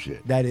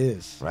bullshit. That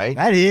is. Right?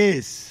 That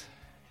is.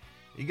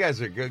 You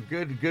guys are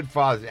good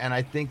fathers, and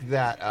I think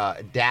that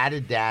dad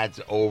of dads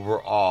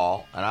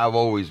overall, and I've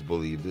always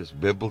believed this,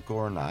 biblical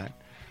or not,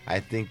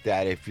 I think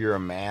that if you're a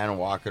man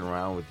walking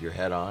around with your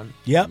head on,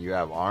 and you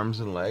have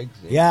arms and legs,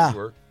 and you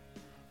work,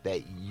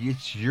 that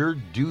it's your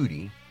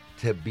duty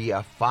to be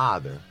a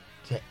father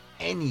to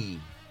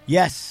any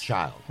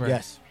child. Right.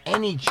 Yes.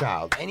 Any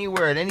child,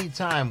 anywhere, at any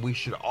time, we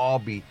should all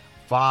be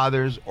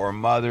fathers or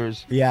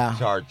mothers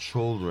to our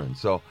children.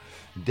 So...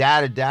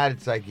 Dad to dad,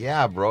 it's like,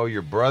 yeah, bro,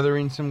 you're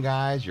brothering some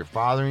guys, you're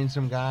fathering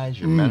some guys,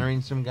 you're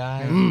mentoring some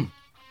guys.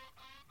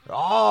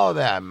 All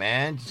that,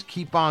 man. Just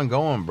keep on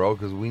going, bro,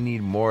 because we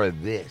need more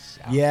of this.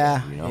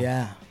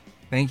 Yeah.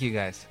 Thank you,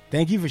 guys.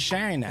 Thank you for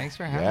sharing that. Thanks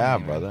for having me. Yeah,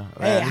 brother.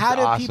 Hey, how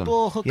do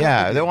people hook up with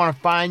Yeah, they want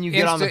to find you,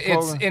 get on the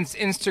program. It's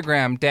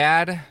Instagram,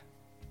 dad, ...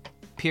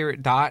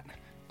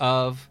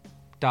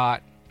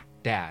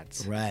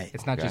 dads. Right.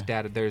 It's not just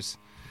dad. There's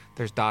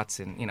dots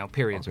and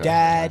periods. Right?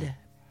 Dad,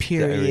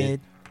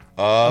 period,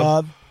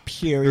 of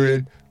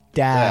period,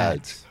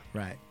 dads.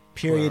 Right.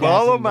 Period.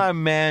 Follow my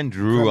man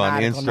Drew on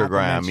grammatical, not the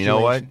Instagram. You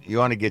know what? menstruation. You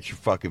want to get your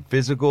fucking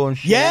physical and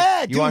shit?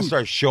 Yeah, You want to dude.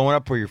 start showing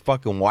up for your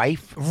fucking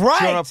wife? Right.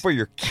 Showing up for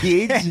your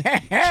kids?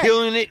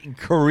 Killing it in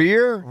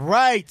career?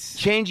 Right.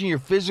 Changing your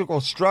physical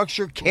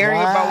structure? Caring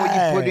about what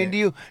you put Right. into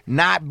you?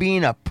 Not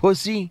being a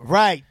pussy?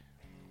 Right.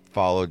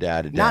 Follow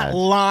Dad to Not Dad.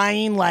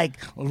 lying like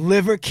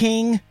Liver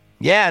King.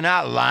 Yeah,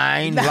 not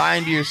lying.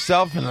 Lying to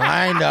yourself and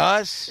lying to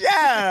us.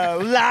 Yeah,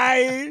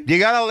 lying. You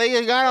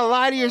gotta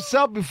lie to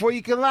yourself before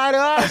you can lie to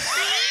us.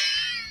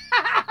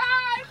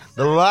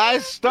 The lie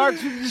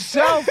starts with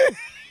yourself.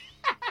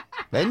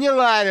 Then you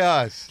lie to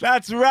us.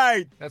 That's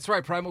right. That's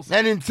right, Primal.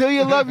 And until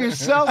you love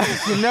yourself,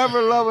 you can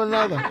never love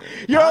another.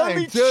 You're Huh?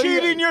 only Until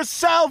cheating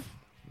yourself.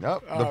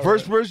 Nope. The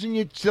first person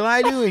you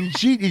lie to and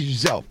cheat is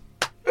yourself.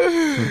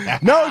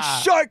 No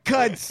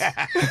shortcuts.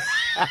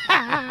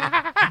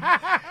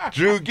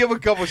 Drew, give a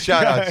couple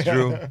shout outs,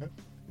 Drew.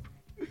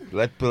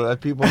 Let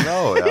people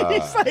know.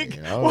 He's like,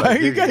 why are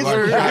you guys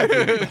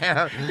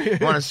You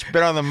want to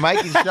spit on the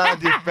mic and shout out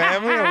to your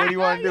family, or what do you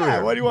want to do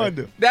here? What do you want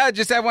to do?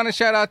 I want to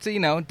shout out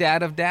to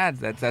Dad of Dads.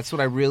 That's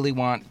what I really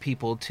want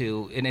people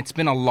to. And it's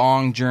been a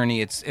long journey.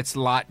 It's a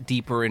lot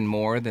deeper and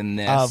more than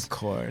this. Of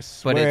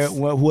course. But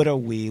what are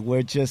we?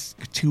 We're just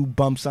two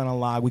bumps on a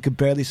log. We could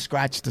barely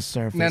scratch the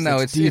surface. No,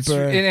 it's it's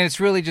deeper. and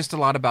it's really just a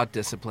lot about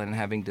discipline and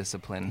having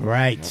discipline.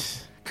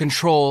 Right.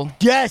 Control.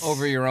 Yes.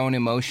 Over your own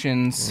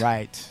emotions.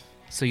 Right.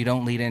 So you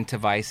don't lead into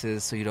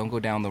vices. So you don't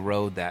go down the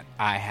road that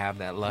I have,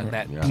 that luck,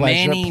 that Pleasure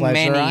many, Island.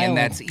 and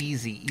that's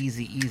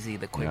easy.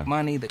 The quick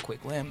money, the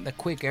quick limb, the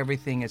quick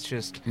everything. It's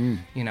just,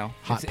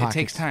 Hot it takes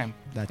pockets. time.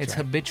 That's it's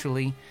right.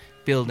 habitually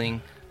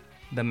building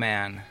the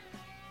man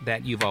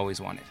that you've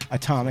always wanted.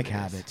 Atomic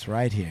Habits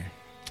right here.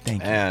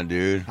 Thank you. Man,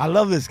 dude. I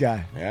love this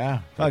guy. Yeah.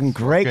 Fucking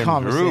great Fucking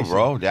conversation. Drew,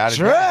 bro. Dad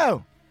Drew.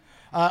 of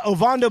Dad.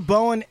 Ovando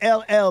Bowen,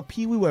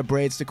 LLP. We wear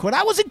braids to court.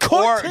 I was in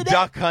court Or today.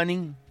 duck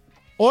hunting.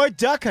 Or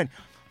duck hunt.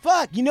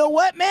 Fuck, you know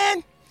what,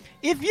 man?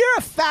 If you're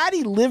a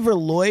fatty liver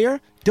lawyer,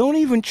 don't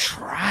even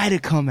try to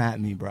come at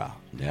me, bro.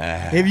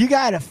 Yeah. If you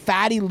got a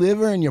fatty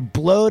liver and you're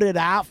bloated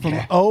out from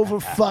over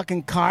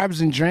fucking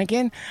carbs and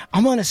drinking,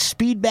 I'm going to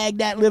speed bag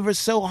that liver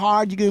so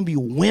hard you're going to be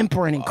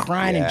whimpering and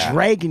crying and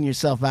dragging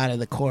yourself out of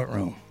the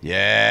courtroom.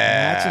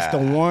 Yeah. That's just a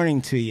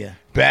warning to you.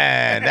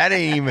 Bad. That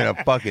ain't even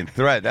a fucking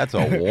threat. That's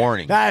a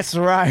warning. That's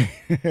right.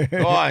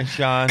 Go on,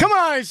 Sean. Come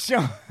on,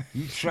 Sean.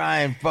 You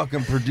try and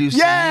fucking produce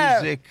Yeah.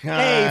 some music.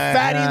 Hey,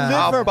 Fatty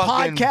Liver I'll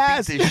fucking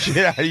podcast. beat the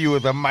shit out of you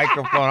with a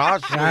microphone. I'll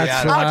show you That's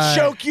how to- right. I'll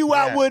choke you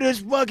out with this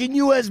fucking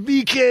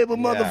USB cable,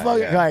 motherfucker.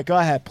 yeah. All right, go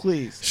ahead,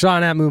 please.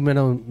 Sean at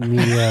Movement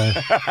Media.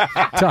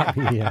 Top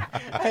Media.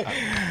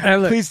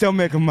 And look, Please don't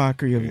make a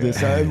mockery of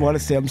this. I want to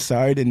say I'm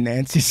sorry to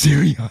Nancy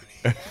Sirianni.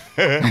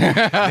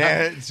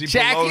 Nancy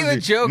Jackie Pelosi. the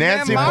joke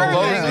Nancy man. Marley.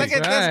 Pelosi. Look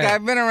at That's this right. guy.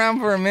 I've been around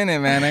for a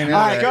minute, man. I know.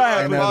 All right, that. go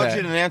ahead. I know Apology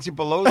that. to Nancy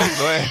Pelosi.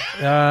 Go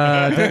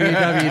ahead.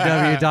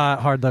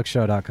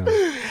 www.hardluckshow.com.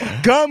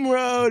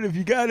 Gumroad, if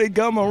you got a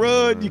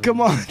Gumroad, you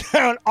come on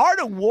down. Art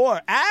of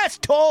War, as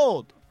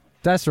told.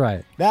 That's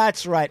right.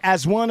 That's right.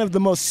 As one of the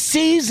most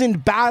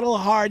seasoned,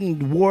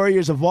 battle-hardened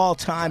warriors of all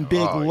time,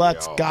 Big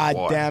Lutz, God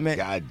boy. damn it.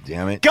 God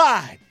damn it.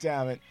 God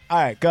damn it. All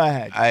right, go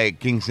ahead. Hey,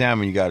 King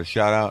Salmon, you got a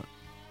shout out?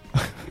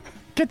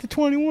 Get the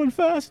 21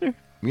 faster.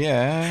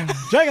 Yeah.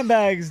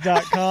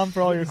 Dragonbags.com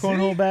for all your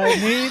cornhole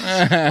bag needs.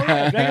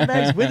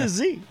 Dragonbags with a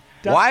Z.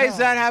 Why does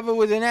that happen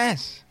with an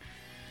S?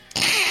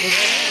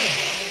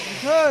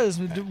 Because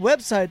the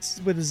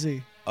website's with a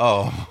Z.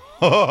 Oh.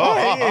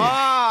 Website's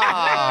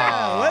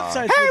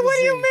Hey, with what a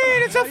do you Z.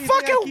 mean? It's a How do you think I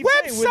fucking keep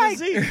saying with a website.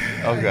 Z?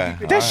 Okay.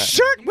 The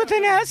shirt with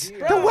an S, the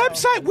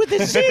website with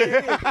a Z.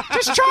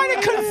 Just trying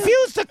to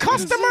confuse the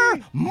customer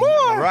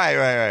more.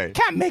 Right.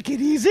 Can't make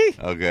it easy.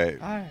 Okay.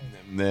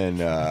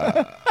 Then,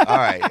 all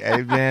right.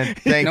 Hey, man,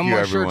 thank No you, more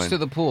everyone. shirts to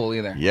the pool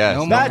either. Yes,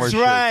 no no more That's more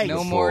shirts right. to the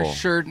No more pool.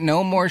 shirt.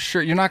 No more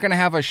shirt. You're not going to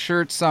have a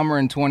shirt summer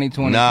in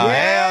 2020. No,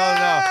 hell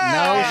no.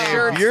 No If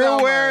shirt You're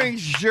summer. wearing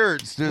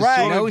shirts this Right.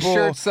 swimming No pool,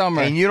 shirt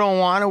summer. and you don't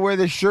want to wear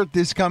the shirt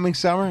this coming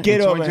summer.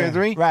 Get in over it.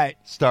 2023? Right.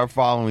 Start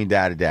following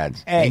Dad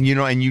Dads, Hey. and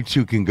you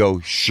too can go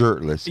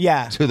shirtless.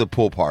 Yeah. To the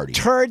pool party.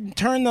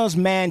 Turn those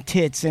man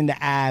tits into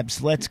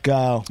abs. Let's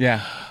go.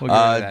 Yeah. We'll get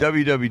rid of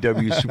that.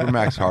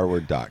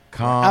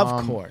 www.supermaxhardware.com.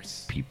 Of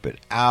course. Peep it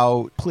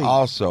out. Please.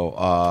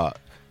 Also,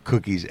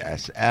 Cookies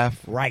SF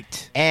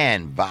Right.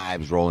 and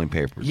Vibes Rolling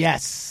Papers.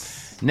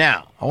 Yes.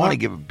 Now, I want to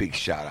give a big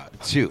shout out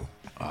to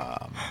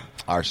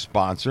our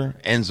sponsor,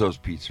 Enzo's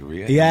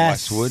Pizzeria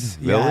Yes. in Westwood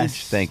Village.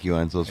 Yes. Thank you,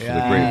 Enzo's, for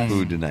the great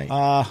food tonight.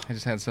 I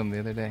just had some the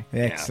other day.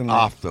 Excellent.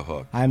 Off the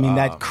hook. I mean,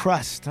 that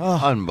crust. Oh,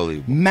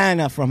 Unbelievable.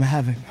 manna from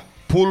heaven.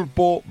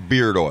 Pulpo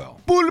Beard Oil.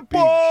 Pulpo!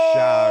 Big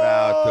shout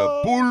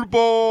out to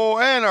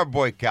Pulpo and our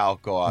boy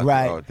Calco out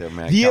Right. there,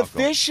 man. The Calco.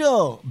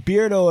 official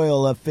beard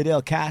oil of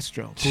Fidel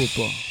Castro.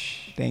 Pulpo.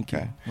 Thank you.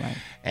 Okay. Right.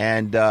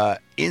 And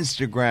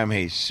Instagram,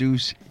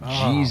 Jesus.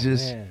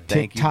 Jesus. man.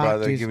 Thank you, TikTok,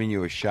 brother. Jesus. Giving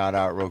you a shout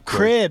out real quick.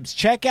 Cribs.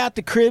 Check out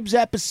the Cribs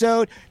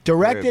episode,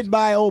 directed Cribs.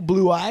 by Old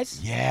Blue Eyes.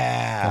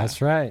 Yeah.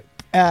 That's right.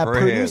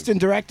 Produced and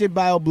directed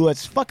by Old Blue Eyes.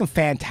 It's fucking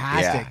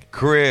fantastic. Yeah.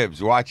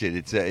 Cribs. Watch it.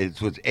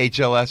 It's with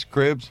HLS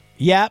Cribs.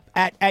 Yep,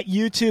 at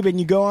YouTube, and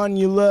you go on,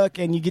 you look,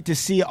 and you get to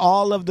see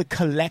all of the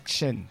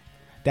collection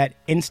that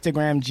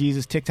Instagram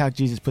Jesus, TikTok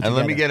Jesus put And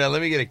together.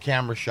 let me get a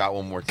camera shot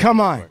one more time.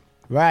 Come on.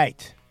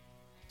 Right.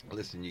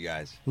 Listen, you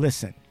guys.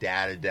 Listen,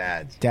 Dad of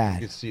dads.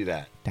 Dad. You can see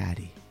that.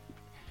 Daddy.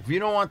 If you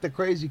don't want the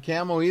crazy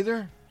camo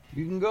either,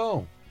 you can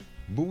go.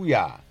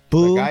 Booyah.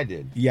 Boo. Like I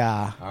did.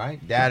 Yeah. All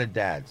right? Dad of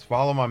dads.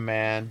 Follow my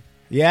man.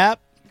 Yep.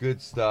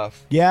 Good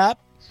stuff. Yep.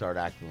 Start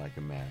acting like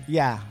a man.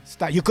 Yeah.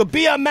 Stop. You could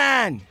be a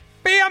man.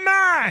 Be a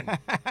man.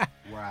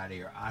 We're out of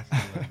here. Hasta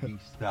la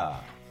vista.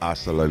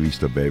 Hasta la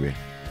vista, baby.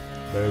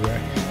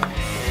 Baby.